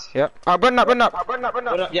 Yep. Oh, burn up. Put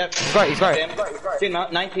up, yep. He's got it. Shoot him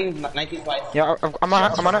out. 19 twice. Yeah, I'm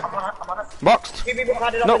on it. Boxed. Two people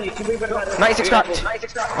padded up No. on you. 2 people padded up. 96 cracked.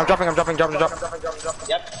 I'm dropping.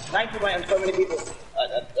 Yep. 90 right on so many people.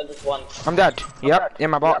 Just one. I'm dead. Yep. In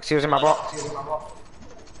my box. He was in my box.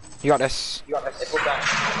 You got this. They put down.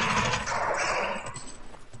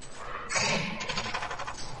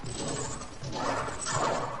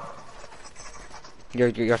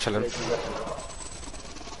 You're chilling.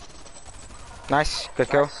 Nice. Good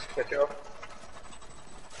kill.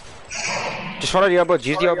 Just follow the elbows.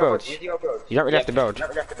 Use the elbows. You don't really have to build.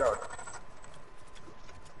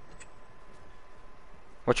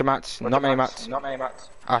 Watch your mats. Not many mats.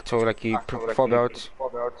 At all. Like you put 4 builds.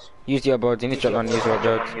 Use the elbows. You need to drop down and use your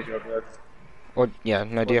builds. Or yeah,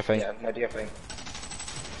 no DFA.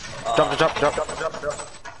 Drop.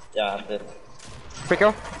 Yeah, I did. Free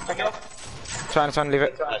kill. Turn, leave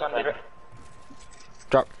it.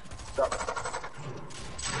 Drop.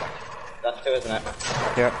 That's 2, isn't it?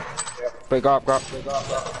 Yep. Wait, go up.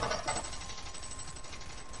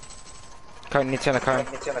 Cone, need to turn a cone.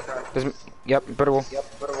 Yep, buildable.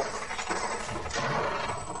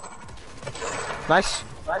 Nice.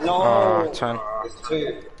 No. Oh, turn. It's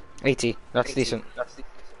 2. 80. That's decent.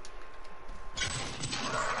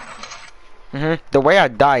 The way I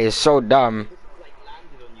die is so dumb.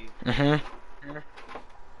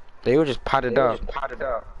 They all just padded up.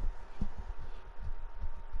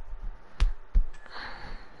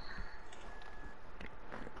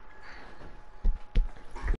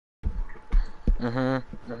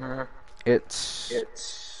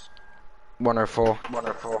 It's 104.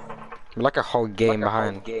 We're like a whole game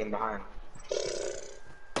behind.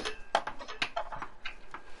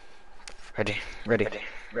 Ready.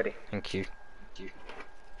 Thank you.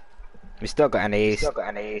 We still got an ace.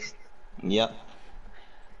 Yep.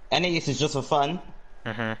 Any use is just for fun.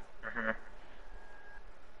 The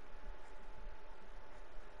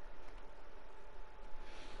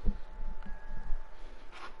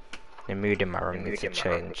mood in my room needs to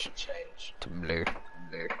change to blue.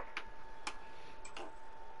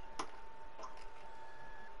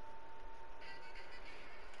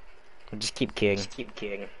 We'll just keep keying.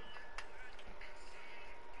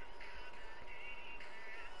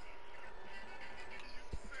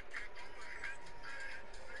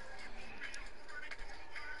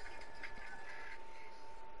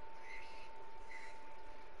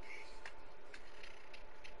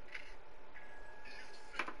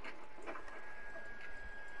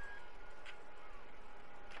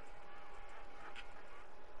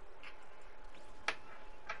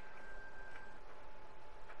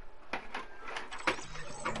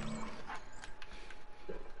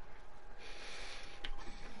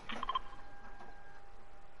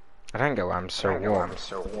 I don't get why I'm so warm.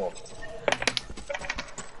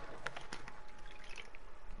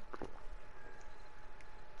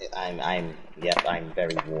 I'm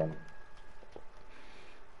very warm.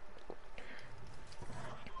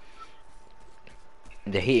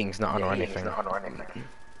 The heating's not on or anything. I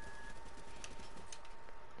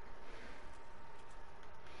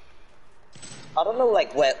don't know,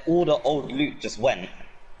 like, where all the old loot just went.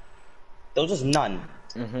 There was just none.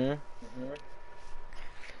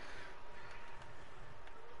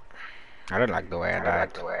 I don't like the way I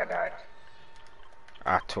died.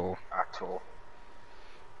 At all.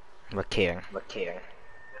 We're king.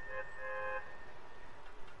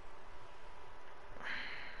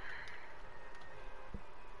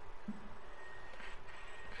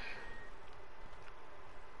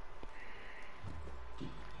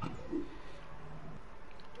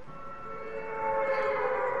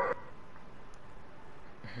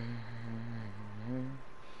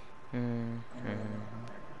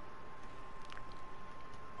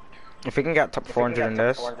 If we can get top 400 in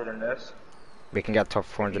this, we can get top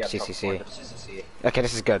 400 CCC. Okay,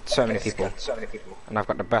 this is good. So many people. And I've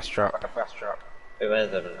got the best drop. Wait, where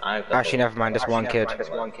is it? Actually, never mind. This one kid.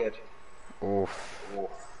 Oof.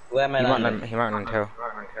 Where am I landing? He might land hill.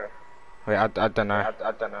 Wait, I don't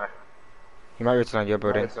know. He might return on your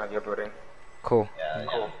building. Cool.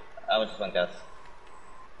 Yeah. I was just one guess.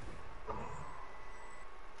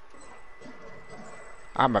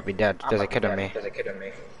 I might be dead. There's a kid on me.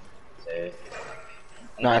 So,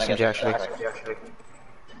 No, SMG actually.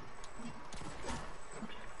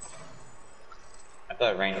 I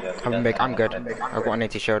got a range of. I'm good. I've got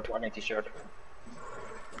 180 shield.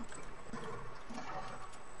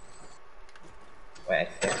 Wait,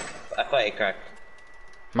 I thought he cracked.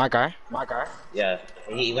 My guy? Yeah,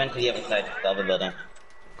 he went to the other side, the other building.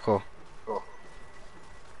 Cool.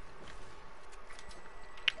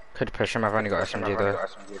 Could push him, I've only got SMG though.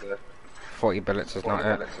 40 bullets is not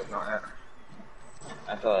it.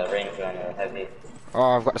 I thought a range on a heavy. Oh,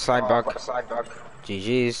 I've got the side bug.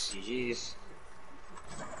 GG's.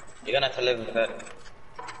 You're gonna have to live with it.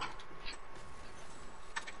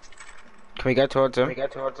 Can we go towards him?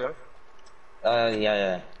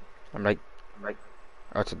 Yeah. I'm like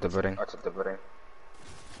out of the building.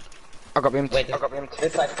 I got him. Wait,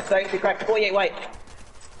 this side. 32 cracked, 48 white.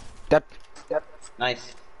 Dead.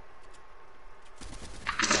 Nice.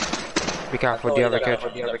 Be careful, the other kid.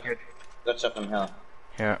 Good shot from hill.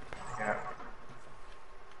 Yeah.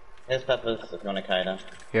 Here's peppers if you wanna carry them.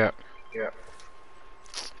 Yeah.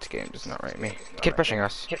 This game does not rate me. Kid pushing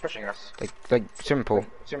us. Like swimming pool.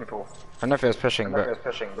 I don't know if it was pushing, but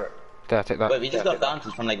there, take that. Wait, we just got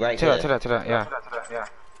bounces from like right To here. that, yeah.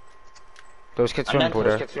 Those kids swimming pool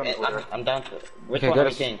there. I'm down to. Which Okay, one go are we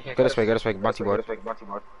this seeing? way, multi board.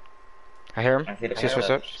 I hear him. I see the Cease for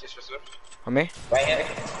camera. search. On me. Right here.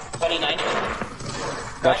 29.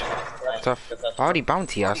 Dead. Right. Tough. Good stuff. I already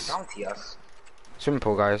bounty us. Swimming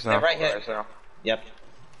pool guys Yeah, now. right here. Yep.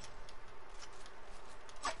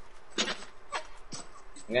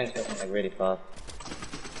 I'm getting something like really fast.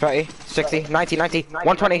 30, 60, 90,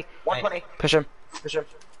 120. Push him.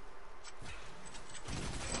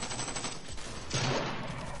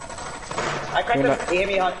 I cracked him. He hit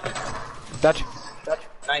me hard. Dead.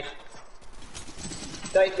 Nice.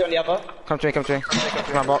 32 on the upper. Come to me.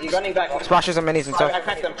 Come on, box. He's running back. Splashes and minis and I stuff.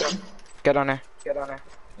 cracked him. Get on there.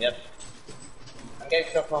 Yep. I'm getting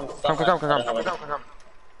stuff from the Come. I don't know where-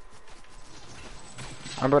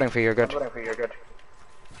 I'm building for you, you're good.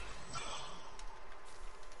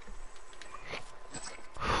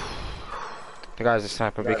 The guy's a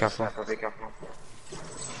sniper, be careful.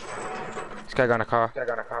 This guy got in a car.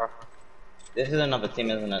 This is another team,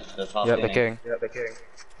 isn't it? That's half Yep, the inning. king.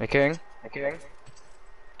 The king.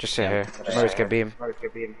 Just sit here. Morris can beam.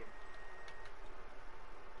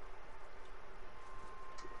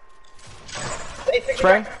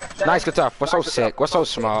 Spring. Nice, good stuff. We're so sick. We're so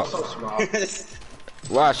smart.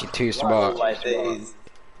 We're actually too smart. Oh my days.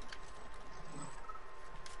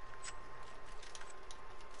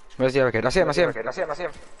 Where's the other kid? I see him.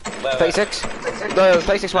 Where? 36? No,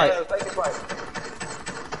 36 white.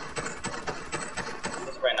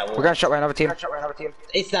 Right now, We're going shot by another team.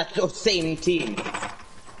 it's that same team.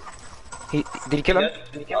 Did he kill him?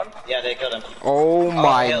 Yeah, they killed him. Oh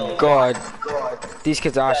my hell. god. These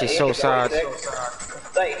kids are actually so sad.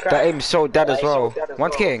 Their aim's so dead as well.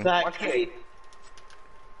 One's king. Exactly.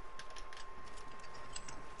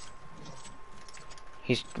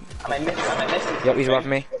 He's. Am I missing? Yep, he's above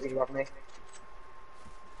me.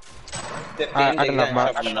 15, I they don't have get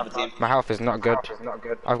much. from another team. My health is not good.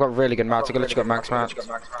 I've got really good mats. I've literally got max mats. Do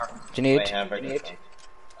you need? Wait, yeah, break this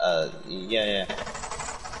one. Yeah.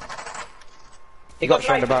 You got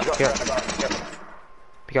shot in the back. Yeah.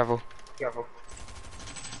 Be careful.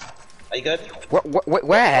 Are you good?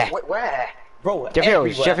 Where? Bro, Jeff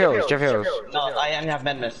Hills. everywhere. No, I only have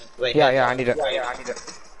medmiss. Wait. Yeah, I need it.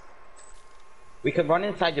 We could run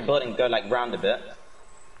inside your building, go like round a bit.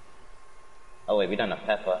 Oh wait, we don't have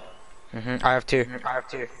pepper. I have two.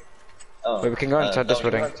 Oh. Wait, we can go inside this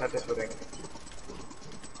building.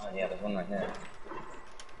 Oh yeah, there's one right here.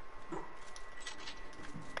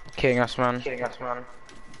 Killing us, man.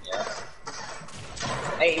 Yeah.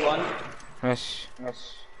 81. Nice.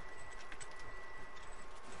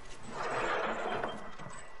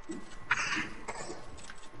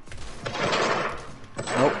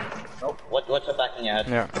 Nope. What's your back in your head?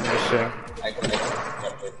 Yeah, I'm just saying. I can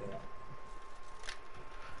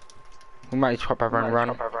We might just hop over and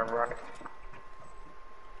run.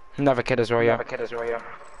 Another kid as well, yeah.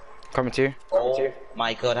 Coming to you. Oh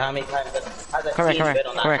my god, how many times has a Come team here. been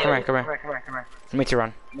on that hill? Me to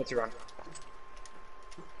run.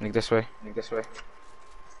 Nick this way.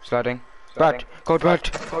 Sliding. Bad. Gold bad.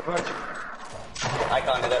 I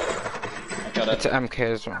can't do it. I got It's it. an MK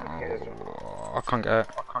as well. I can't get it.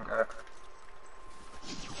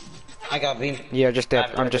 I got beam. Yeah, just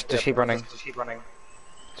dip. I'm just keep running.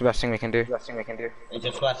 It's the best thing we can do. It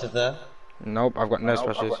just flashes there. Nope, I've got no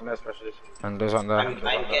specials. And those aren't there.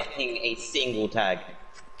 I'm getting a single tag.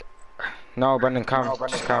 No, Brendan, come.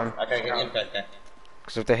 Just come. Okay, get in there.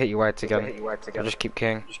 Because if they hit you white again, they'll just keep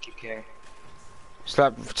king.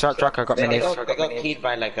 Slap tracker got me They knees. got keyed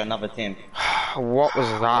by like another team. What was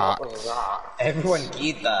that? Everyone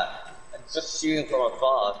keyed that. It's just shooting from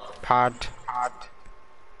afar. Pad.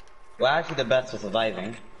 We're actually the best for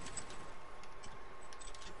surviving.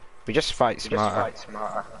 We just fight smarter.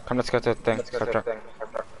 Come, let's go to the thing.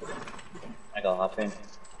 I got half in.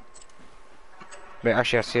 Wait,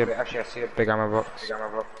 actually, I see a big ammo box.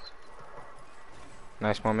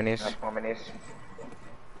 Nice, more minis.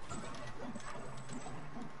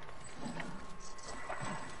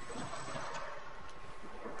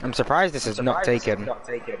 I'm surprised this is not taken.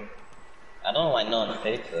 I don't know why no one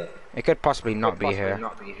takes it. It could possibly not be here.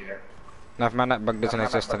 Enough man, that bug doesn't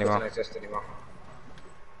exist anymore.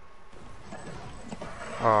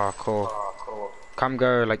 Oh, cool. Come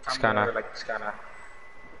go, like, scanner.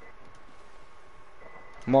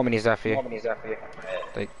 More minis there for you.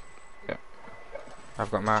 Take. Yeah.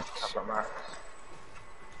 I've got max.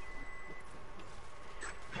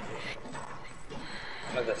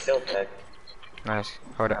 There's a shield tag. Nice.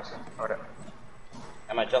 Hold it.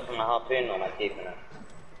 Am I dropping my harpoon or am I keeping it?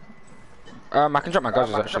 I can drop my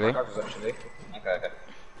guzzles actually. Okay.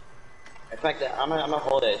 In fact, I'm gonna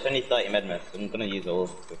hold it. It's only 30 medmits. I'm gonna use it all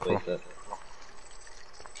to replace it.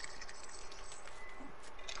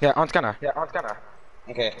 Yeah, on scanner.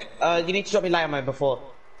 Okay. You need to drop me light ammo before,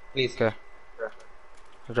 please. Okay.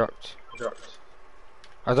 I dropped.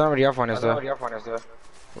 I don't know where the other one is though.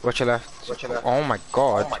 Watch your left. Oh my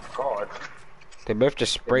god. They both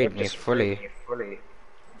just sprayed me fully.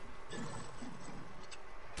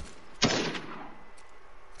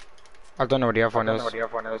 I don't know where the other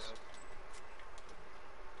one is.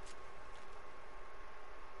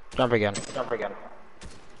 Jump again.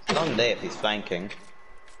 Long day if he's flanking.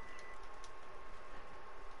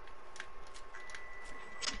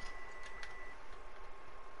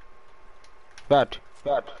 Bad.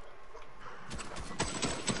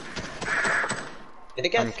 Did it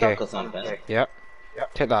get stuck or something? Yep.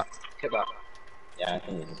 Take that. Yeah, I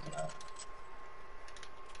can use this one out.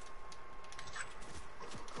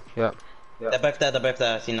 Yep. They're both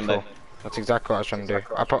there, I've seen them both. That's exactly what I was trying to do.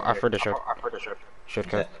 I threw the shot. Should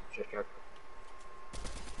go.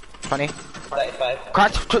 20. 35.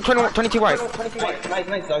 Catch! 22 white!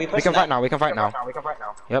 Nice. Are we We can fight now,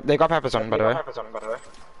 Yep, they got peppers on, by the way.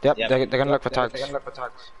 Yep, Yep. they're gonna look for tags.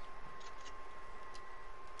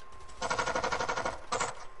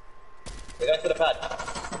 We're going to the pad.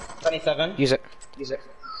 27. Use it.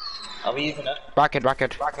 Are we using it? Back it.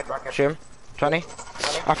 Shoot him. 20.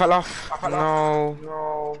 I fell off.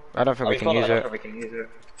 No. I don't think we can use it.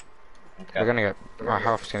 Okay. We're gonna get... My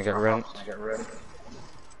health's gonna get rent.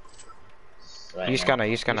 Right, Use scanner.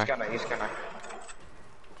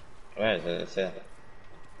 Where is it? It's here.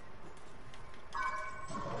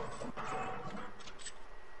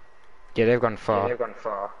 Yeah, they've gone far.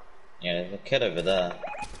 Yeah, there's a kid over there.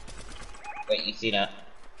 Wait, you see that?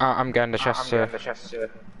 I'm getting the chest here.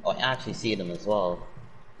 Oh, I actually see them as well.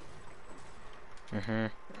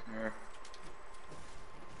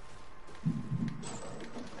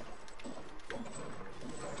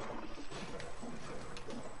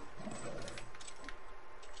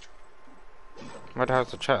 What the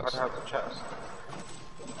hell's the chest?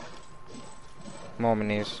 More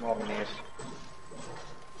minis.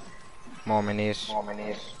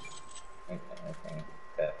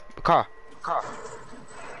 Okay. Car.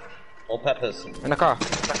 All peppers. In the car.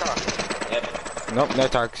 Yep. Nope, no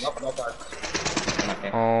tags.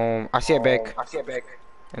 Okay. I see a big.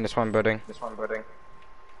 In this one building.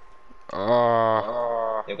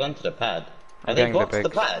 Oh. You've gone to the pad. Are they getting the bots the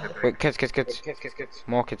bigs. pad? Wait, kids.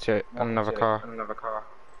 More kids here. Another car.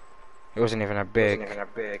 It wasn't even a big.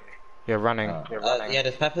 You're running. Yeah,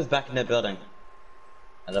 there's peppers back in the building.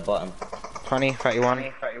 At the bottom. 20, 31.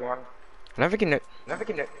 I don't think you know.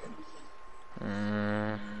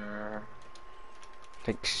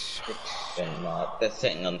 Thanks. They're not. They're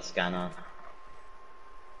sitting on the scanner.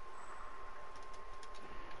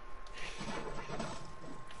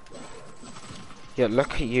 Yeah,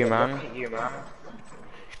 look at you, man.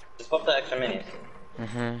 Just pop the extra minis.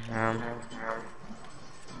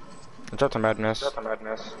 I dropped a madness.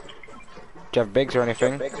 Do you have bigs or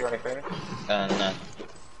anything? No.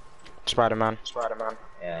 Spider-Man.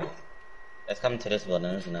 Yeah. It's coming to this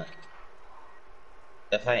building, isn't it?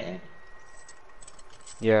 They're fighting.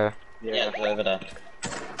 Yeah. Yeah, it's over there.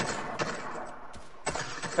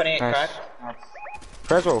 28 Nice. crack.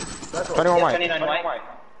 Freswell. 21 Yeah, white. 29 white.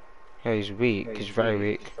 Yeah, he's weak. He's very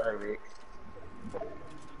weak.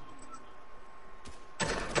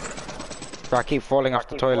 But I keep falling off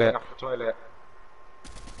the toilet.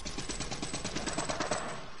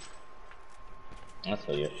 That's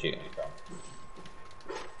what you're shooting from.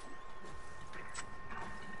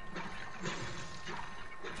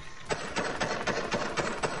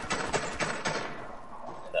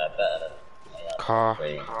 Is that better? Yeah, Car.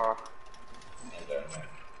 wait.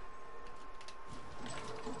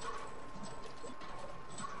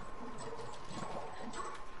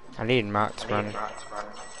 I need mats, man.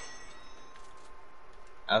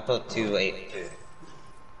 I've got 282.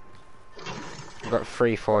 I've got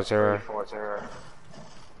 340.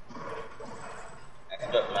 I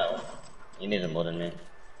can drop metal. You need it more than me.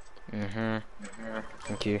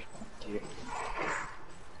 Thank you.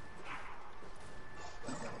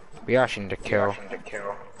 We actually need to kill.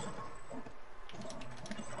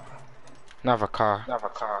 Another car.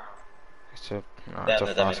 It's a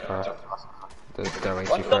fast car. They're way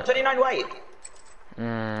too One's got quick. 29 white!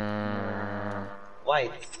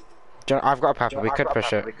 White. I've got a pepper, we could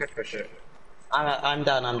push it. I'm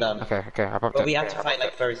done. Okay, I popped But we it. have to fight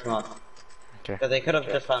like very smart. Okay. Because they could have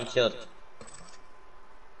just found shield.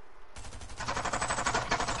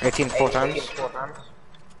 18 4 times.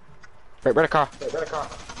 Wait, where the car?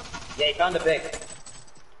 Yeah, he found a big.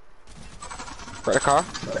 Where the car?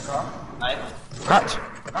 Nice. Cut!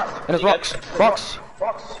 In his box! Box!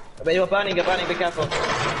 But you're burning, be careful.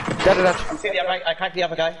 Dead. I cracked the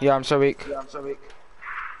other guy. Yeah, I'm so weak.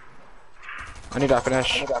 I need that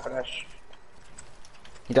finish.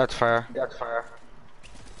 He died to fire.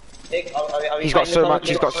 Nick, He's got so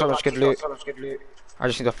much good loot. I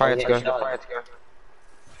just need the fire to go.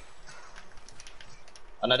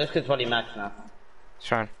 Oh no, this kid's probably max now. It's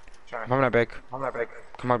fine. I'm having a big.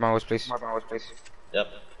 Come on, my walls, please. Yep.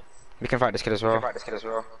 We can fight this kid as well.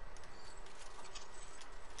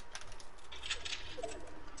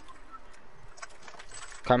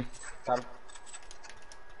 Come.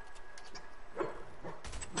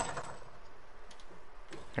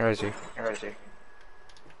 Where is he?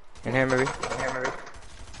 In here, maybe?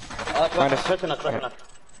 Find us. Pushing us.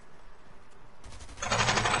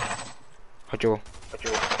 Hajul.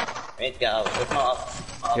 We need to get out. It's not up.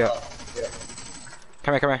 Yeah.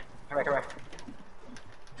 Come here.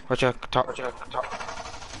 Watch your top.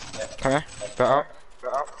 Come here. Go out.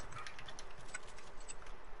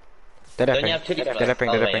 They're Don't you dipping. have chili They're flakes? dipping.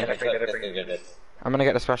 Oh, wait, good. I'm gonna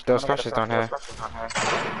get the splash. There are splashes down here.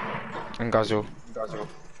 And Gazoo.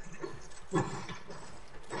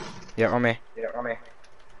 Yeah, on me.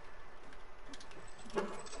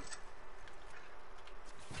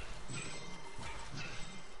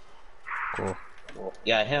 Cool.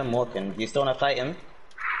 Yeah, I hear him walking. Do you still wanna fight him?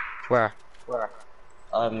 Where?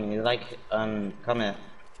 Come here.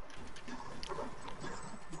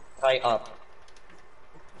 Fight up.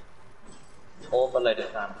 Or below the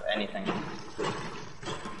stand, anything.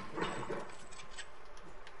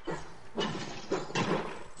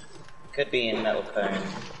 Could be in metal phone.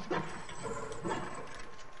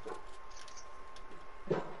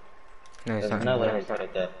 No, it's There's not. no way he's got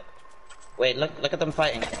it there. Wait, look at them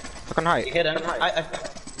fighting. Look on height. You hit him.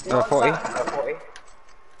 40.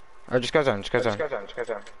 Oh, just go zone. Okay.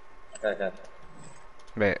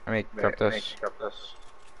 Wait, let me grab this.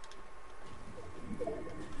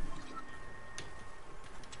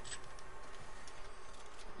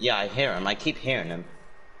 Yeah, I hear him. I keep hearing him.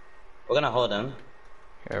 We're gonna hold him.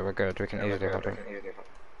 Yeah, we're good. We can easily hold him.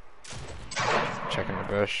 Checking the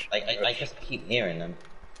bush. I just keep hearing him.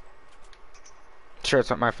 Sure, it's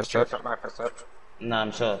not my first up. No,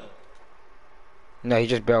 I'm sure. No, he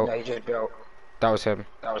just built. That was him.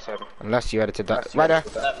 Unless you edited that. Right there.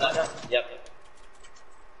 Yep.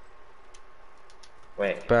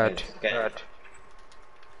 Wait. Bird. Okay.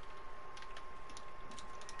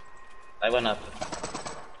 I went up.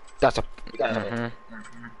 That's a. got it.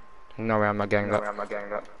 No way, I'm not getting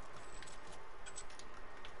that.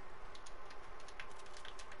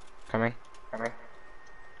 Coming.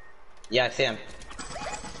 Yeah, I see him.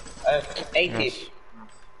 80. Nice.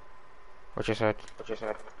 What you said?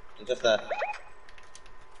 He's just there.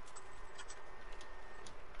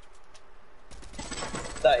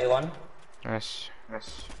 31. Nice.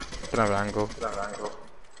 Another angle.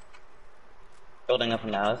 Building up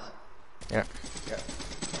in ours. Yeah.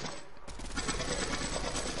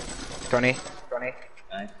 20.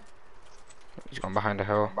 Nice. He's gone behind the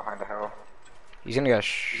hill. He's gonna get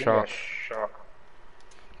shot.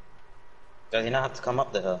 Does he not have to come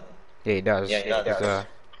up the hill? Yeah, he does. Yeah, he does.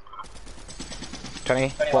 He's, 20,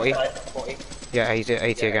 40. 40. Yeah, he's at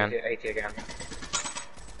 80 again.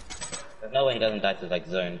 There's no way he doesn't die to like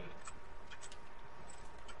zone.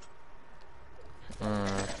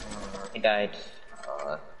 He died.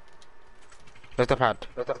 Where's the pad?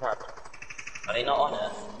 Are they not on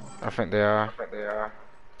it? I think they are.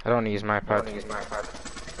 I don't want to use my pad.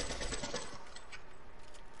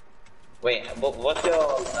 Wait, what's your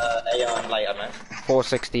AR and light ammo?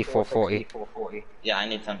 460, 440. Yeah, I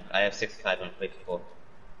need some. I have 65 and 54.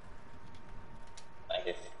 Thank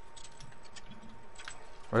you.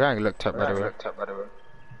 We're getting looked up, by the way.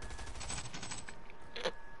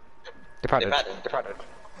 They padded.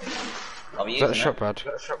 Are we Is that the using shot pad?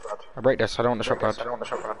 I break this, I don't want the shot pad.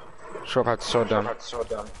 Shot pad's so dumb.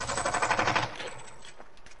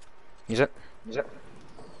 Use it.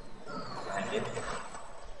 Thank you.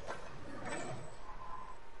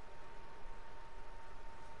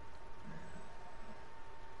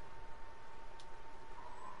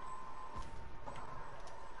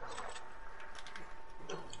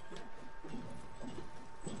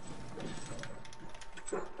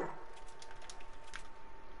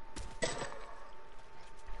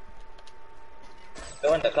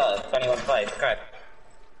 Go in the car, 21.5, crack.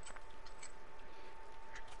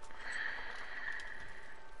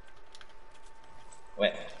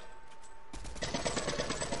 Wait.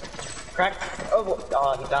 Crack.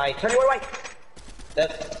 Oh, he died. 21 right.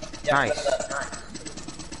 That's, yeah, Nice.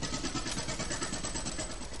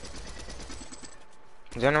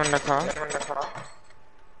 Is anyone in the car?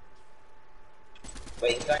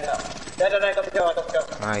 Wait, he's going up. No, I got the kill.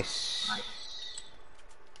 Nice.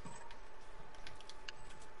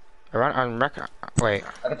 I'm wait.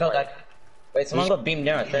 I can tell that. Wait, someone got beamed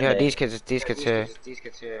down. Yeah, these kids here. You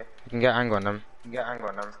can get angle on them.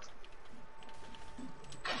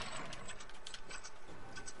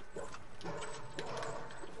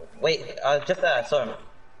 Wait, just there, I saw him.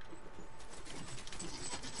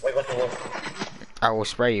 Wait, what's the wall? I will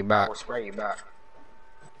spray you back.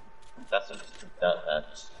 That's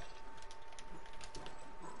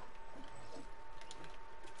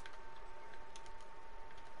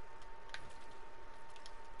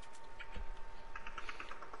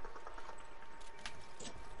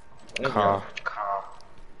Car.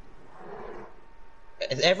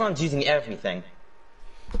 Everyone's using everything.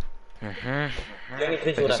 The only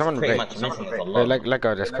visual that's Someone pretty wait. much missing is a lot. Let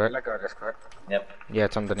go of this quick. Yep. Yeah,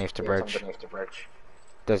 it's underneath the bridge.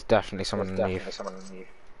 There's definitely someone underneath.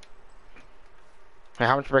 Hey,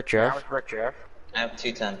 how much brick do you have? I have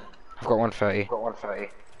 210. I've got 130.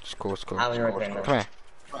 It's cool. How many reckon? Come here.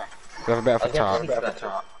 We have a bit of a Okay,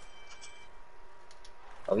 top.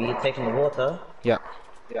 Are we taking the water? Yeah.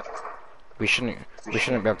 We shouldn't be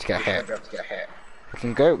able to get hit.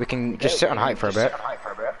 We can just sit on height for a bit.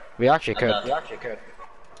 We actually could.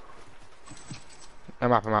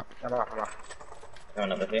 I'm up.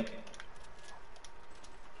 Going over here.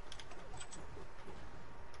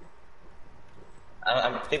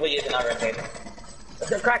 I'm people using our rotate. Let's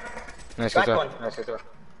go crack! Nice, Crack good one. stuff.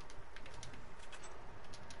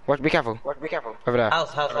 Watch, be careful. Over there.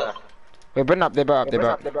 House. We're burning up, they're up.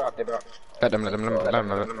 Let them.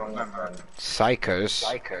 Psychos.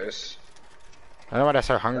 I don't know why they're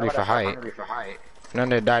so hungry for height. And then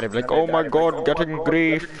they die, they'll be like, oh my god, getting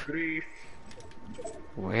grief.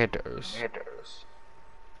 Weirdos.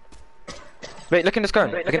 Wait, look in this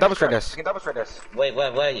cone. We can double strike this. Wait,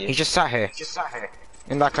 where are you? He's just sat here.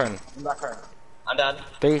 In that cone. I'm done.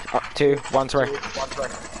 3, 2, 1, sorry.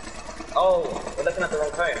 Oh, we're looking at the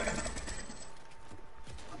wrong cone.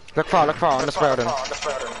 Look far, on the building.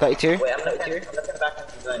 32. Wait, I'm looking back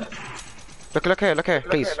into the zone. Look here,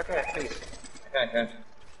 please. Okay.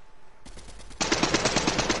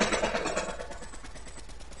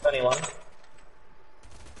 21.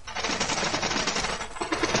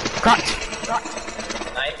 Cracked!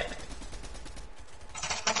 Nice.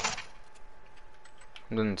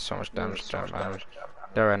 I'm doing so much damage.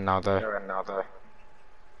 They're in now though.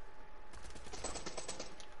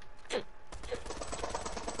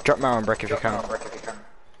 Drop my own brick if you can.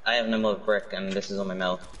 I have no more brick, and this is on my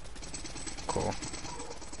mill. Cool.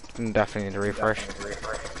 Definitely need to refresh.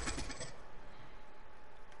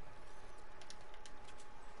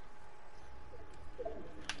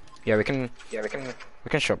 Yeah, we can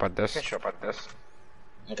shop at this.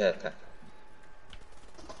 Okay, okay.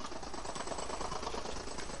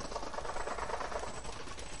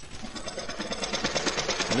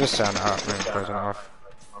 I'm just setting it up and closing it off.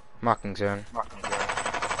 Marking zone.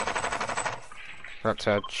 That's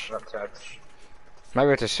edge. Maybe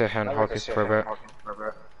we have to sit here and hold this for a bit.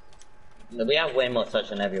 No, we have way more touch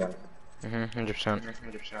than everyone. 100%.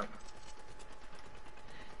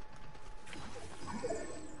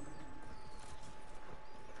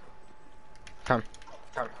 Come.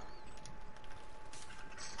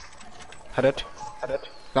 Headed.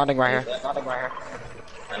 Landing right here.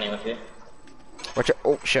 Landing with you. Watch it.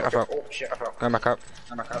 Oh shit, I fell. Going back up.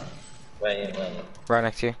 Wait. Right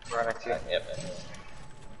next to you. Yep.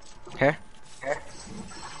 Here.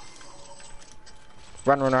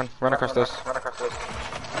 Run across this.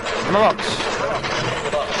 In my box.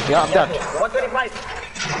 Yeah, I'm dead. 125.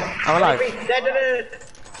 I'm alive.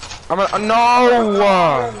 I'm alive. No!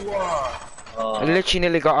 I literally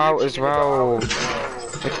nearly got out as well.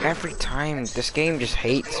 Like every time, this game just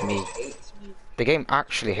hates me. The game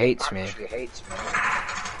actually hates me.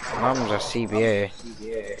 Mum's a CBA.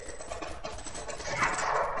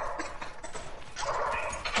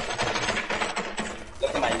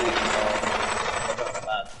 Look at my loot.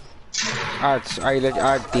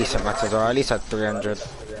 I had decent matters, as well. I at least had 300.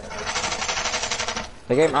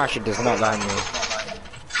 The game actually does not land me.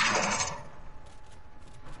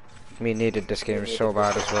 Me needed this game so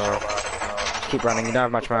bad as well. Just keep running, you don't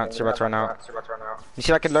have much mats, you're about to run out. You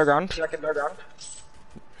see that kid low ground?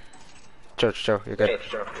 Chill, you're good.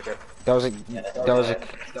 That was a...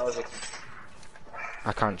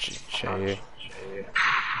 I can't show you.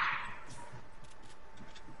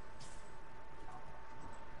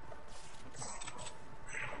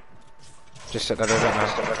 Just sit there, they don't know,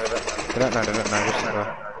 just sit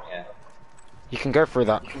there. Yeah. You can go through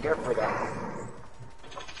that.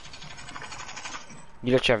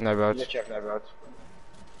 You literally have no builds.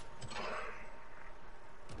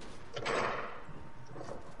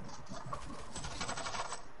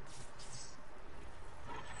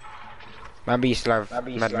 Maybe you still have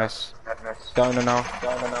med mess. Don't know now.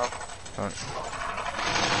 Don't.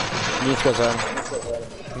 You need to go zone.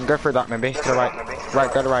 You can go through that maybe. To the right.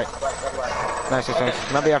 Right, go to the right. Nice.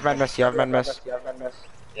 Maybe you have med mess.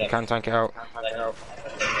 You can tank it out.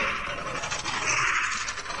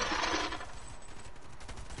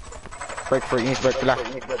 Break through, you need to break the left.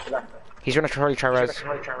 He's gonna try res.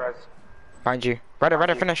 Behind you.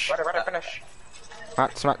 Ready, finish.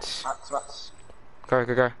 Mats. Go. You're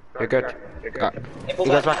good. He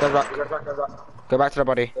goes back. Go back to the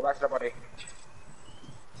body.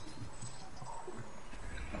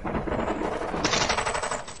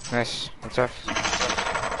 Nice. Good stuff.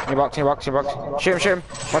 In your box. Shoot him.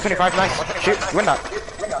 125, nice. Shoot, win that.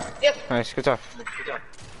 Yep. Nice, good stuff.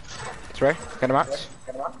 Spray, get him Max.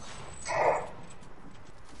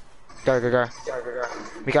 Go.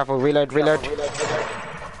 Be careful, reload.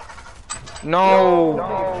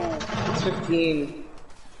 No! 15.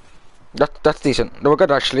 That's decent. We're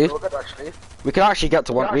good actually. We can actually get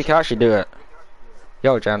to one. We can actually do it.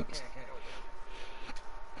 Yo, gents.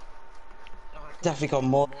 Definitely got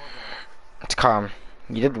more. It's calm.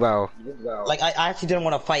 You did well. Like, I actually didn't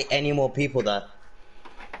want to fight any more people there.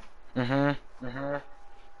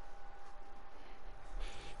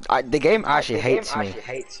 The game actually hates me.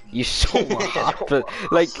 You so hard, but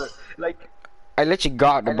like, I literally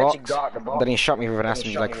got out the box, then he shot me with an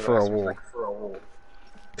SMG like through a wall.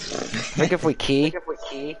 I think if we key,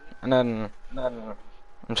 and then I'm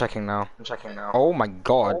checking now. Oh my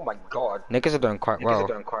god. Niggas are doing quite well.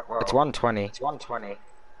 It's 120.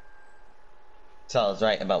 So I was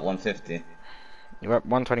right about 150. You're at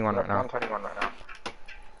 121 right now.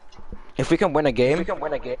 If we can win a game,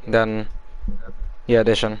 then yeah,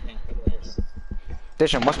 addition.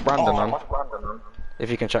 What's Brandon on? If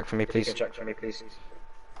you can check for me, please.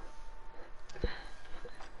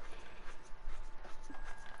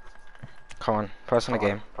 Come on, person a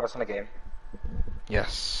game.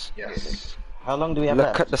 Yes. How long do we have Look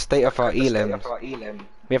left? at the state of our elims.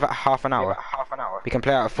 We have half an hour. We can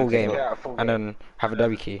play out a full game and then have a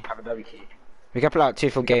W key. We can play out 2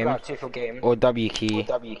 full game or W key.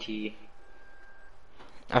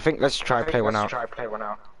 I think let's try play one out.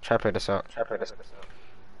 Try play this out.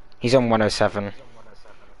 He's on 107.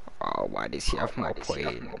 Oh, why does he have more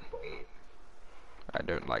point? I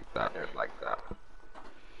don't like that.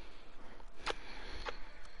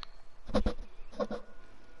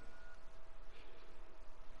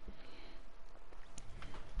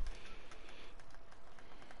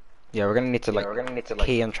 Yeah, we're gonna need to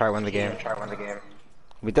key and try win the game.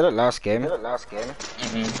 We did it last game.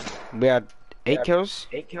 We had 8 kills.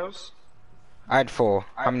 I had 4.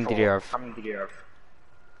 How many did you have?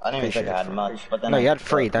 I don't even think I had much, but then No, you had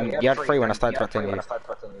 3. Then you had 3 when I started threatening you.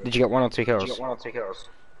 Did you get 1 or 2 kills?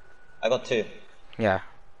 I got 2. Yeah.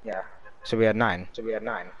 So we had 9.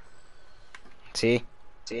 See?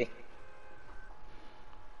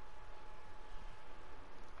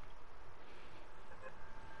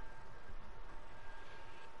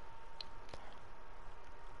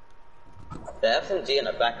 The FMG in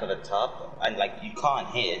the back of the top, and like you can't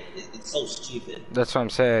hit. It's so stupid. That's what I'm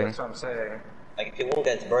saying. Like if your wall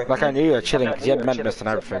gets broken. Like I knew you were chilling because you had madness and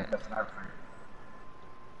everything.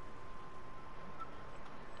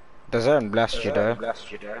 The zone blessed you though.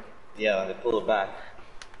 Yeah, they pulled back.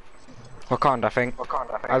 Wakanda, I think.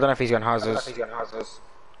 I don't know if he's going houses.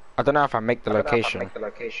 I don't know if I make the location.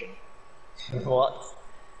 What?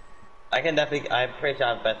 I can definitely. I'm pretty sure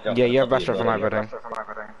I have best jump. Yeah, you have best shot for my building.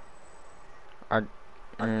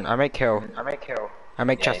 I make hill. I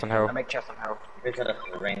make chest on hill. Pretty sure that's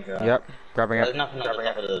the ranger. Yep, grabbing There's it. nothing on the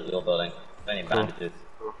top of your building. Only bandages.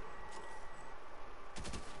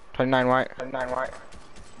 29 white.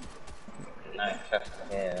 No, chest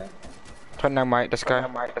here. 29 white, this guy.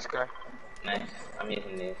 Nice. I'm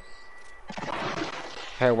using these.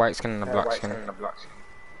 Hair white skin and a black skin.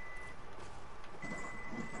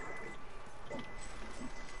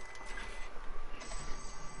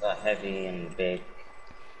 Got heavy and big.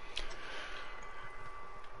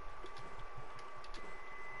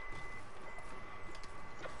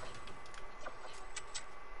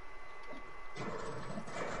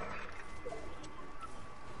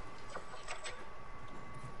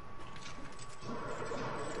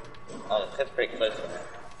 Oh, the kid's pretty close to me.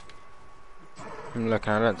 I'm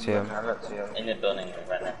looking, I don't see him. In the building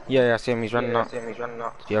right now. Yeah, I see him, he's running up. To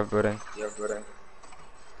the other building.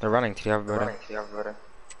 They're running to the other building.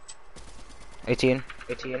 18.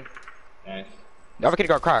 Nice. The other kid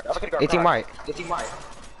got cracked. 18 white.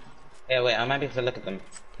 Yeah, wait, I might be able to look at them.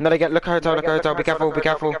 No, they get, look at hotel, be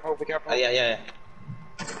careful. Oh, yeah.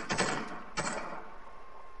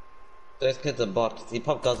 Those kids are bots. He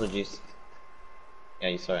popped guzzle juice. Yeah,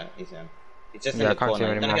 you saw it. You see him. He's just in the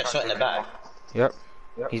corner. He's gonna get shot in the back. Yep.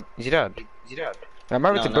 Is he dead? I'm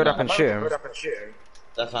able to build up and shoot him.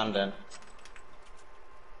 That's what I'm doing.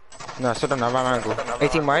 No, I still don't have an angle.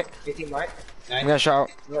 18 white. I'm Nice. gonna shout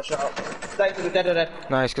out. Dead.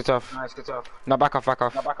 Nice, good stuff. No, back off.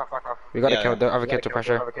 We gotta kill the other kid to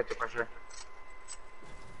pressure.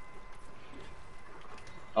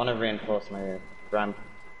 I wanna reinforce my ramp.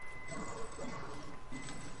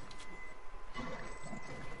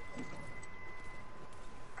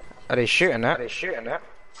 Are they shooting that?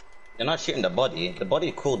 They're not shooting the body. The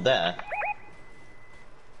body cooled there.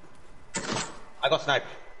 I got sniped.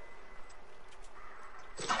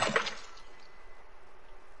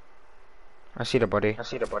 I see the body.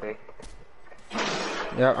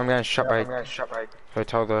 Yeah, I'm getting shot by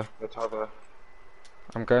hotel there.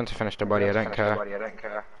 I'm going to finish the body, I don't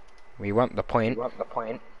care. We want the point.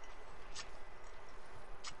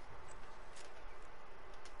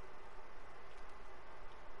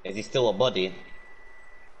 Is he still a body?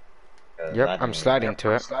 Yep, I'm sliding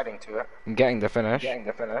to it. I'm getting the finish.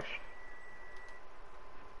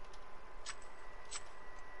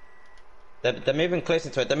 They're moving closer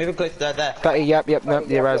to it. They're moving closer. There. 30, yep, no,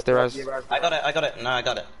 the res. I got it. No, I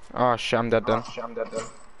got it. Oh shit, I'm dead then.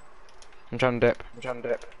 I'm trying to dip.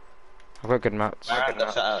 I've got good mats. My ramp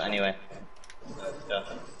got shut out anyway.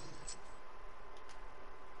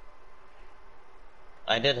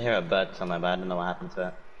 I did hear a bird somewhere, but I don't know what happened to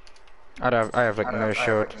it. I have like no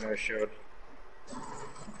shield.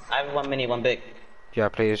 I have one mini, one big. Yeah,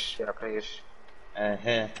 please. Here.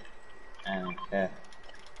 And here.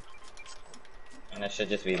 And there should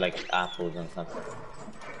just be like apples and stuff.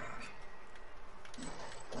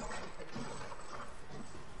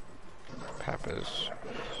 Peppers.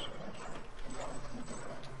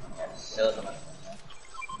 Silver.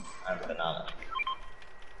 And banana.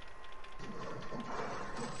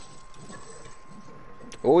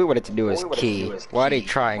 All we wanted to do is key. Why are they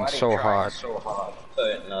trying so hard?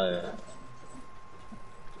 No.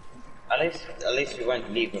 At least we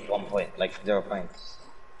won't leave with 1 point, like 0 points.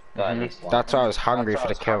 But at least 1. That's why I was hungry for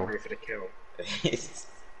the kill.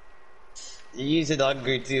 You use it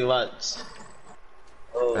hungry too much.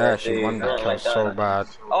 Oh, I actually won that kill so bad.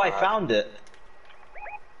 Oh, I found it.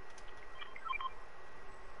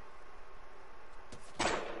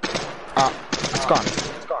 Ah, it's gone.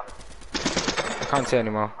 I can't see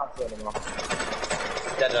anymore.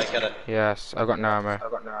 Dead, I got it. Yes, I got no ammo.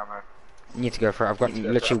 Need to go for it. I've got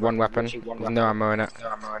literally one weapon with no ammo in it.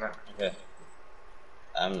 Okay.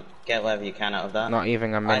 Get whatever you can out of that. Not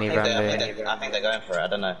even a minivan. I think they're going for it. I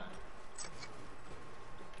don't know.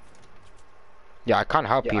 Yeah, I can't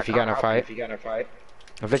help you if you get in a fight.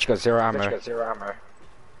 I've literally got zero ammo.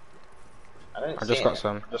 I just got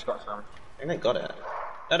some. I think they got it.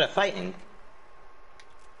 No, they're fighting.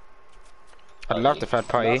 I'd love the third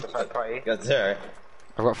party. You got 0.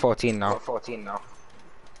 I've got 14 now.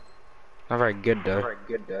 Not very good though.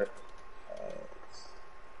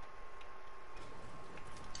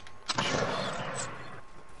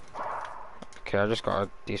 Okay, I just got a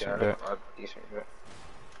decent bit.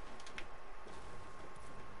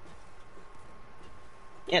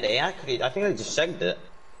 Yeah, they actually. I think they just shagged it.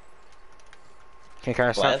 Can you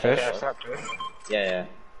carry a snapfish? Yeah.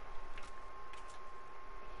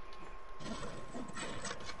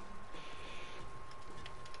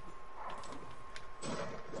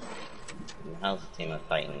 How's the team are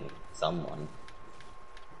fighting someone?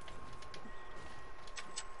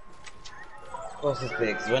 What's this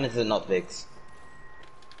Biggs? When is it not Biggs?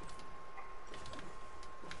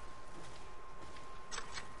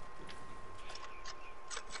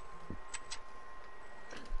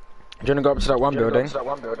 Do you wanna go up to that one building?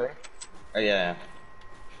 Oh yeah.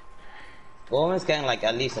 We're almost getting like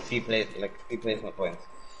at least a few placement points.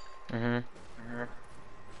 Oh,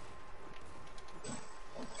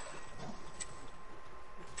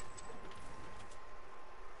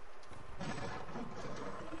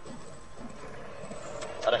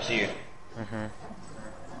 that's you.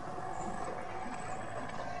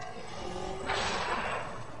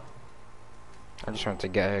 I just want to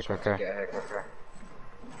get here quicker.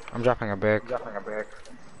 I'm dropping a big.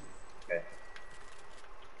 Okay.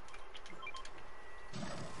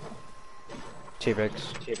 2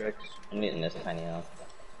 bigs. I'm meeting this tiny house.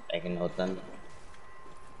 I can hold them.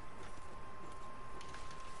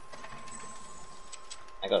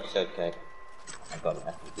 I got showcase. I got an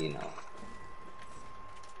FD now.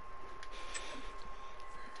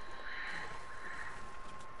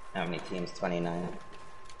 How many teams? 29.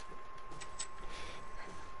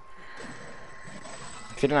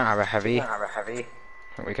 If you don't have a heavy, I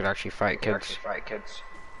think we could actually fight kids.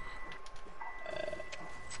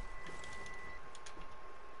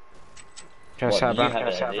 Can I set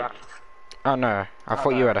back? Oh no, I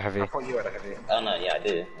thought you had a heavy. Oh no, yeah I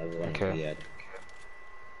do. I was wondering if you had.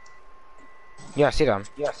 Yeah, I see them.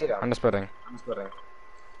 On this building.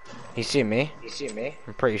 He's seen me.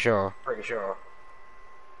 I'm pretty sure.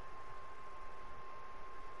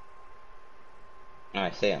 Oh, I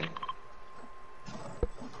see him.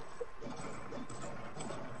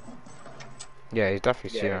 Yeah, he's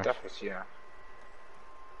definitely seen her.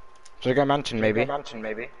 Should I go mansion maybe?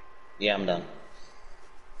 Yeah, I'm done.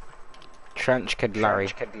 Trench Kid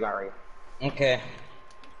Larry. Okay.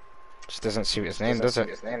 Just doesn't suit his name, does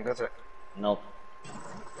it? Nope.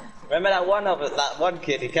 Remember that one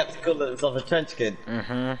kid, he kept calling himself a trench kid?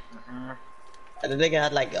 And the nigga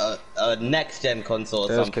had like a next gen console or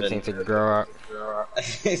Those something. kids need to grow up.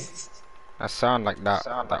 I sound like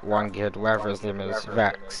that one kid, whatever his name is,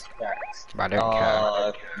 Vex. But I don't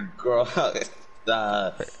care. Grow up.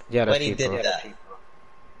 Yeah, when he did that.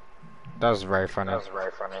 That was very funny.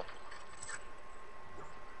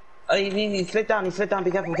 Oh, he slid down, be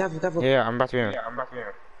careful. Yeah, I'm about to be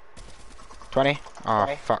 20?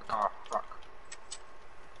 Oh, fuck.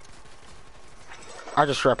 I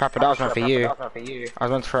just threw a pepper, that was meant for you. I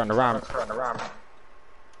was meant to throw it on the ramp.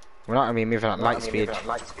 We're not gonna be moving at light speed.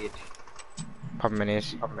 Problem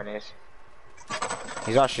is.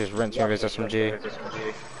 He's actually just rinsed me with his SMG.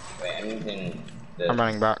 Wait, I'm using this. I'm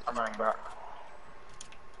running back.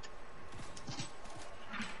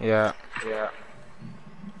 Yeah.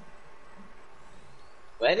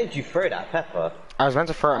 Where did you throw that pepper? I was meant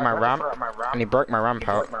to throw it at my ramp, and he broke my ramp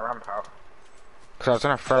out. Because I was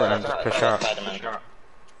gonna throw it and just push up.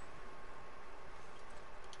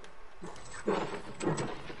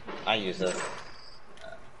 I use it.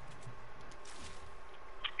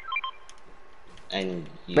 And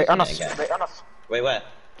Wait, on us! Wait, where?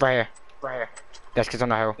 Right here. There's kids on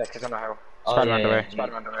the hill. Oh, Spider-Man away.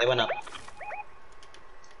 They went up.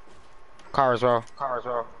 Car as well.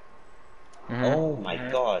 Oh my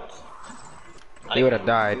god. He would have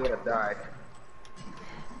died.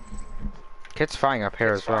 Kids fighting up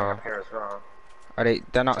here as well. Are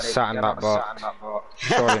they're not sat in that box.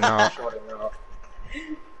 Surely not.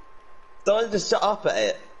 Don't just shut up at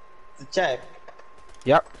it. To check.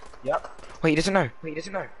 Yep. Wait, he doesn't know.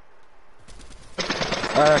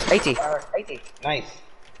 80. Nice.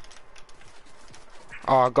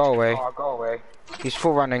 Oh, go away. He's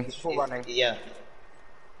full running. Yeah.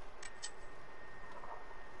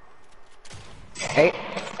 8.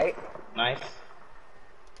 Nice.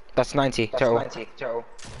 That's 90 total.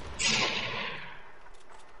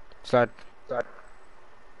 Slide.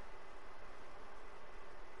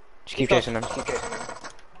 Just keep chasing them. He's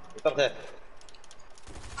up there.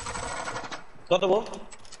 Got the wall?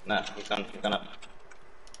 No, he's gone up.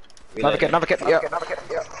 Another kid, yeah.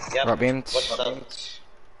 Yep. Got beams. What's up?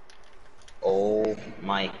 Oh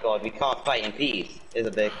my god, we can't fight in peace. Is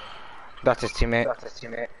a big. That's his teammate.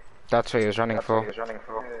 That's what he was running for. You guys have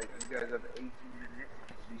 18 minutes.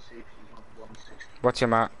 Be safe. She's on 160. What's your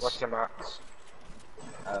max?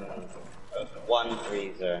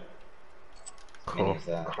 130. Cool.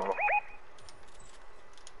 Yeah,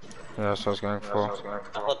 that's what I was going for. I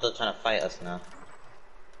thought they were trying to fight us now.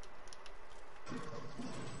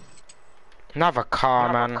 Another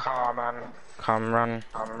car, man. Come run.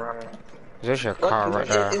 There's actually a car right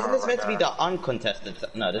there. Isn't this meant to be the uncontested?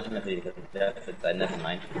 No, this is meant to be the contested side. Never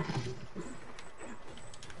mind.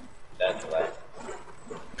 That's why.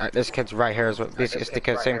 This kid's right here as well. This is the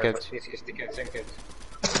kid, same kid. Missed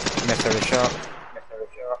every shot.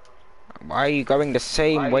 Why are you going the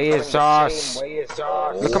same way as us?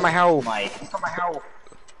 Look at my health. I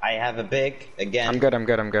have a big again. I'm good. I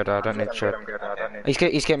don't need shit.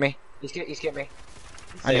 He's get me.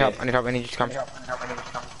 I need help. I need you to come.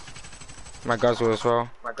 My Guzzle as well.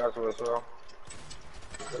 Let's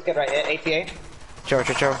get right here. 88. Chill.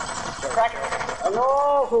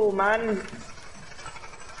 Oh no, man.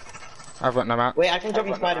 I've got no map. Wait, I can drop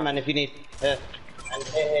you Spider-Man if you need. And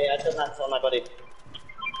hey, I still have on my body.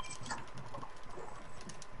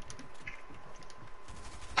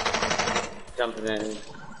 Jumping in.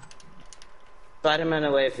 Spider-Man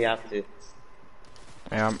away if you have to.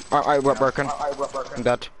 Yeah, I got broken. I'm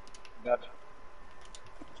dead.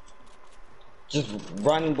 Just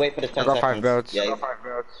run, wait for the 10 I got seconds. 5 builds. Yeah,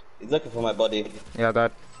 he's looking for my body. Yeah,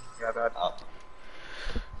 dead. Oh.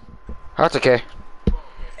 That's okay.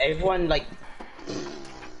 Everyone, like...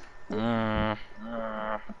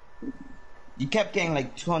 You kept getting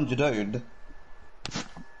like 200 out.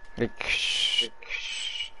 You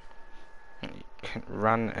can't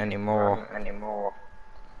run anymore.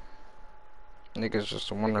 Niggas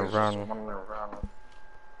just wanna run.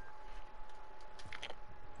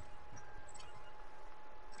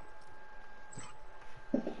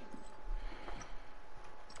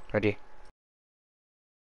 Ready?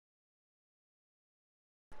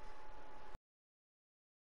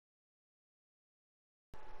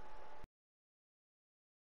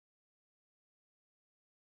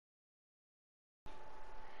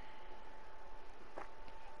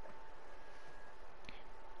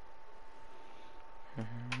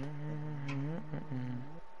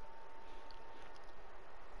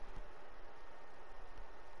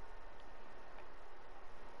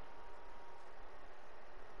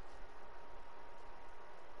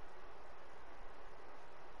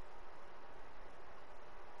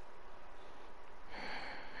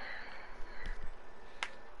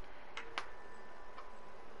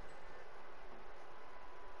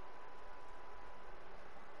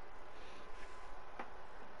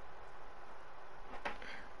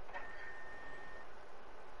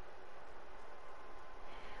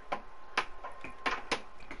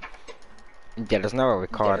 Yeah, there's no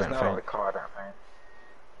record, I don't think.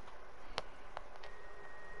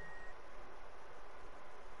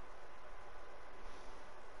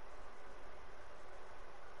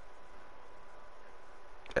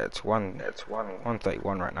 It's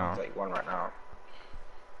 131 right now.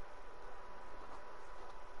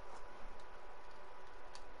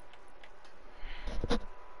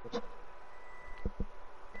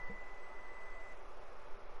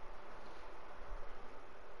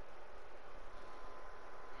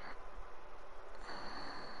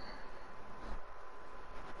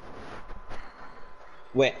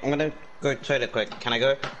 Wait, I'm gonna go toilet quick. Can I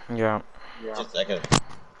go? Yeah. Just a second.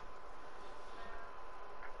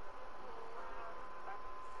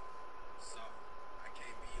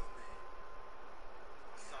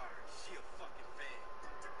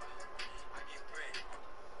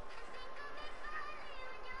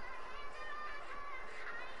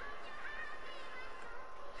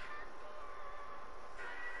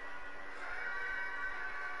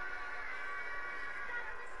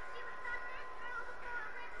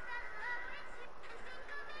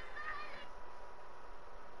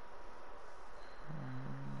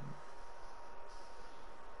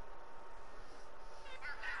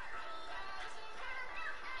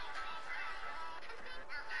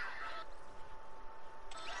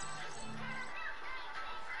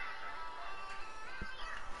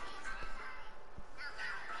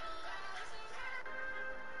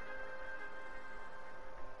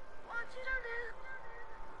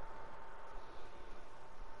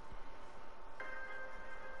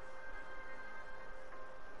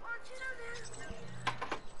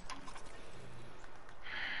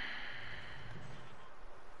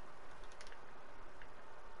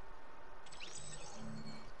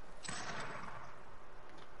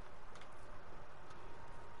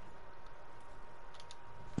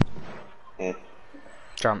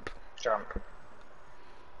 Jump.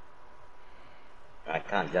 I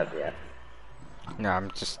can't jump yet. No,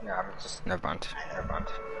 I'm just. Never mind.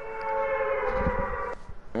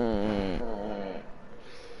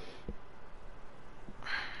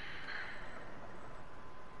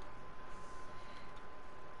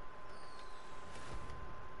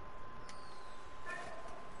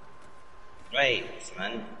 Wait,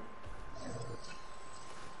 man.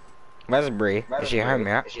 Where's Bree? Is she home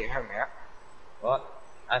yet? What?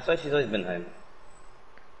 I thought she's always been home.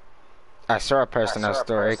 I saw a post on her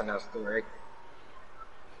story,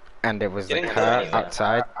 and it was like her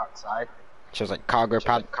outside. She was like cargo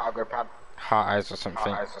pad, heart eyes or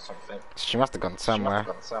something. She must have gone somewhere.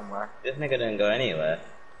 This nigga didn't go anywhere.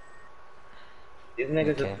 These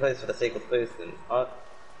niggas just post for the sake of posting. What?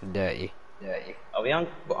 Dirty. Are we on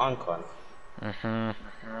con? And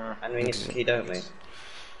we need to key, don't we?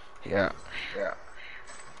 Yeah.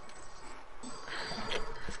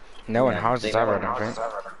 No one houses ever, I don't think.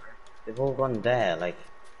 They've all gone there, like...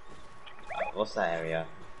 What's that area?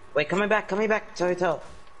 Wait, coming back to hotel!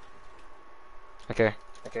 Okay.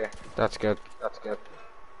 That's good.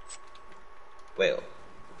 Wait,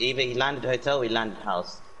 either he landed hotel or he landed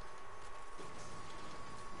house.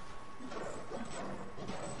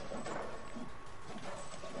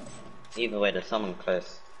 Either way, there's someone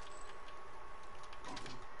close.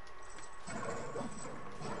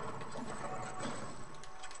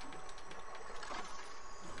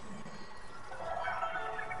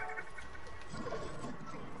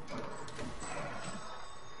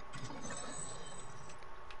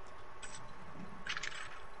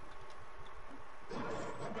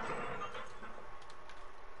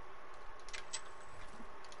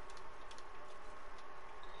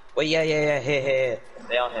 Wait, yeah, here.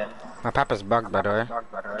 They are here. My papa's bugged, by the way.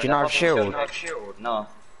 Do you not have shield? No.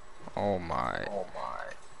 Oh my.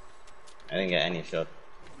 I didn't get any shot.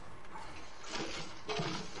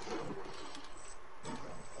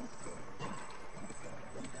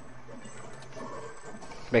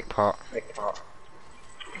 Big pot.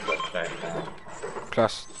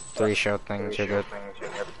 Plus 3 shield things, you're good.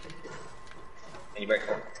 Can you break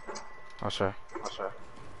them? Also.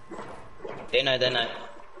 They know.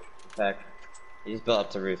 Back. He just built up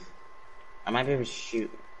to roof. I might be able to shoot.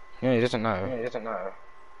 Yeah, he doesn't know.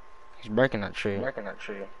 He's breaking that tree.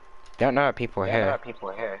 Don't know that people are here.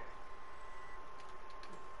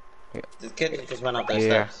 This kid just went up those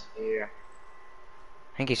Yeah. steps. I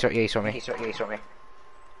think he saw me.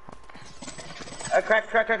 Oh, crack.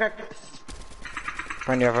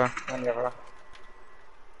 Run the other.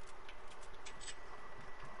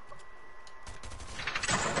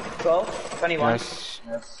 12, 21. Nice.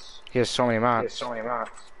 He has so many marks.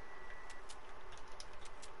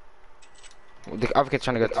 The other kid's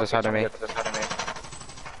trying to go to the side of me.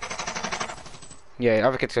 Yeah, the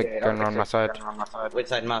other kid's going around my side. Which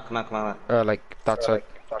side? Mark. Like that side.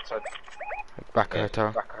 Like back of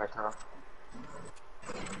hotel.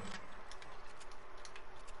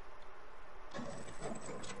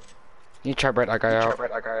 You try to break that guy out.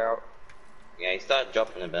 Yeah, he started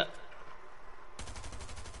dropping a bit.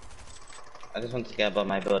 I just want to get above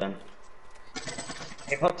my building.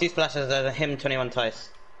 He popped 2 splashes, there's him 21 twice.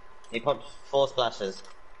 He popped 4 splashes.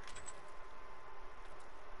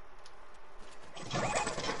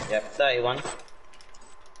 Yep, 31.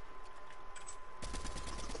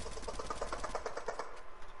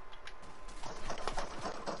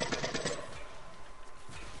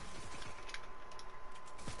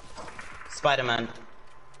 Spider-Man.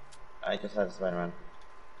 I just had a Spider-Man.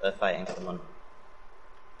 They're fighting someone.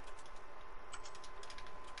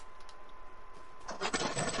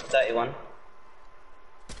 31.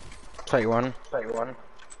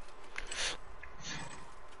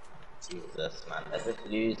 Jesus, man, they're just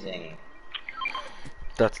losing.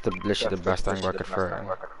 That's literally the best angle I could throw in.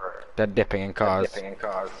 They're dipping in cars. No,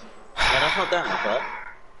 that's not that, bro.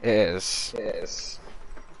 It is.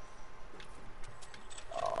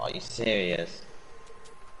 Oh, are you serious?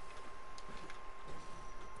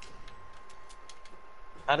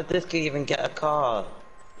 How did this kid even get a car?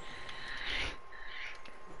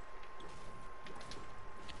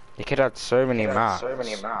 The kid had so many maps. I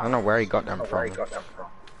don't know where he got them from.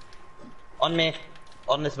 On me.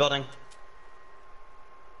 On this building.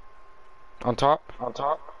 On top?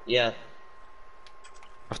 Yeah.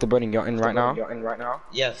 Of the building you're in right now?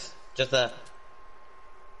 Yes. Just there.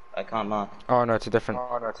 I can't mark. Oh no, it's a different.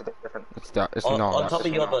 It's that. It's not. On top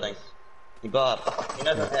of your building. He blew up. He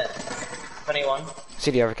knows I'm here. 21.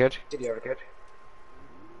 See the other kid?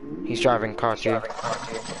 He's driving car to you.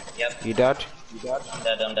 Yep. You dead?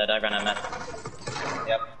 I'm dead. I ran out of map.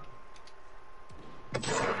 Yep.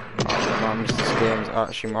 Mums, this game's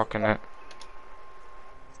actually mocking it.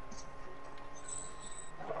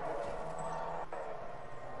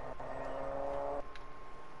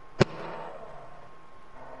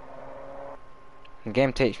 The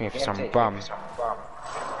game takes me for some bum.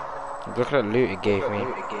 Look at the loot it gave me.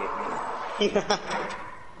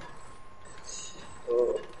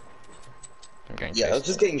 I'm getting Yeah, I was chased.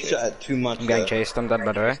 just getting shot at too much. I'm getting chased. I'm dead,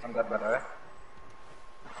 by the way.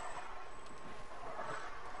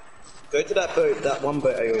 Go to that boat, that one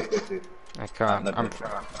boat I always go to. I can't. I'm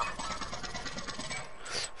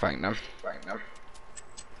fighting them.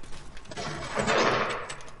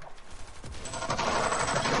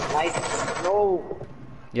 Nice. No.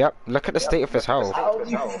 Yep. Look at the state of his health. How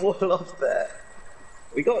did you fall off there?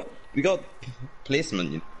 We got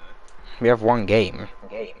placement. You know? We have one game.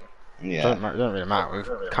 Yeah. Don't really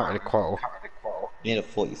matter. We can't really qual. We need a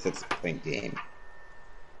 46-point game.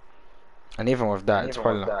 And even with that, it's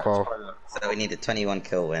probably not qual. So we need a 21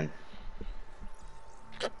 kill win.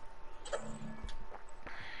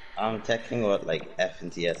 I'm checking what like F and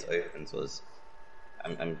TS opens was.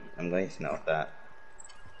 I'm going to know that.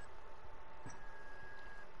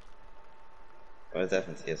 Where's F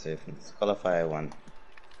and TS opens? Qualifier 1.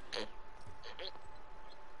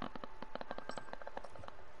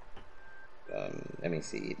 Let me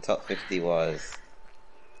see. Top 50 was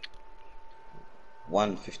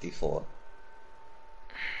 154.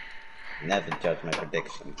 Never judge my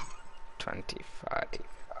predictions. 25.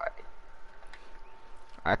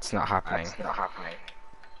 That's not happening.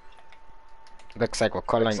 Looks like we're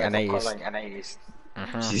calling an A's.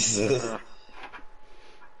 Jesus.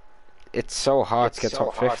 It's so hard to get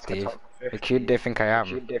top 50. Like, who do they think I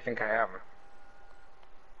am?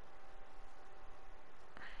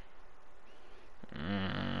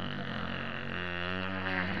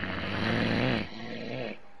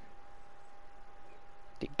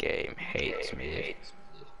 The game hates me.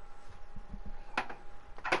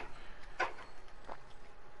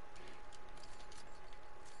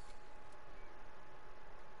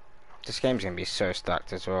 This game's gonna be so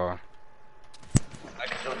stacked as well. I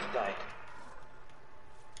don't die.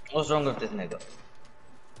 What's wrong with this nigga?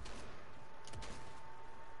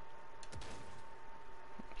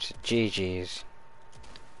 It's GG's.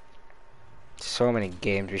 So many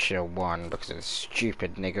games we should have won because of the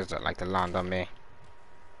stupid niggas that like to land on me.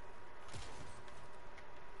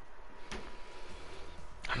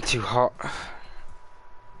 I'm too hot.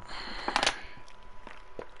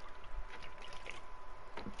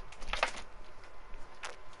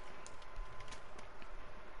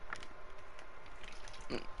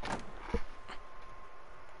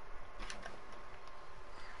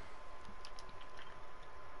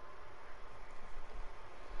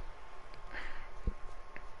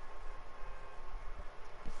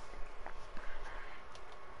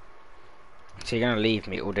 So you're gonna leave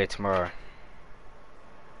me all day tomorrow?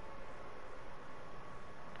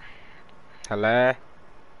 Hello?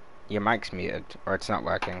 Your mic's muted, or it's not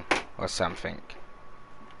working, or something.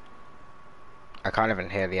 I can't even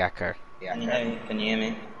hear the echo. Can you hear me? Can you hear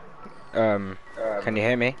me? Oh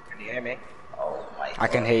my god. I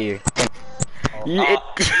can hear you.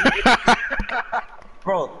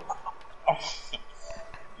 Bro. Oh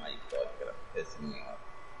my god, you're pissing me off.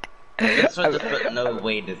 This was just no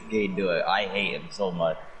way this gay do it. I hate him so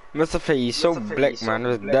much. Mustafa, you're so black, man,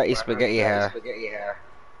 with dirty spaghetti hair.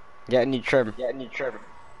 Get a new trim.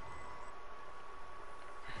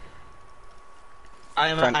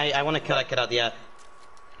 I want to kill that kid out the air.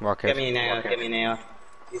 Walk Get it. me an AR.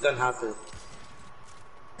 He's on houses.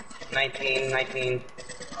 19.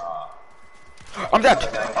 I'm dead!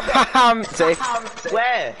 I'm safe.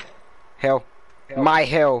 Where? Hill. My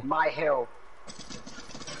hill.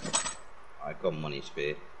 I got money,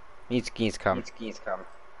 speed. Needs skis come.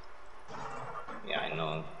 Yeah, I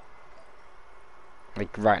know.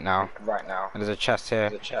 Like right now. And there's a chest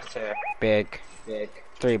here. Big.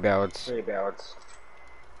 3 builds.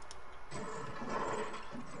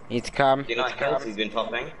 Needs to come. Do you know what kills he's been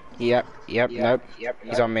popping? Yep. Nope.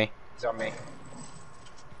 He's on me. Yep.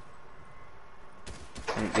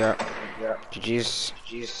 GG's.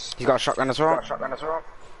 He's got a shotgun as well.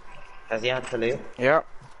 Has he had to leave? Yep.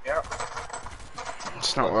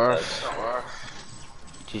 It's not worth.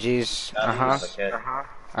 GG's.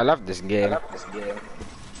 I love this game.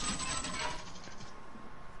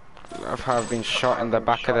 Love how I've been shot in the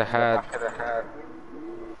back of the head.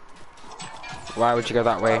 Why would you go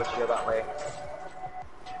that way?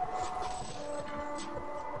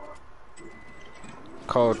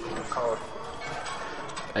 Cold.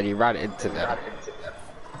 And you ran into them.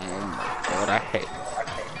 Oh my god, I hate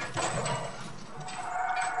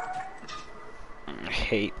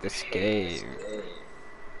hate this game.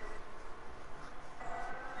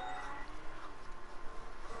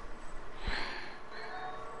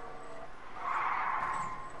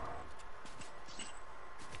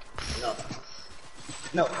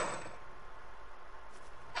 No.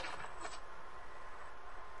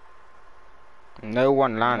 No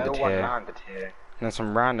one landed here. There's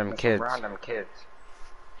some random kids.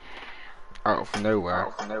 Out of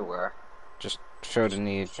nowhere. Just show the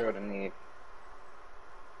need.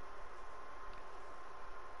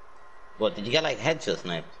 What, did you get like headshot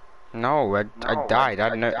sniped? No, I died. I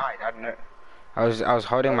didn't know. I was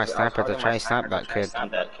holding my sniper to try and snipe that kid. I'm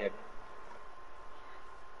dead.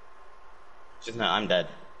 Just no, I'm dead.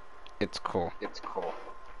 It's cool.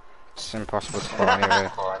 It's impossible to kill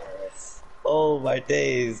anyway. Oh my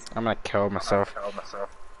days. I'm gonna kill myself.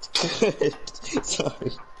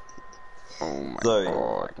 Sorry. Oh my Sorry.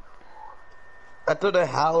 god. I don't know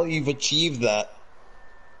how you've achieved that.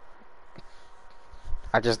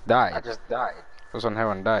 I just died. I was on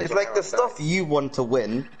hell and died. It's like the stuff you want to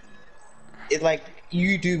win, it's like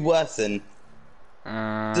you do worse than.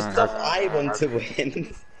 The stuff I want to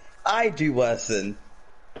win, I do worse than.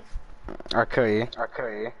 I'll kill you.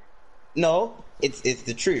 No, it's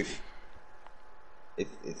the truth.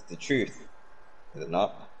 It's the truth. Is it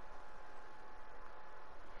not?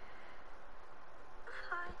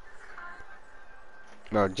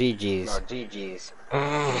 Well, GG's.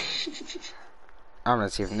 I'm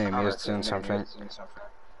gonna see if Naomi is doing something.